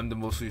it. I'm the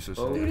most useless.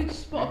 Oh. Dude,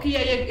 it's okay.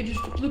 Yeah.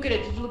 Just look at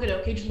it.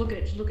 Okay, just look at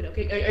it.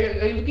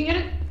 Okay, are you looking at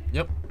it?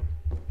 Yep.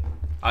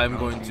 I'm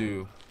going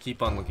to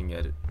keep on looking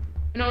at it.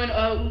 No,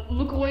 and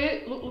look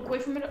away. Look away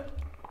from it.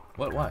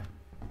 What? Why?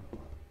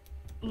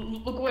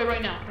 Look away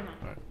right now. Come on.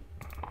 Alright.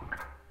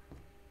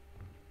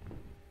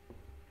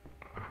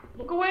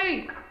 Look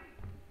away.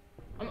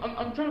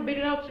 I'm trying to bait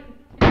it out.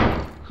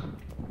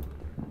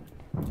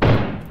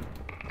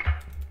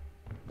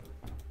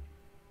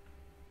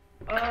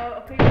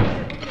 Okay. Look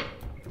at it.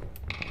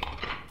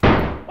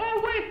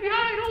 Oh wait, it's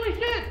behind. Holy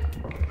shit.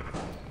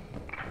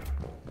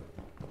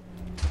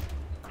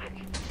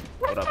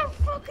 What up? What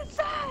the fuck is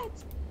that?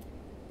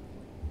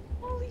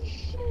 Holy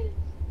shit.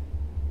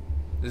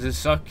 Does it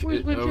suck?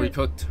 Where's Are we Richard?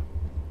 cooked?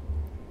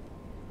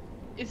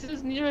 It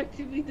says near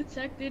activity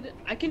detected.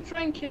 I can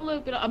try and kill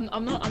it, but I'm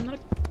not.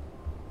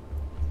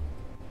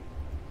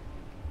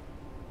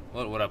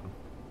 What happened?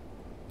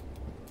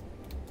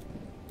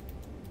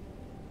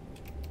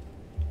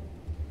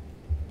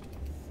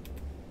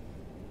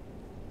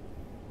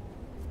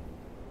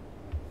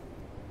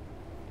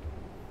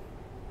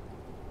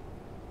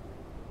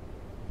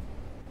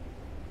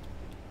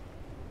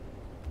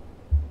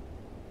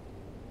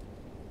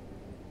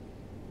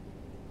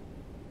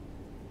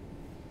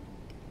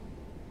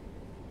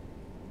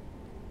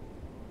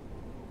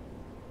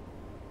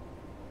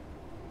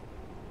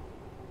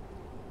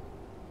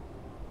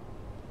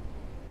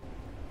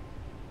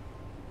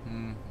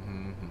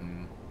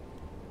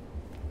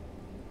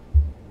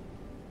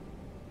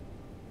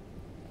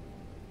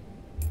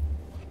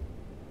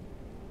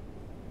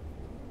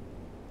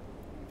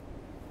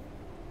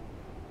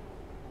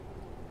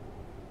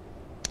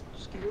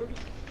 Scared?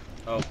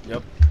 Oh,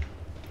 yep.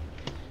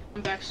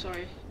 I'm back.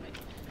 Sorry.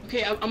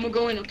 Okay, I'm gonna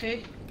go in.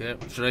 Okay. Okay,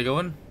 should I go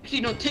in?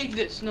 Actually, no. Take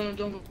this. No,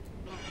 don't go.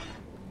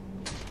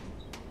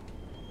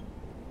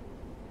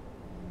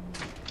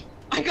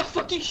 I got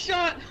fucking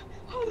shot.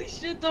 Holy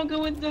shit! Don't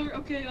go in there.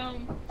 Okay.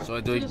 So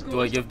Let's go.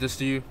 do I give this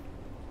to you?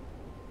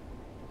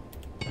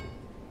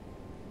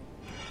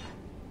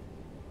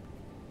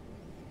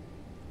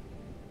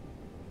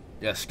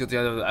 Yes, good thing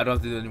I don't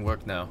have to do any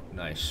work now.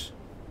 Nice.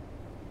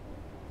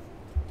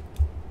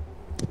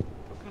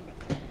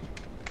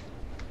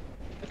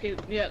 Okay,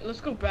 yeah,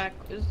 let's go back.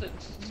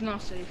 It's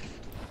not safe.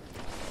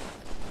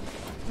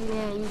 We don't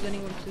want to lose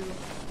anyone too.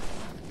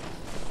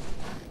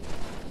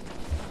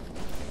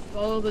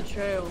 Follow the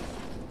trail.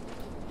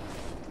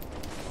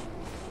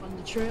 On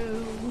the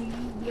trail we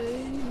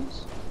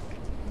blaze.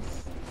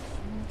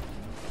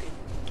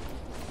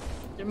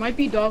 There might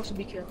be dogs, so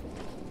be careful.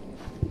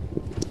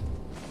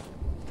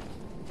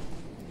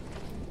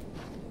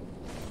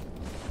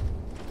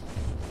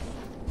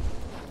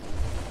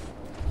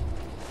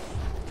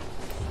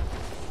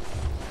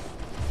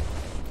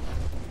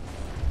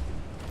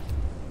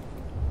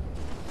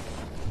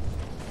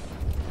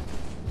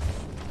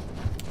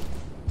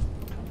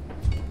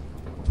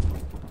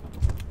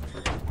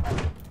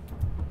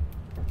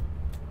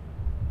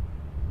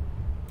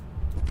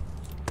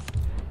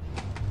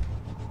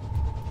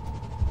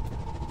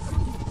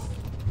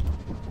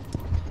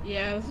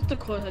 Yeah, that's what the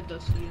coil head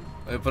does to you.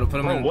 Hey, put him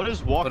Bro, in. what is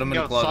put him walking in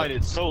the outside? closet.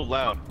 It's so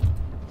loud.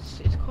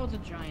 It's called a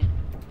giant.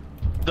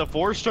 The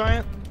forest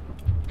giant?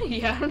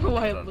 Yeah, I don't know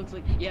why it looks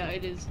like. Yeah,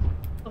 it is.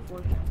 The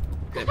force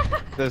giant.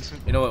 That's.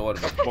 You know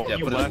what? Well, Yeah,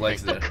 you put his laughing.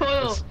 legs The there.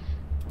 coil.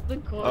 The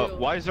coil.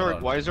 Why is there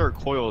a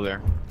coil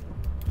there?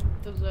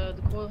 Because the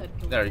coil head.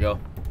 Killed There you go.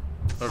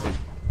 Perfect.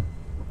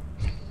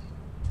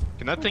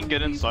 Can that thing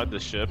get inside the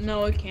ship?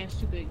 No, it can't. It's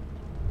too big.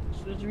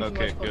 So there's a reason why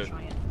Okay, it's called good.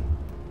 giant.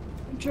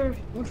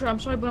 Winter, I'm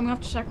sorry, but I'm gonna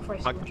have to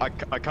sacrifice you.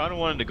 I kind of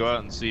wanted to go out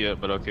and see it,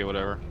 but okay,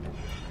 whatever.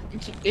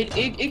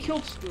 It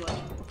killed Skula.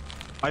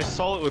 I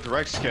saw it with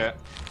Rex Cat.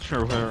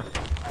 Sure, whatever.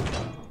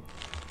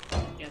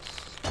 Yes.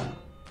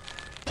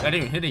 Not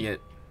even hitting it.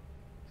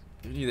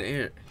 You need the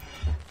air.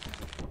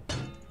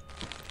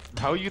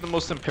 How are you the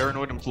most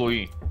paranoid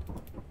employee?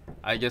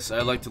 I guess I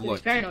like to He's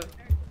look. paranoid.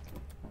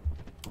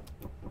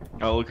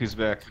 Oh, look who's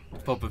back.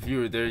 Pop, if you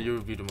were there, you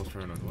would be the most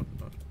paranoid one.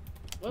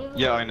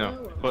 Yeah, I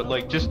know. But,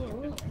 like, just...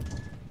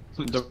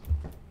 I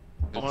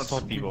want to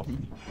talk to people.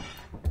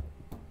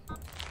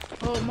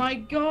 Oh my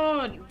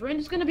god!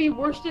 Brand's gonna be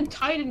worse than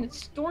Titan. It's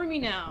stormy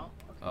now.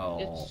 Oh.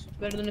 It's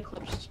better than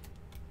Eclipse.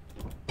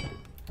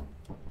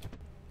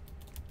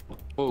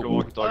 Go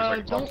walkie talkies so I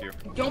can talk to you.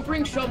 Don't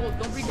bring shovels.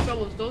 Don't bring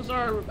shovels. Those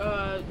are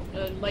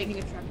lightning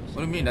attractors. What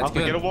do you mean? That's Alpha,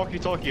 get a good. walkie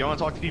talkie. I want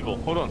to talk to people.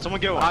 Hold on, someone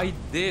get one. I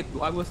did.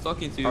 I was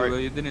talking to you, Alright. but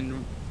you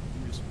didn't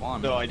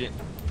respond. No, I didn't.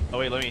 Oh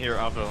wait, let me hear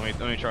Alpha. Let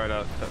me try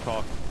to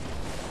talk.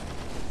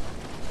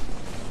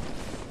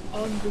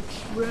 On the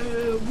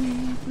trail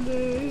we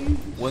play.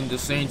 When the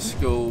Saints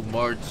go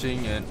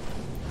marching and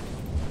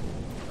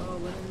Oh,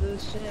 when the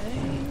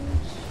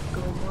saints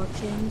go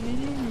marching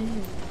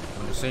in.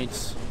 when the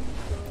Saints.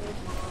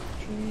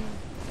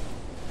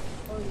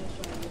 Oh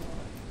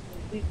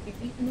yes,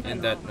 I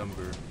And that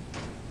number.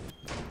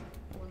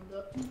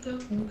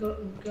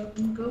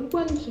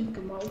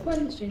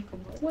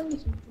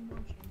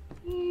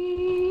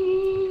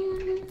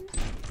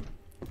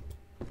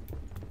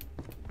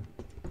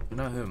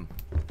 Not him.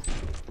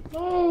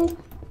 No,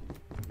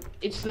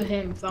 it's the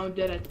him found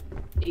dead at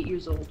 8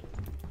 years old.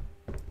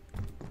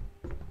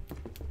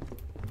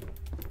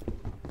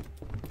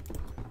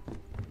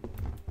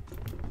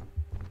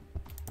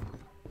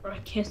 Or I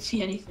can't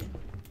see anything.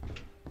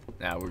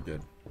 Nah, we're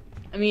good.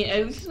 I mean,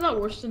 at least it's not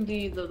worse than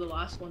the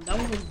last one. That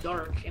one was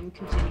dark and we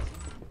couldn't see anything.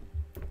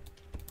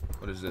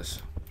 What is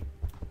this?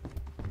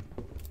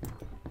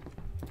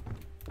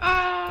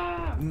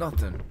 Ah!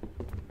 Nothing.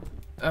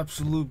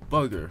 Absolute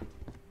bugger.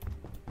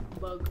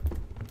 Bug.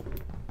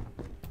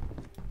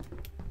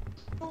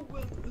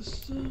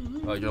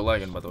 Oh, you're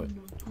lagging, by the way.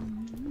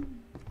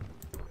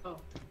 Oh.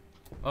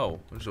 Oh,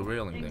 there's a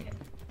railing thing.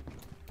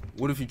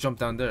 What if you jump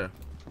down there?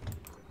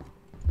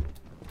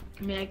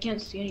 I mean, I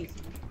can't see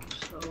anything,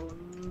 so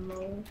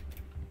no.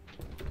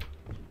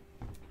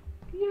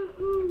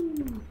 Yahoo!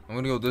 I'm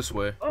gonna go this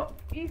way. Oh,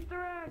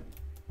 Easter egg!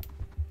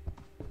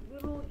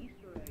 Little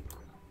Easter egg.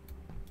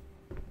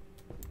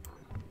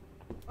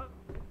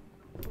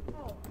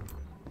 Oh.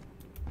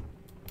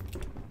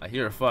 I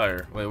hear a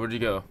fire. Wait, where'd you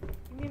go?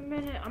 Give me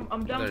a minute.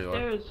 I'm There you are.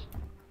 downstairs.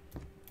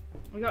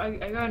 I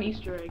got an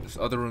Easter egg. There's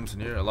other rooms in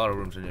here. A lot of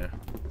rooms in here.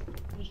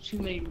 There's too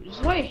many. This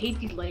is why I hate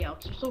these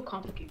layouts. They're so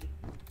complicated.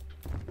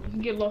 You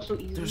can get lost so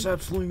easily. There's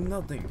absolutely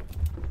nothing.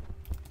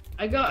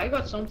 I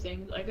got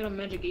something. I got a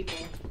magic 8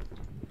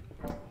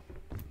 ball.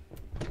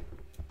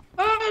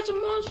 Ah, it's a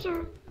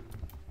monster.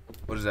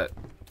 What is that?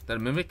 That a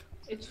mimic?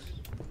 It's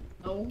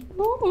no.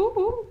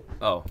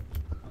 Oh,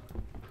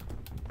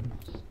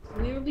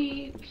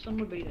 Clearly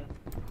summer beta.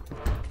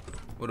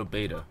 what a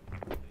beta.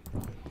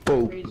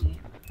 Oh, Crazy.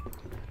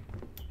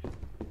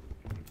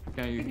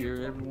 Can you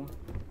hear everyone?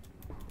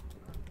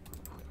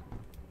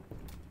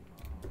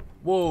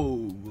 Whoa,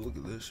 look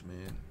at this,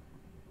 man.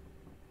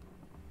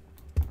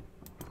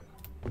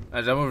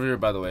 Guys, I'm over here,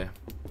 by the way.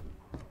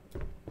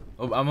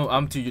 Oh,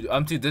 I'm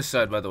to this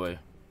side, by the way.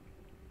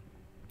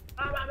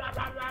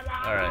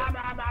 All right.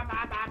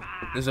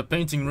 There's a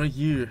painting right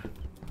here,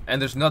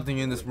 and there's nothing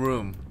in this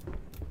room.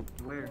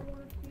 Where?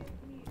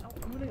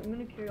 I'm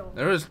gonna carry on.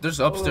 There's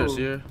upstairs Oh.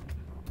 here.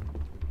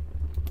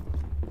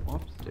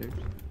 Upstairs.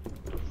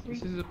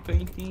 This is a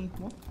painting.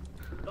 What?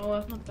 Oh,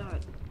 that's not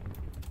that.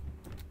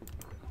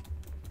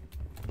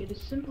 It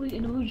is simply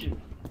an illusion.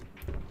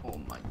 Oh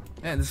my.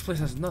 Man, this place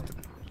has nothing.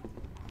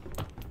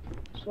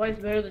 It's why it's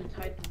better than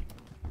Titan.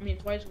 I mean,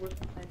 it's why it's worse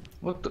than Titan.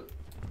 What the?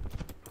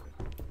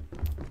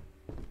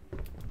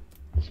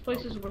 This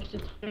place is worse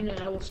than Titan, and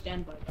I will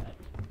stand by that.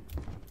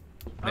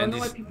 I Man, don't know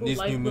why these- people these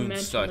like new the moons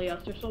mansion suck.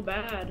 layouts. They're so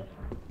bad.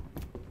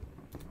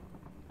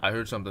 I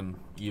heard something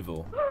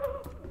evil.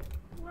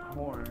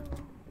 More.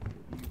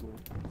 Evil.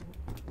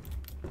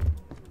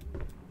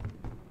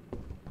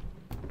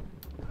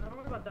 Don't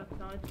worry about that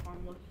sound. It's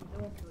harmless.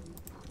 They won't kill you.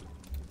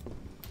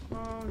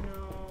 Oh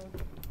no.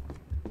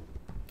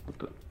 What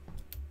the?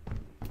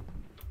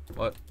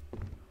 What?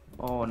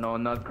 Oh no,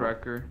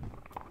 nutcracker.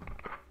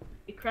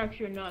 It cracks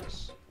your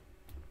nuts.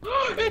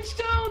 It's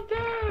down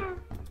there!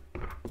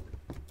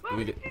 Do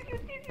we get- See you.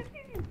 Come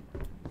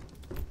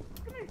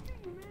here, see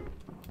you, man.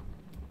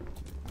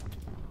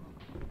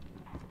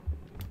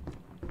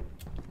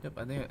 Yep,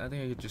 I think I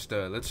could just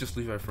let's just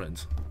leave our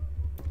friends.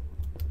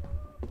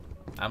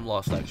 I'm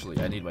lost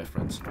actually. I need my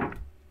friends.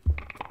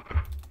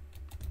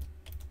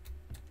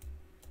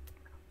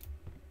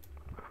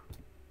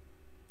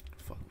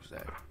 Fuck was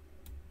that?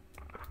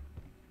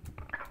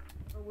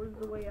 Oh, where's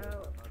the way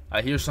out?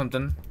 I hear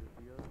something.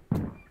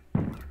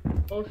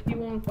 Oh,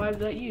 Ski-15, is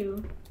that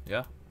you?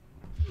 Yeah.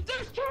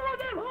 There's 2 of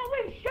them!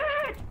 Holy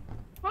shit!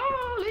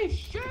 Holy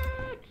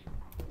shit!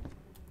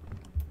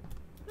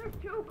 There's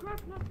 2 crap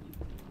nuts.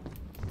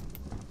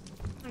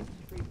 I just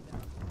freaked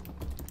out.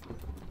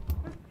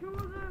 There's 2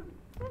 of them!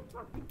 There's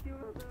fucking 2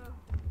 of them!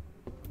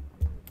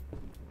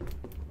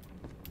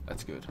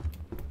 That's good.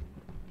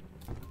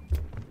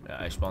 Yeah,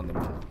 I spawned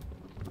them.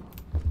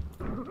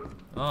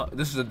 Oh,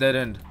 this is a dead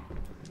end.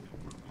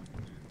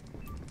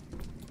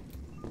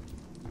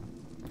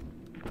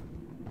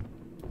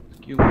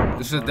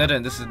 This is a dead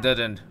end. This is a dead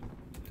end.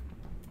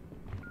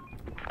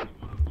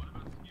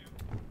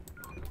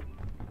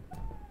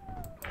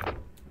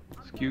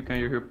 Skew, can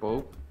you hear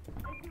Pope?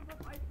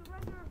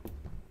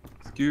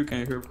 Skew, can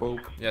you hear Pope?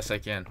 Yes, I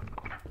can.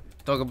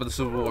 Talk about the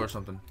Civil War or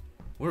something.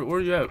 Where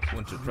are you at,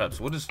 Winter Traps?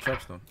 What is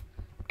Traps doing?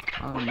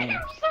 I don't know. I'm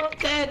so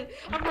dead!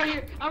 I'm right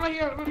here! I'm right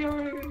here! I'm right here! I'm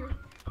right here!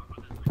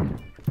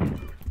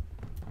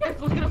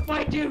 Rifle's gonna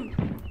fight you!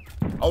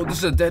 Oh, this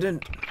is a dead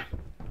end.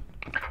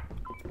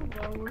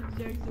 Oh, where's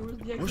Jackson? Where's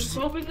Jackson? Where's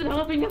Pope isn't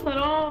helping us at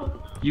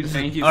all! You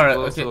think he's Alright,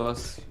 close okay. to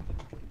us?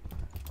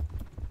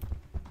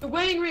 The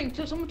wedding ring!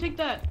 Someone take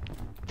that!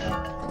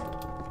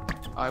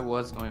 I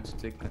was going to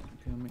take that.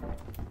 Damn it.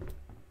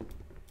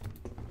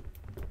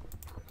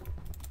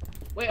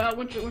 Wait,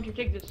 Winter,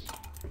 take this.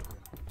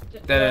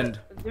 Dead end.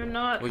 They're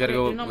not. We gotta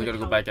they're go. not We gotta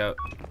go metallic. back out.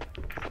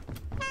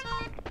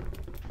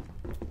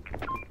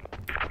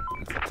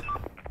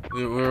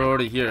 We're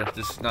already here.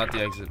 This is not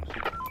the exit.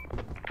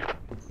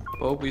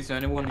 Pope, is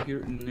anyone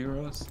here near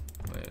us?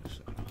 Wait a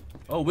second.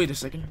 Oh, wait a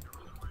second.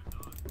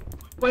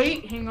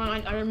 Wait, hang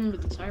on. I remember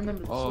this. I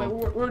remember this. Oh.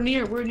 Wait, we're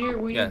near. We're near.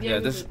 We're Yeah, near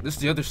the yeah. exit. This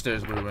is the other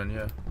stairs we were in.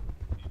 Yeah.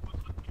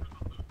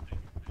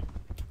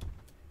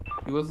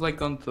 He was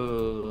like on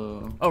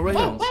the. Oh, right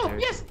here. Oh,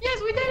 yes,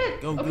 we did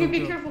it. Go, Okay, go, be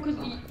go. careful, cause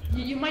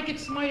you might get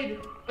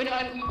smited. Wait, no,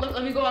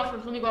 let me go out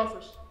first. Let me go out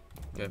first.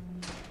 Okay.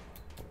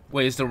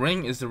 Wait, is the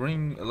ring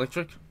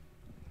electric?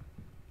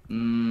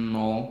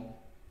 No.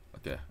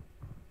 Okay.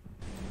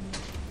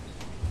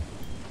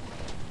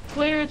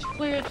 Clear. It's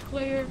clear.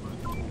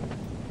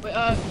 Wait,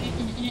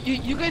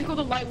 you guys go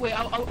the light way.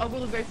 I'll go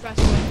the very fast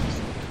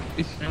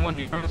way. Is anyone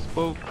near us,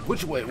 Pope?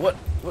 Which way? What?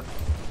 What?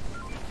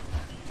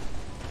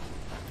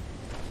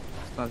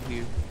 It's not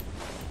here.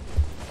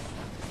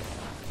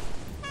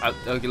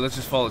 Okay, let's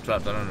just follow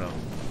Trapped. I don't know.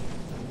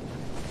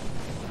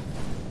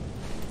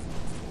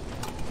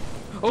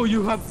 Oh,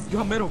 you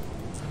have metal.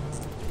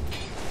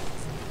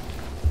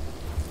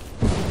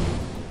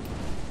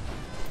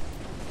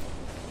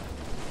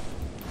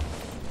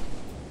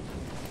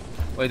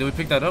 Wait, did we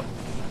pick that up?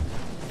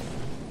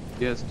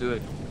 Yes, do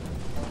it.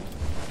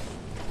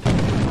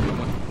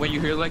 When you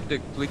hear like the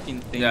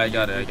clicking thing. Yeah, I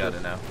got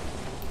it now.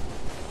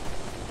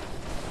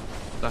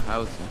 The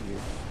house in here.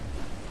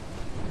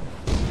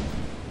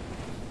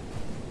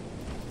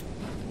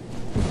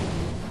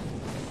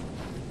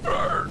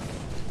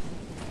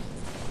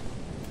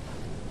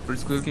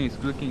 It's clicking.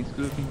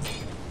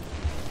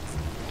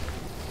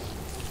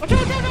 Watch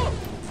out!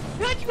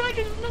 Behind you,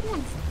 there's another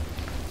one.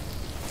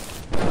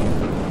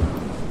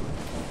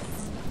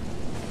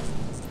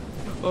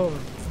 Oh.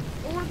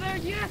 Over there,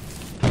 yes.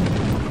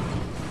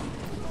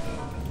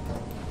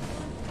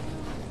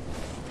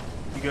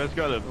 You guys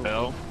got a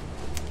bell?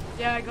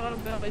 Yeah, I got a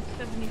bell. It's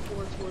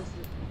 74. It's worth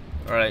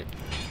it. All right.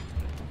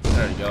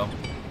 There you go.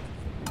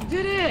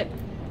 Did it!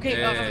 Okay,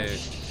 Yay.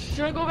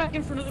 should I go back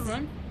in for another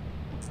run?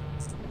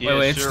 Yeah,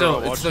 wait, sure, I'll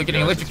it's watch still you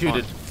getting guys, it's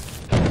electrocuted.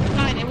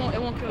 fine. Fine,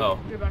 it won't kill Oh.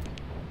 you. You're back.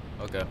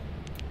 Okay.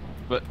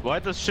 But why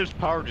does ship's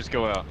power just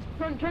go out?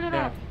 Turn it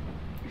Yeah. off.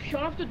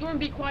 Shut off the door and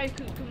be quiet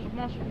because there's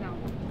monsters now.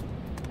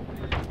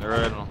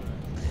 Alright.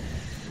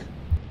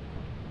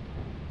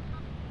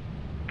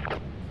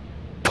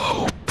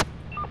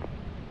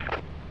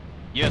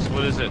 Yes,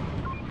 what is it?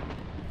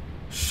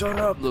 Shut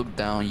up. Look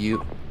down,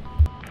 you.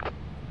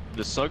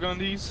 The sug on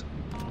these?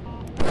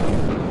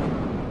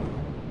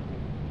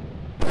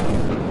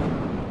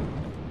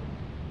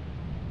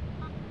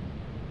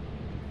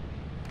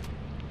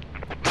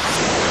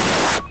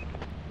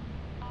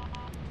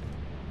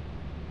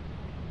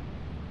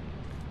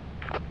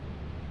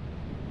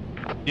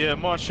 Yeah,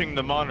 I'm watching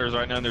the monitors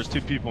right now and there's 2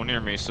 people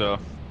near me, so...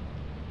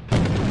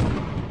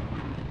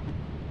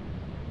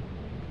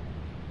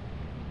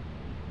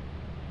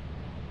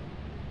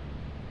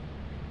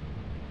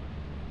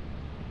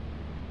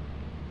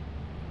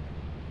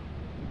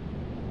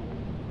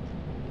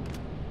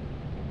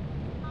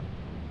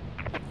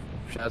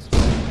 Just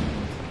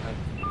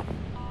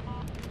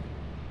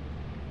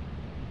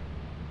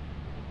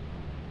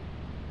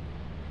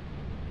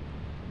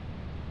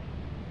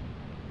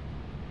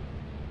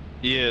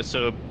Yeah,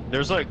 so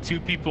there's like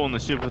 2 people in the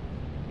ship with...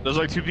 There's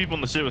like 2 people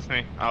in the ship with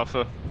me,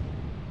 Alpha.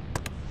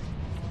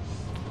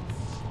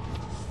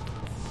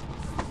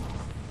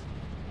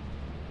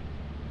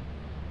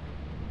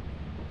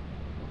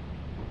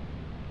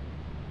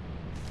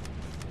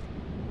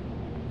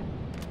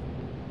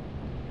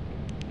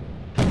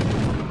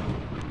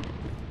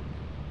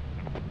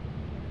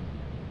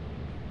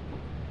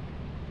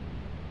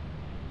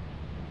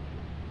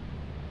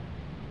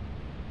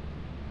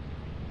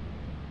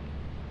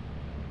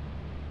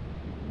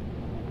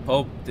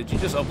 Pope, did you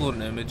just upload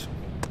an image?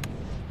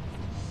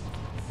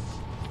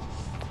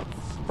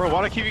 Bro,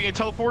 why do I keep getting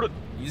teleported?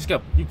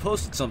 You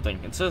posted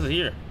something. It says it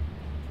here.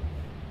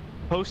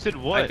 Posted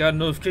what? I got a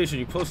notification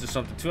you posted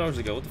something 2 hours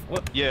ago.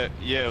 What? Yeah,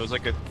 it was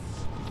like a...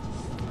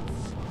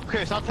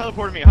 Okay, stop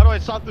teleporting me. How do I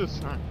stop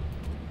this?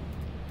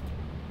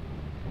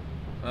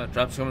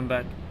 Drop's coming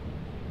back.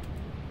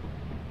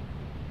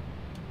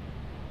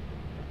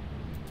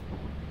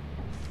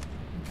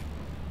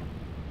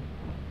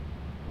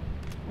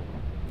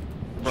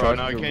 Bro,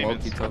 now I can't even...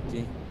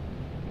 walkie-talkie.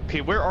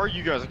 Okay, where are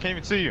you guys? I can't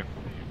even see you.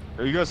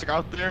 Are you guys like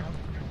out there?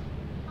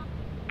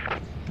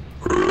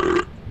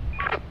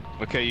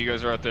 Okay, you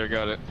guys are out there,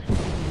 got it.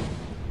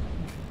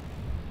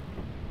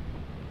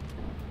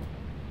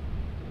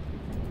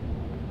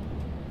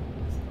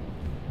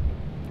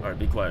 Alright,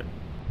 be quiet.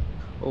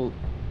 Oh,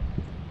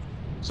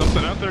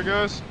 Something out there,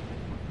 guys?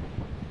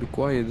 be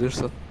quiet.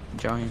 There's a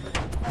giant.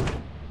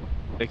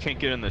 They can't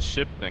get in the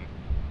ship thing.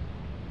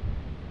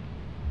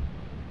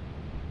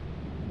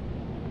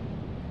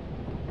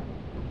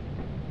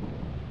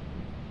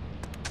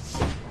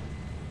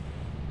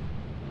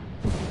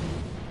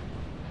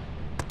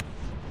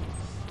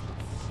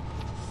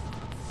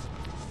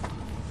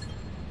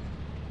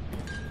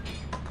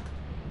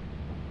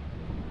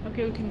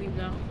 Okay, we can leave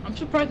now. I'm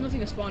surprised nothing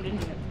has spawned in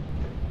yet.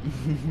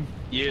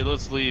 Yeah,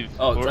 let's leave.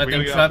 Oh, We're I gonna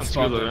think go Trap Alpha and Skew,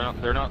 spawned though.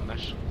 in. They're not in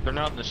the they're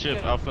not in the ship.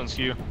 Okay. Alpha and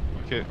Skew.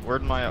 Okay,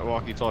 where'd my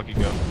walkie-talkie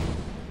go?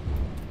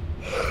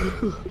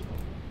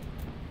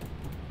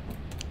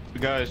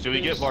 Guys, do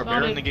we get It's Barbara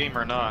not in the game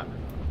or not?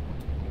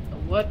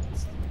 What?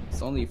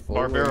 It's only 4.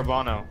 Barbara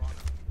Bono.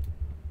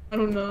 I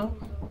don't know.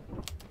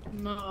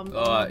 No,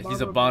 I'm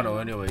He's a Bono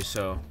anyway,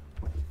 so.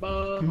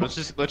 Let's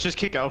just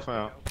kick Alpha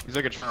out. He's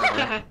like a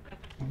charmer.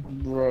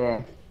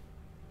 Bruh.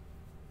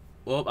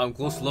 Well, I'm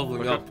close to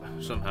leveling up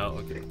somehow.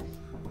 Okay.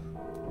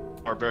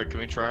 Barbara, can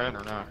we try it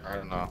or not? I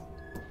don't know.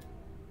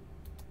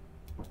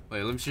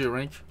 Wait, let me see your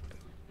rank.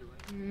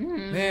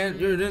 Mm. Man,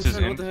 you're an This is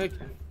intern. What the heck?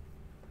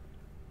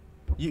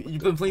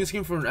 You've been playing this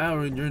game for an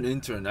hour and you're an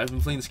intern. I've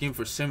been playing this game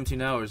for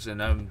 17 hours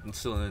and I'm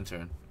still an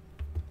intern.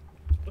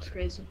 That's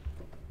crazy.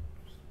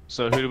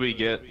 So who do we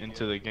get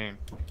into the game?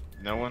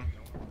 No one?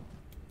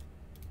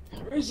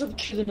 Where's up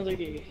to another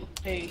game?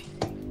 Hey.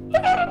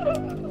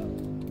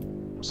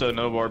 So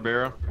no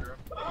Barbara?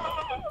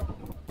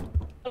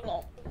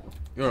 No.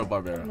 You're a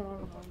barbarian.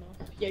 No.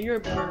 Yeah, you're a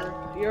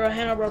barbarian. You're a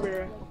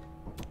Hanna-Barbera.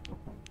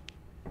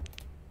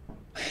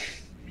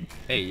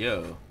 Hey,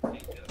 yo.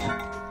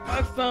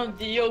 I found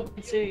the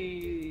open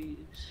seas.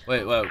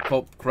 Wait,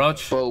 Pope,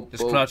 crouch. Pope,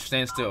 Just Pope. crouch,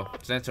 stand still.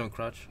 Stand still and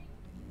crouch.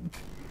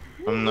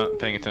 I'm not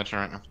paying attention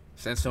right now.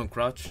 Stand still and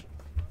crouch.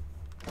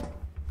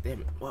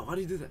 Damn it. Why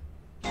do you do that?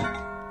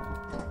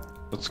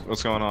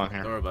 What's going on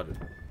here? Don't worry about it.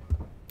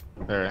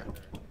 Alright.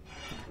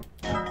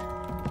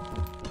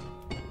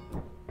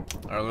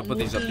 Alright, I'm gonna put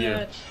these up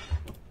here.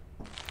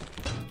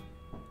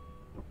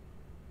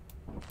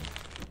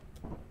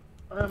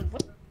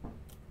 What?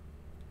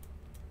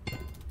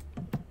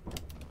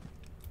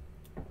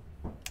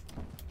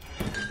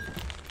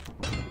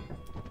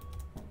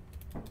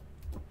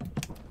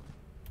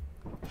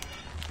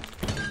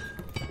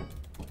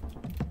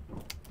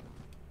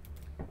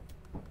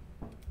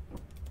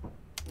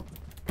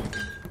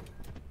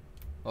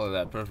 Oh,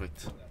 that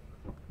perfect.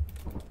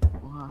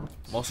 What?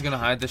 I'm also gonna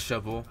hide this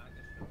shovel.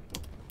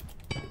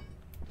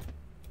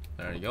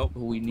 There you go.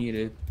 We need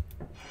it.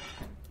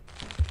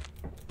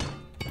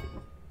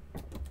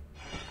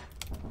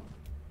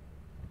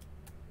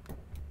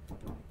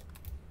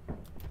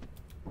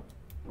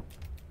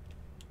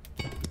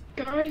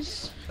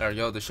 Guys, There you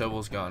go. The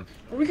shovel's gone.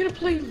 are we gonna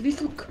play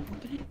Lethal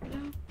Company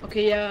now?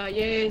 Okay, yeah,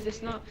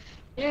 it's not.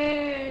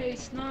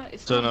 It's not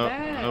So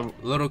bad. no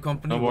Little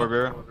company.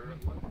 Barbara?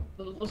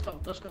 Let's go.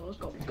 Let's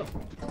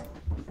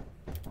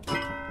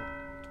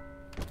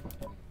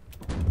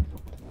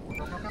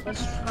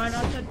try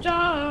not to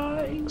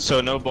die.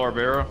 So no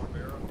Barbara?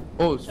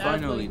 Oh, it's Sadly.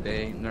 finally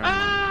day. Never mind.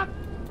 Ah!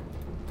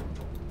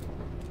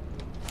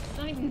 It's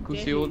not even I could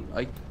day. see all,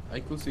 I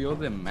could see all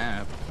the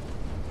map.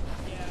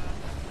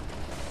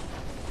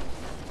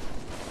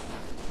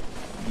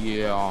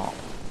 Yeah.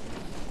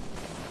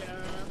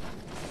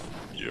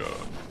 Yeah.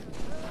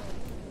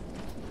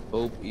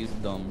 Pope is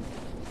dumb.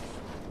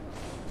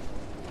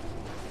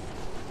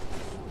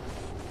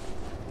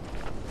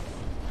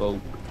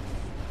 Pope.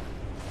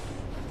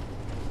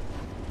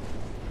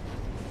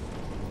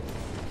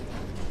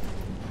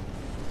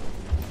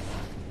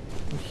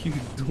 What are you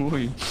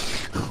doing?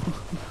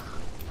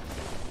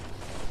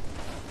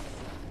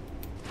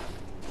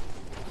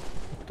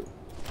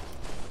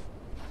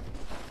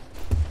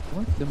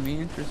 What? The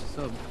main entrance is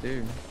up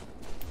there.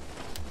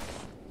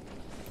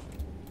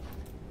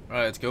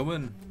 Alright, let's go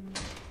in.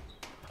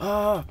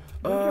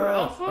 You're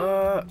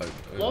Alpha?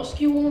 Lost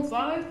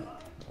Q15?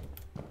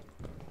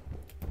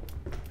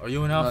 Are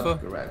you an alpha?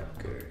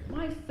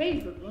 My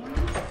favorite one.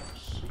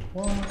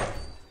 What?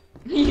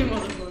 You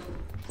motherfucker.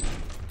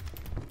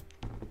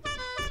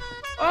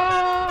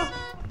 Ah!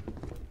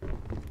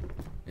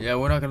 Yeah,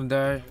 we're not gonna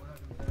die.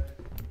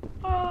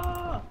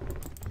 Ah!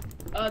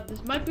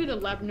 this might be the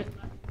labyrinth.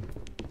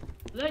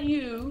 Is that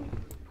you?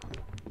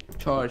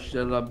 Charge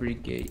the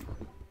labyrinth.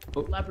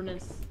 Oh.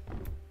 Labyrinth.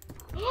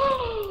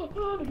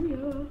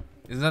 Oh,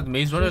 Isn't that the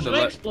maze runner? should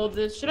I explode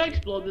this? Should I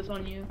explode this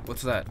on you?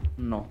 What's that?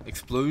 No.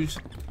 Explodes?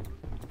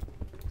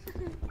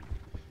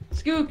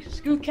 Scoot,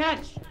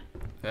 catch.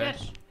 Okay.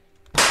 Catch.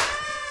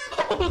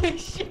 Holy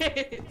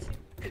shit!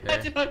 I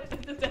did not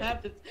think this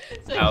happened.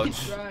 So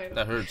Ouch.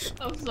 That hurts.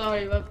 I'm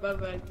sorry, my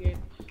bad, kid.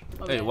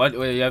 Hey, what?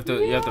 Wait, you have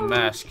to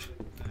mask.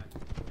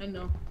 I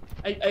know.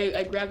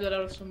 I grabbed that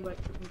out of some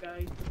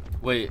guy.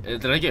 Wait,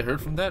 did I get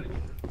hurt from that?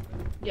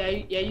 Yeah,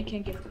 you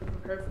can't get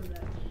hurt from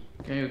that.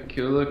 Can you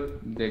kill the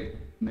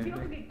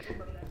mimic?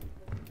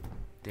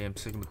 Damn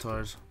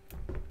Sigmatars.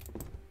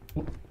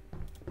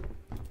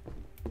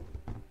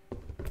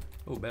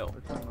 Oh, bell.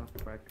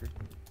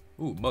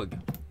 Ooh, mug.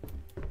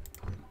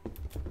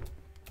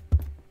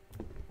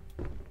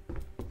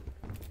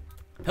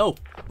 Help!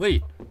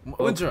 Wait!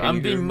 Winter,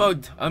 I'm being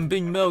mugged. I'm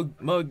being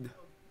mugged.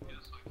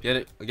 Get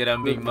it? Get it?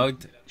 I'm being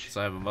mugged.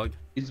 So I have a mug.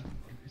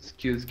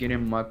 Excuse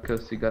getting mug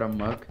cause you got a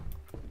mug.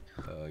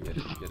 Get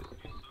it.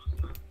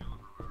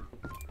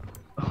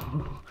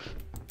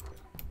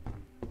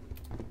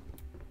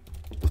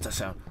 What's that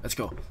sound? Let's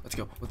go.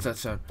 What's that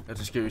sound?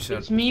 That's a scary sound.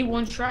 It's me,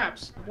 one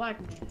traps. Black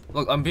man.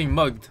 Look, I'm being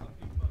mugged.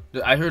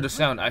 I heard a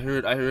sound. I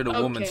heard a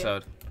woman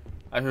sound.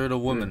 I heard a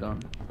woman.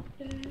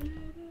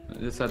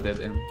 This is a dead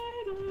end.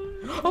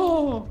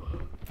 Oh!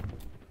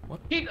 What?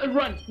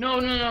 Run! No,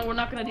 we're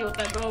not gonna deal with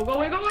that. Go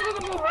away, go!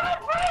 Run!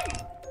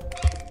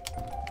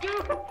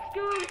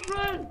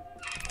 Run!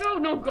 Go,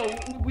 no, go!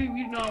 We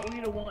do not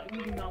want to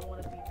be here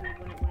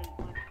when it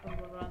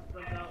runs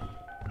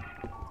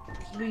out.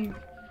 Just leave.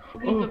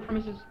 Leave the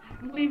premises.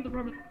 Leave the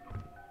premises.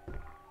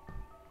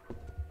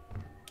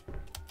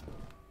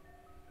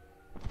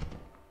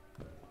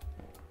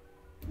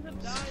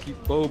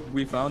 Oh,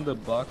 we found the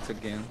box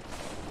again.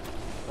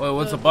 Wait,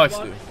 what's the box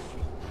do?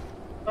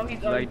 Oh,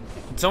 he's Like,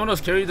 Did someone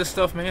else carry this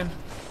stuff, man?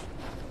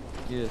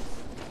 yes.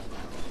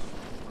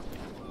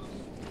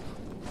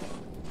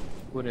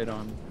 Put it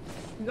on.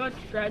 We got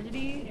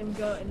tragedy and we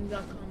got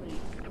comedy.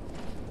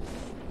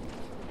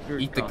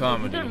 Eat the We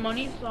comedy. got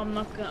money, so I'm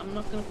not gonna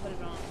put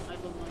it on. I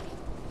love money.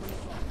 Money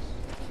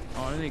talks.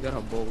 I only got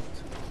a bolt.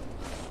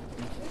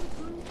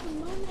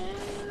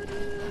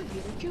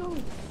 Here we go.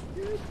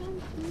 Here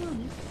comes the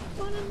money.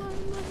 Money.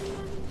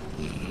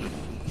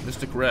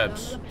 Mr.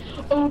 Krabs.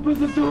 Open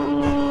the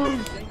door!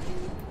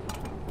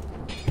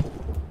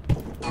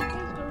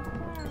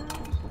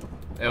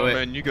 Hey, Oh wait.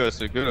 man, you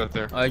guys are good out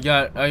there. I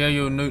got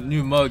you a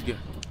new mug.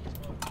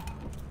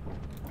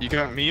 You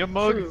got me a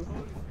mug? True.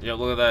 Yeah,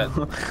 look at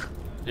that.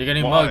 You're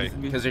getting Why?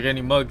 mugged because you're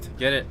getting mugged.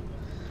 Get it?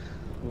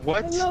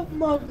 What? I love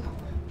mug.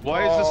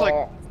 Why is this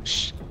like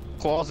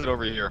closet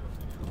over here?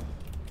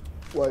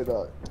 Why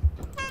not?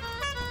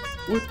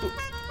 What the?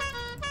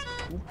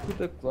 Who put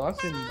the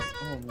glass in?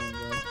 Oh my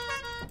god.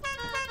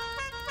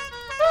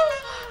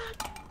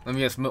 Let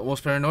me guess.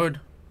 Most paranoid?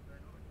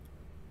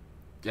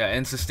 Yeah,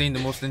 and sustain the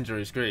most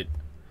injuries. Great.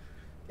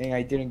 Dang,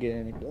 I didn't get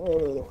any.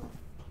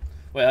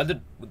 Wait, how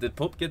did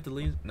Pope get the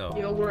lead? No.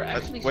 Yo, we're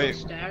actually Wait,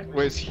 so stacked.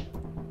 wait. Is he...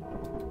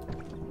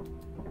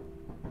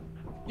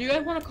 Do you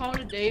guys want to call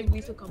it a day?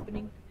 Lethal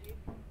Company?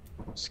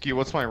 Ski,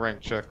 what's my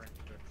rank? Check.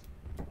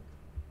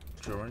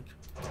 Your rank?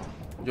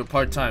 You're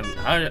part-time.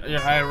 You're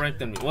higher ranked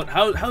than me. What?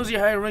 How's he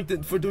higher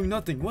ranked for doing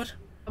nothing? What?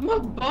 I'm a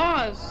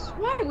boss.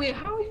 What? Wait,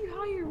 how are you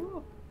higher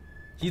up?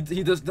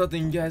 He does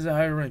nothing. You guys are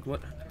higher rank.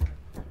 What?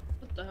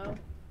 What the hell?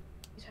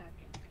 He's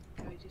hacking.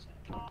 Guys, he's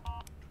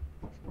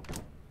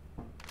hacking.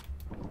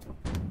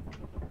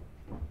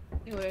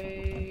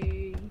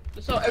 Anyway,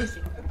 so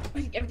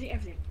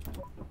everything.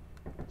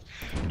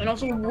 And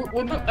also, we're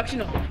gonna, actually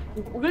no,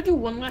 we're gonna do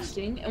one last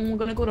thing, and we're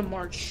gonna go to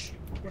March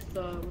with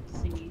the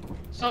thingy.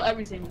 Sell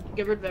everything.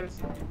 Get rid of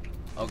everything.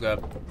 Okay.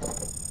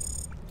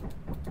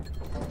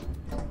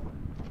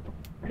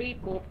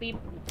 Beep boop beep.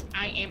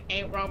 I am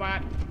a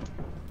robot.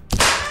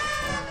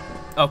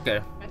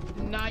 Okay. That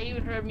did not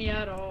even hurt me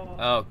at all.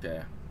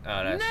 Okay.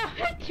 Oh, that's.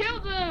 No, I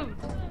killed him.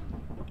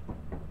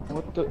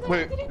 What the?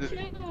 Wait, I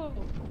didn't kill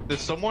him. did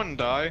someone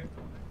die?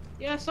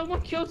 Yeah,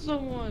 someone killed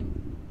someone.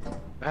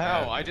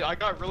 How? I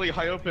got really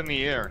high up in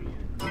the air.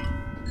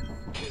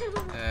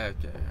 Okay.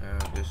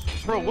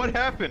 Bro, what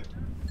happened?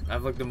 I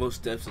have like the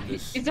most deaths in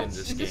this Is that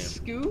game. this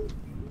Scoo?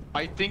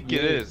 I think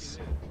it is.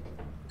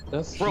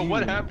 That's Bro,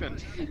 what huge.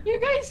 happened? You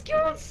guys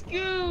killed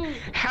Scoo!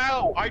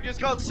 How? I just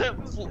got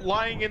sent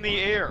lying in the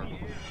air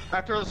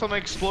after some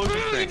explosion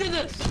You thing. did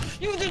this!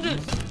 You did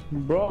this!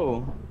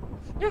 Bro.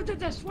 You did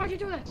this! Why'd you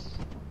do this?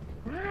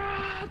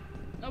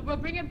 No, bro,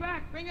 bring it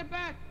back! Bring it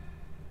back!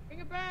 Bring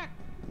it back!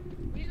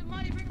 We need the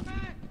money, bring it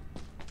back!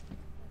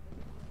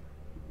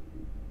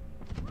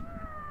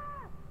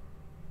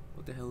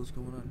 What the hell is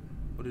going on?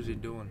 What is he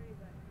doing?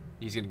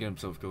 He's gonna get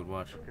himself killed.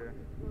 Watch.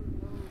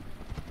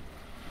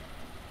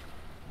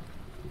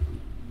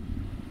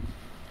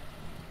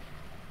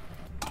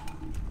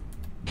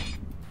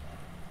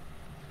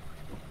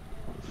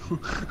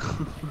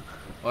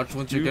 Watch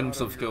once you get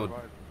himself killed.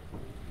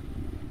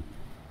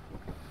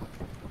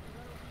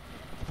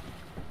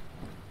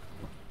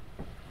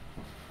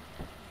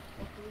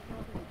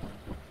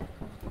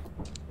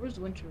 Where's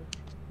Winter?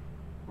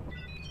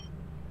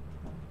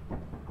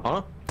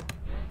 Huh?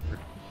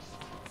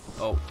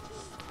 Oh.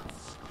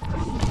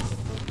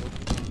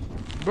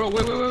 Bro,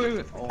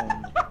 wait.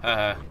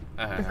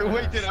 Oh.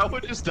 Wait, did Alpha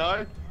just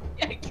die?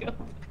 Yeah, I killed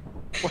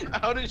him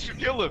How did you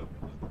kill him?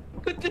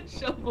 with the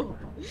shovel.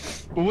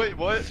 Wait,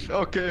 what?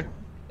 Okay.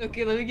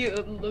 Okay, let me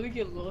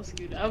get lost,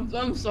 dude.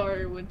 I'm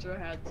sorry, Winter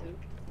had to.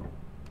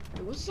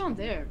 Wait, what's on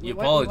there? You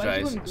Why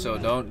apologize, you so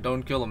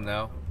don't kill him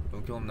now.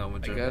 Don't kill him now,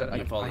 Winter.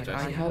 You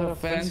apologize. I had a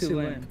fancy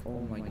lamp.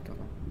 Oh my god.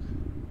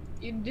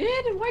 You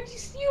did? Why'd you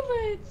steal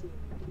it?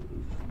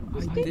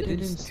 I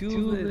didn't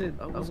steal it.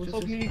 I was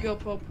Pope, here you go,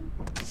 Pope.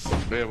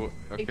 Yeah, well,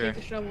 Take okay.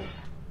 the shovel.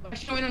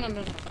 Actually,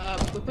 no.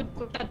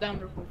 Put that down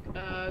real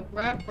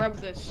quick. Grab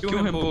this.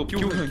 Kill him, Pope.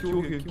 Kill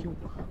him.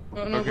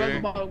 No, Okay.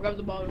 grab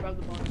the bottle.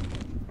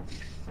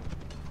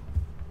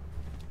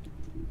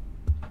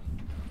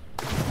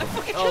 I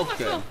fucking killed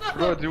myself! What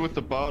do I do with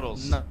the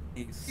bottles? Nice.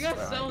 You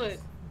gotta sell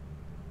it.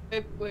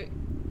 Wait.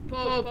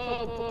 Pope,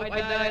 I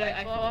died.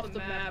 I fell off the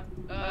map.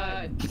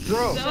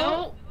 Bro.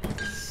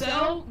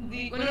 Sell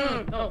the.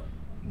 No.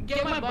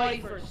 Get my body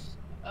first.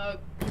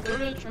 Go to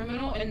the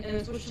terminal and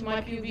then switch to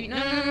my POV.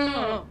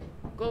 No.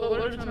 Go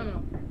to the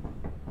terminal.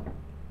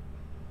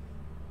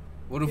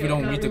 What if we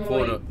don't meet the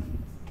quota?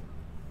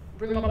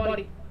 Bring my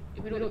body.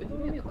 If we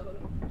don't meet the quota.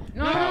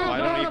 No,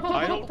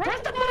 I don't.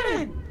 Press the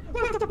button!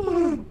 Press the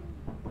button!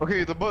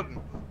 Okay, the button.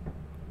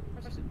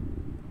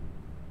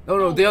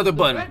 No, the other The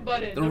button. red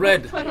button. The The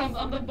red. button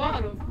on the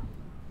bottom.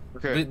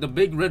 Okay. The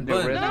big red The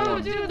button. red No,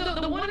 one. dude,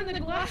 the one in the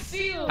glass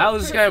seal. How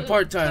is this guy a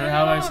part-timer? Turn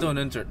How am I it still on.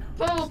 an intern?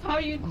 Pope, how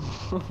are you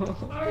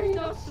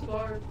not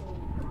smart?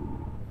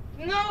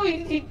 No, no,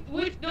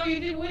 you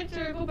did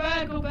Winter. Go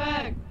back.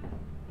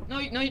 No,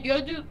 you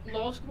gotta do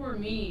law school or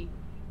me.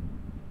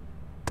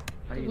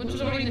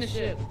 Winter's already in the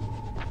ship.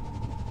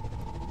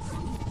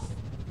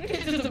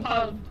 It's just a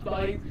pile of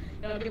bodies.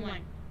 No, get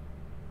mine.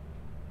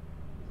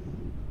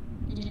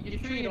 You're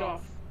turning it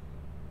off.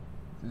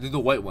 Do the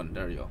white one.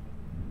 There you go.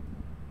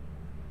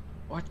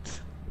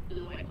 What?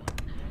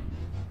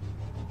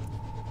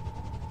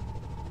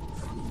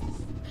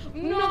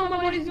 No, my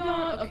body's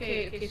gone.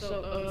 Okay,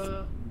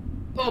 so,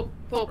 Pope.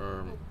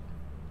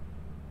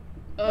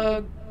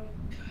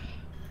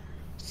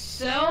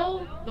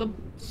 Sell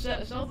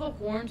the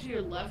horn to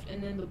your left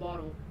and then the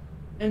bottle.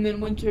 And then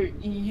Winter,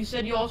 you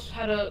said you also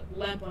had a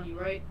lamp on you,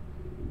 right?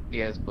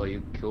 Yes, but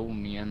you killed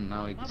me and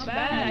now it's Not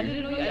bad. I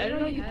didn't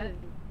know you had it.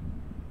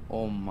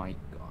 Oh my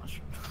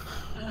gosh.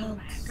 Oh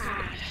my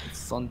god.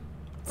 Son.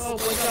 Oh,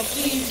 wake up,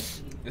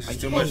 please. This is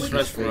too much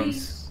stress for him.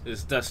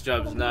 His desk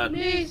job is not.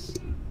 Please.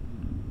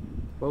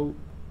 Bro.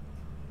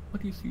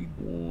 What is he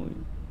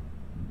doing?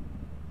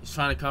 He's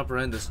trying to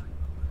comprehend this.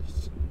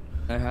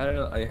 I had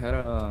a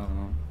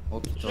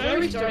Should I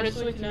restart it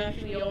so we can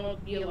actually all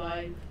be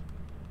alive?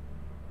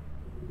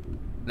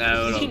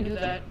 No. You can do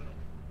that.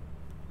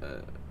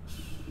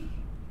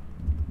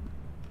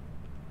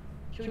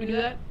 Should we do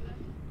that?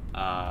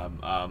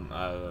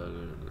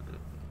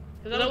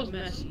 Because that was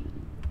messy.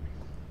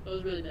 That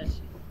was really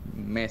messy.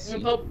 messy.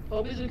 And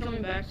Pope isn't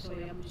coming back, so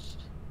yeah, I'm just.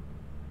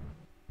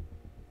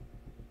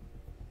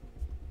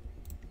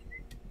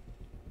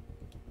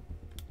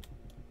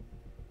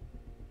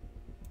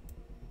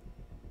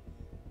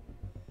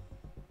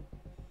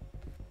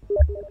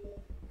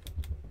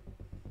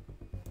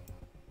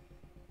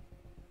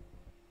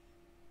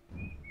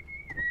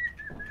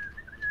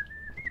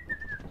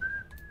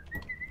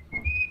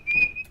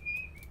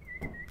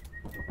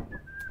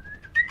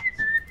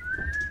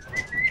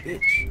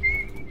 Bitch.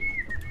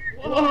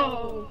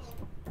 Whoa!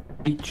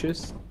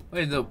 Beaches.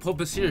 Wait, the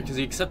Pope is here because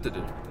he accepted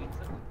it.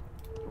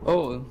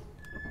 Oh.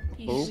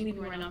 He's Oh.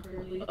 sleeping right now,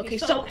 currently. Okay,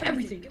 sell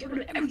everything. Get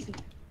rid of everything.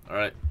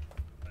 Alright.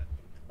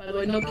 By the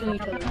way, no killing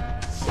each other.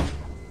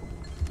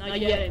 Not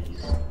yet, at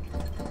least.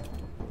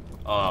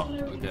 Oh,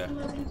 okay.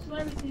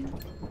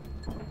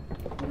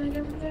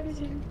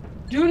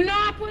 Do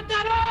not put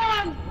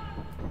that on!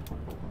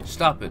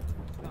 Stop it.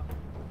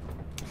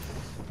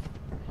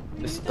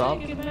 Stop,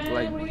 Take it, man.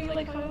 like- What are you,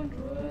 like on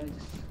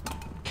drugs?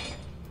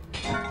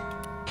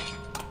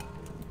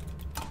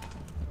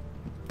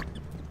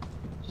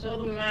 Sell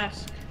the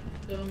mask.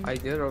 I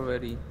did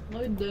already.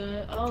 No, you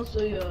didn't. I'll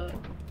show you.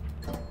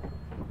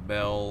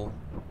 Bell.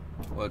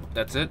 What?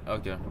 That's it?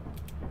 Okay.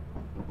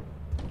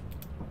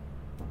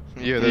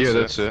 Yeah,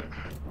 that's it.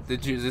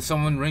 Did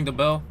someone ring the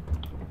bell?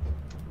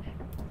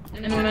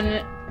 In a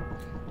minute.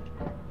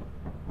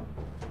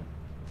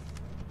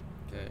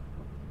 Okay.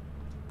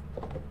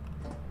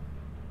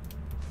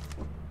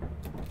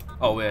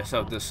 Oh wait, I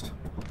saw this.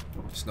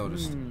 Just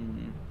noticed.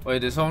 Wait,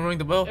 did someone ring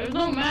the bell? There's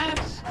no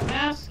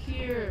mask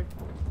here.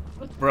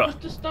 Bruh.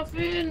 Put the stuff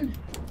in.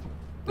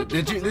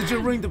 Did you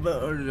ring the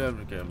bell? Or did I have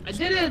the camera? I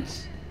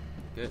didn't.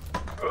 Okay.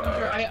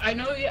 Sure, I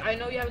know you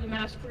have the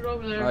mask. Put it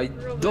over there. I Put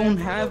it over don't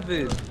there. have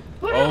it.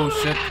 Put it Oh, over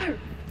shit. there.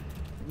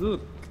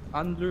 Look,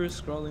 under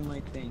scrolling my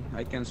thing.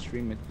 I can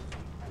stream it.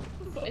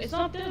 It's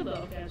not there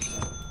though. Okay.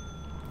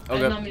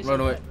 Okay, run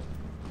away.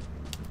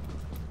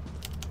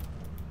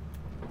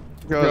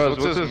 Guys,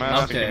 what's this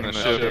mask Okay, in the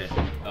okay. ship?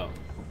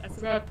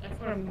 forgot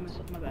I messed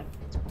up, my bad.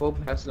 Pope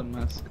has the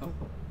mask. Oh.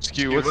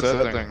 Skew, what's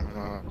that thing?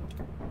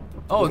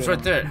 Oh, it's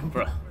right there,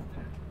 bro.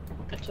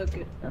 I took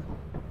it. I'm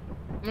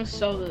gonna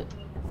sell it.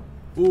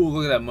 Ooh,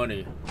 look at that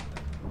money.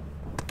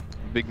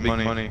 Big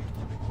money.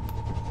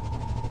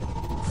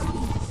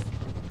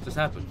 What just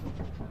happened?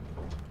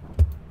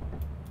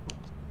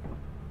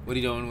 What are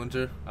you doing,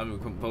 Winter? I mean,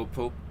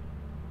 Pope.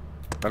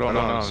 I don't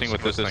know. I'm seeing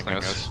what this thing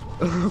is.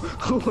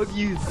 What are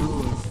you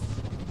doing?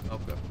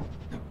 Okay.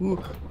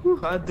 Who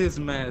had this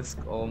mask?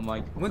 Oh my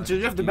god. Winter,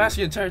 you have the mask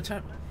the entire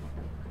time.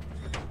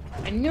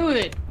 I knew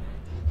it.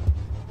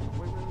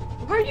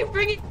 Why are you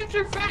bringing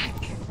Winter back?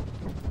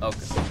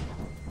 Okay.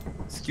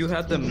 You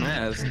had the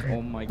mask.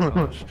 Oh my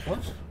gosh. What?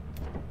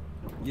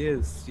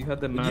 Yes, you had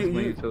the mask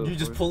when you You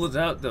just pull it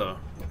out though.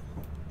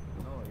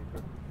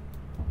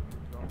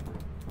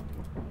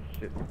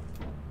 Shit.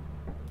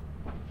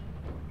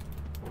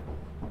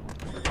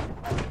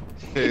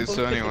 Okay,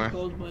 so anyway.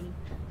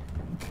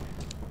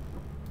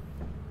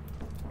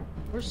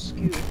 Where's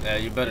Skew? Yeah,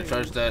 you better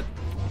charge that.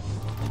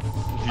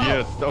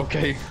 Yeah,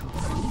 okay.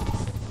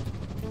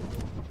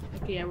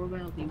 Okay, yeah, we're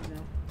gonna leave now.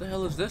 What the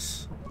hell is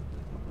this?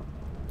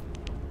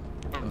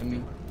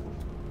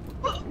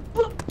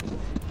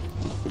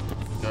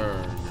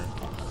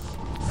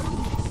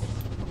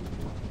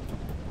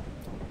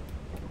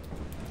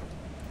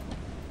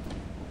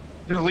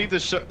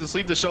 Just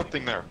leave the shelf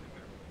thing there.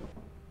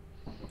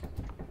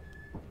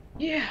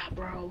 Yeah,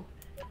 bro.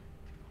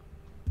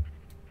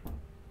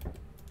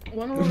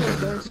 One of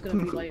those doors is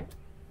gonna be like.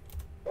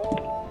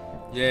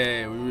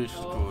 Yay, we reached the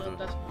Oh, quota.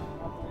 that's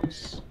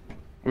almost.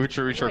 We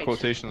should reach our Right.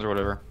 quotations or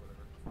whatever.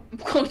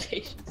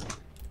 Quotations.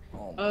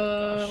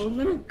 Oh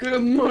We're gonna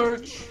get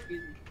merch.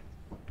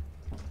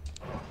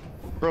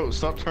 Bro,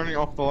 stop turning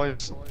off the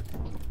lights.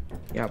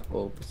 Yeah,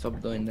 Pope,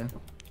 stop doing that.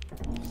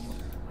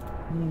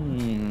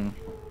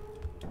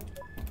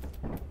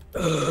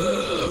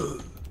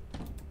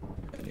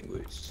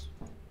 Anyways,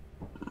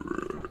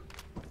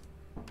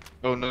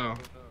 Oh no.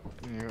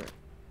 Anyway.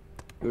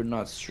 you're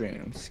not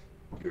streaming.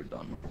 You're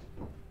done.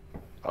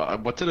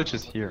 What did I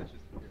just hear?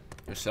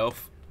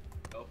 Yourself?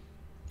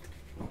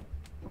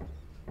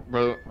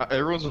 Bro,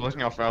 everyone's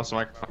looking how fast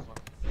my.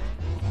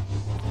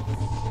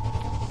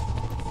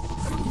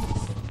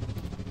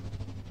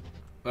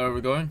 Where are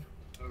we going?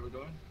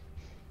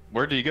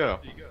 Where do you go?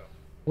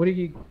 What are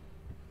you?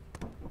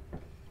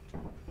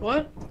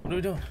 What? What are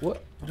we doing?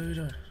 What? What are we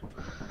doing?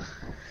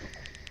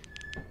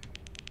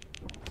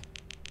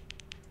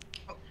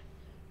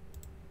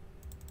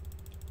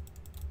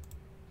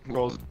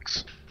 Well,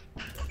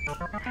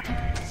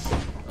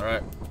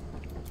 Alright.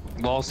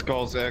 Law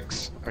Skulls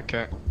X.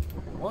 Okay.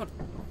 What?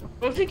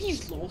 Don't think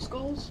he's low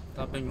skulls.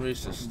 Stop being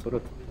racist.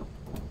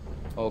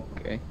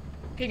 Okay.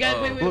 Okay, guys,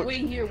 Oh. wait Look.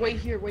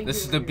 here.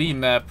 This is the B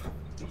map.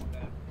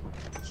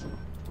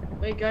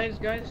 Wait, guys.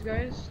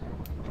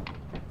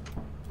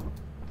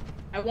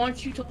 I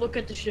want you to look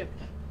at the ship.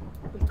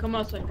 Come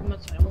outside. I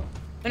want...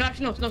 No,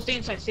 actually, no, stay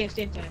inside. Stay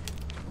inside.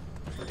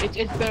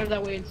 It's better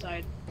that way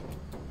inside.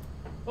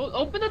 Oh,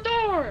 open the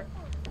door!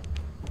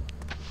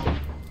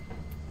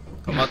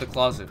 Come out the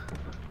closet.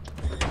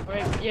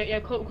 Alright, yeah,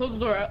 close the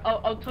door.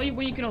 I'll tell you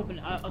when you can open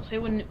it. I'll tell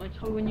you when you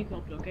can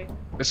open it, okay?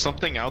 Is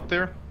something out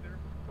there?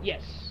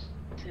 Yes.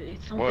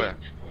 It's something. What?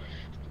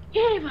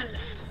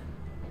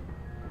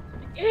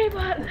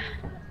 Evil!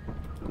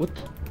 What?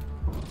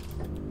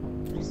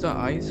 It's the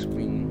ice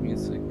cream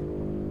music.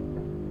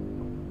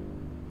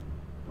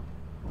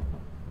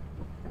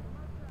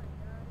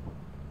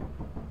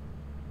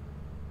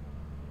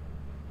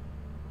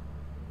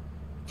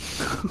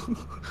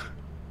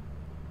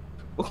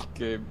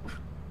 Okay.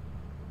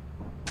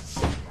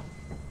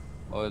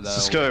 Oh, Is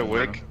this guy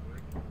awake?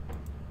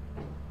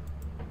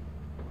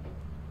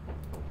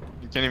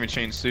 You can't even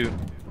change suit.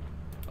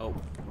 Oh.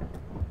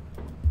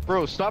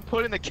 Bro, stop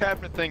putting the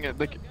cabinet thing at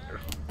like.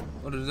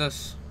 What is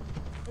this?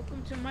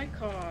 Welcome to my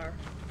car.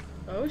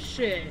 Oh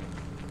shit.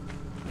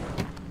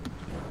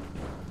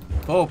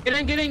 Pope! Get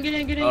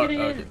in. Oh,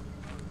 okay.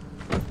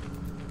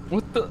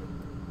 What the?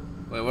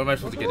 Wait, where am I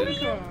supposed to get Welcome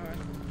to in? my car.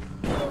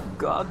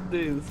 Got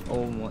this.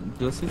 Oh my.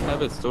 Does it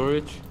have a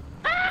storage?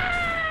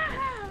 Ah!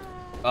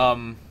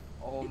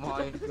 Oh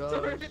my It does have god.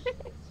 storage.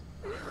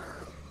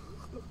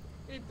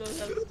 It does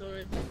have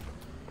storage.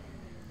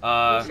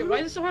 Shit, why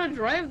is it so hard to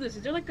drive this?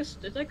 Is there like a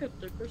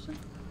third person?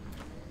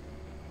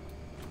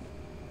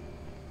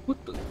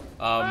 What the?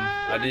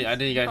 I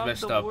think you guys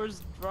messed up.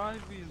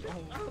 Driving.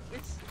 Oh,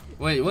 it's...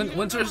 Wait, You don't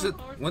Winter's know the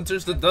how hard-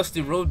 Winter's the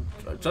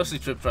dusty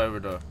trip driver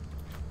though.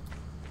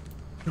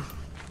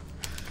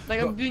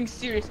 Like, I'm being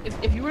serious.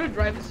 If you were to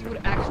drive this, you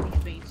would actually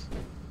faint.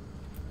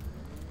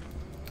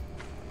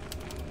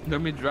 Let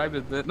me drive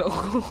it then.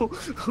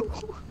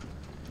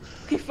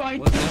 Okay, fine.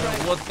 What the you hell?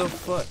 drive What the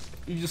fuck?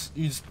 You just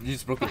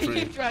broke a it. Fine, tree.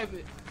 you drive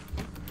it.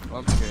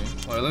 Okay.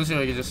 Alright, let me see if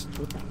I can just.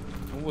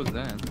 What was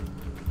that?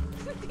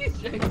 You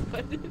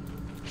drive it.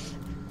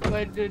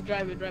 Wait,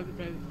 drive it.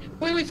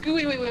 Wait,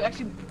 Scoot, wait.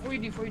 Actually, before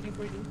you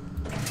do.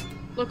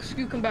 Look,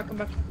 Scoot, come back.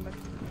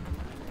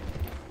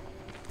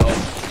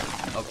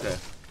 Oh, okay.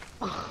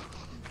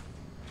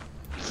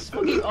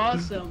 fucking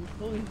awesome.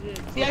 Holy shit.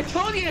 See, I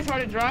told you it's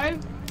hard to drive.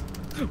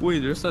 Wait,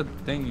 there's a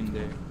thing in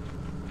there.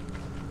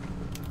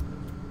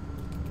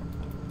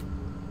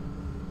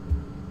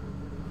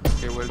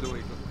 Okay, where do we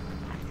go?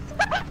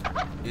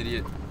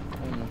 Idiot.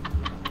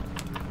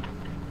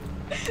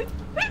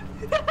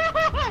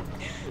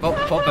 Oh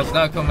Pop has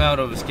not come out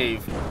of his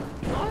cave.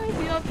 Why is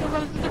he not coming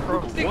out? This is the Bro,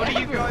 coolest thing what are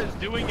you ever. guys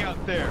doing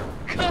out there?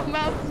 Come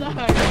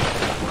outside.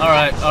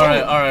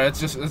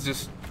 Alright. It's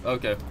just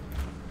okay.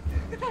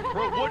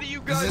 Bro, what are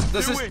you guys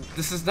doing?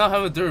 This is not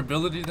have a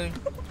durability thing.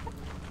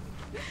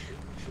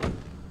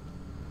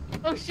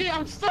 Oh shit,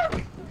 I'm stuck.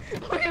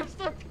 Wait, I'm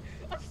stuck.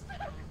 I'm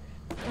stuck.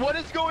 What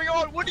is going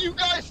on? What are you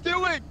guys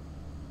doing?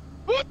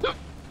 What the?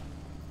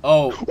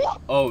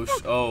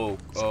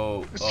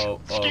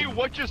 Skew,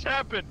 what just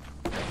happened?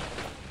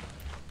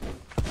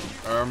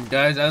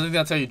 Guys, I think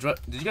that's how you drive.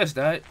 Did you guys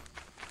die?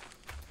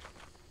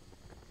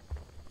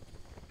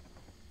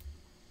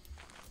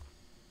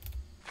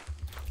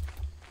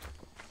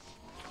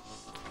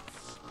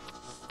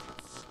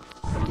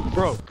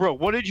 Bro,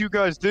 what did you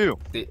guys do?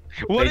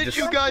 What did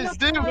you guys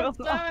do? Come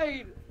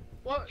outside.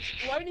 What?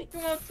 Why didn't you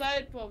come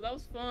outside, Paul? That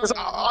was fun.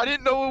 I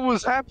didn't know what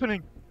was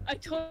happening. I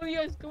told you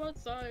guys to come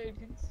outside. You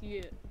didn't see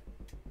it.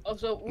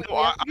 Also, No,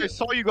 I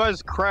saw you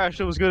guys crash.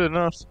 It was good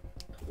enough.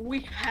 we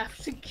have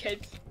to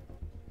get.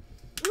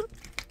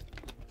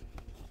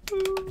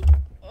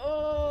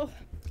 Oh,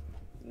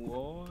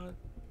 What?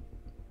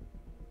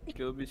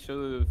 Can we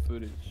show the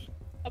footage?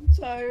 I'm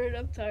tired.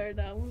 I'm tired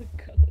now. I'm gonna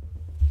go.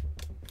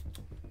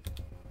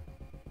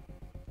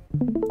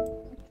 I'm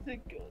gonna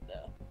go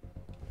now.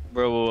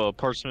 Bro,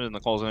 parchment in the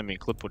calls enemy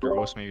clip with your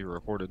host may be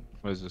recorded.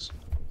 What is this?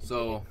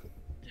 So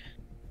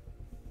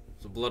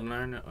Blood and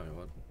Iron. Oh,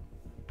 what?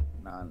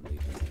 Nah, I'm leaving.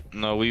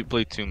 No, we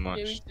played too Yeah, much.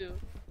 me too.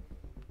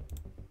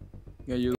 Yeah, you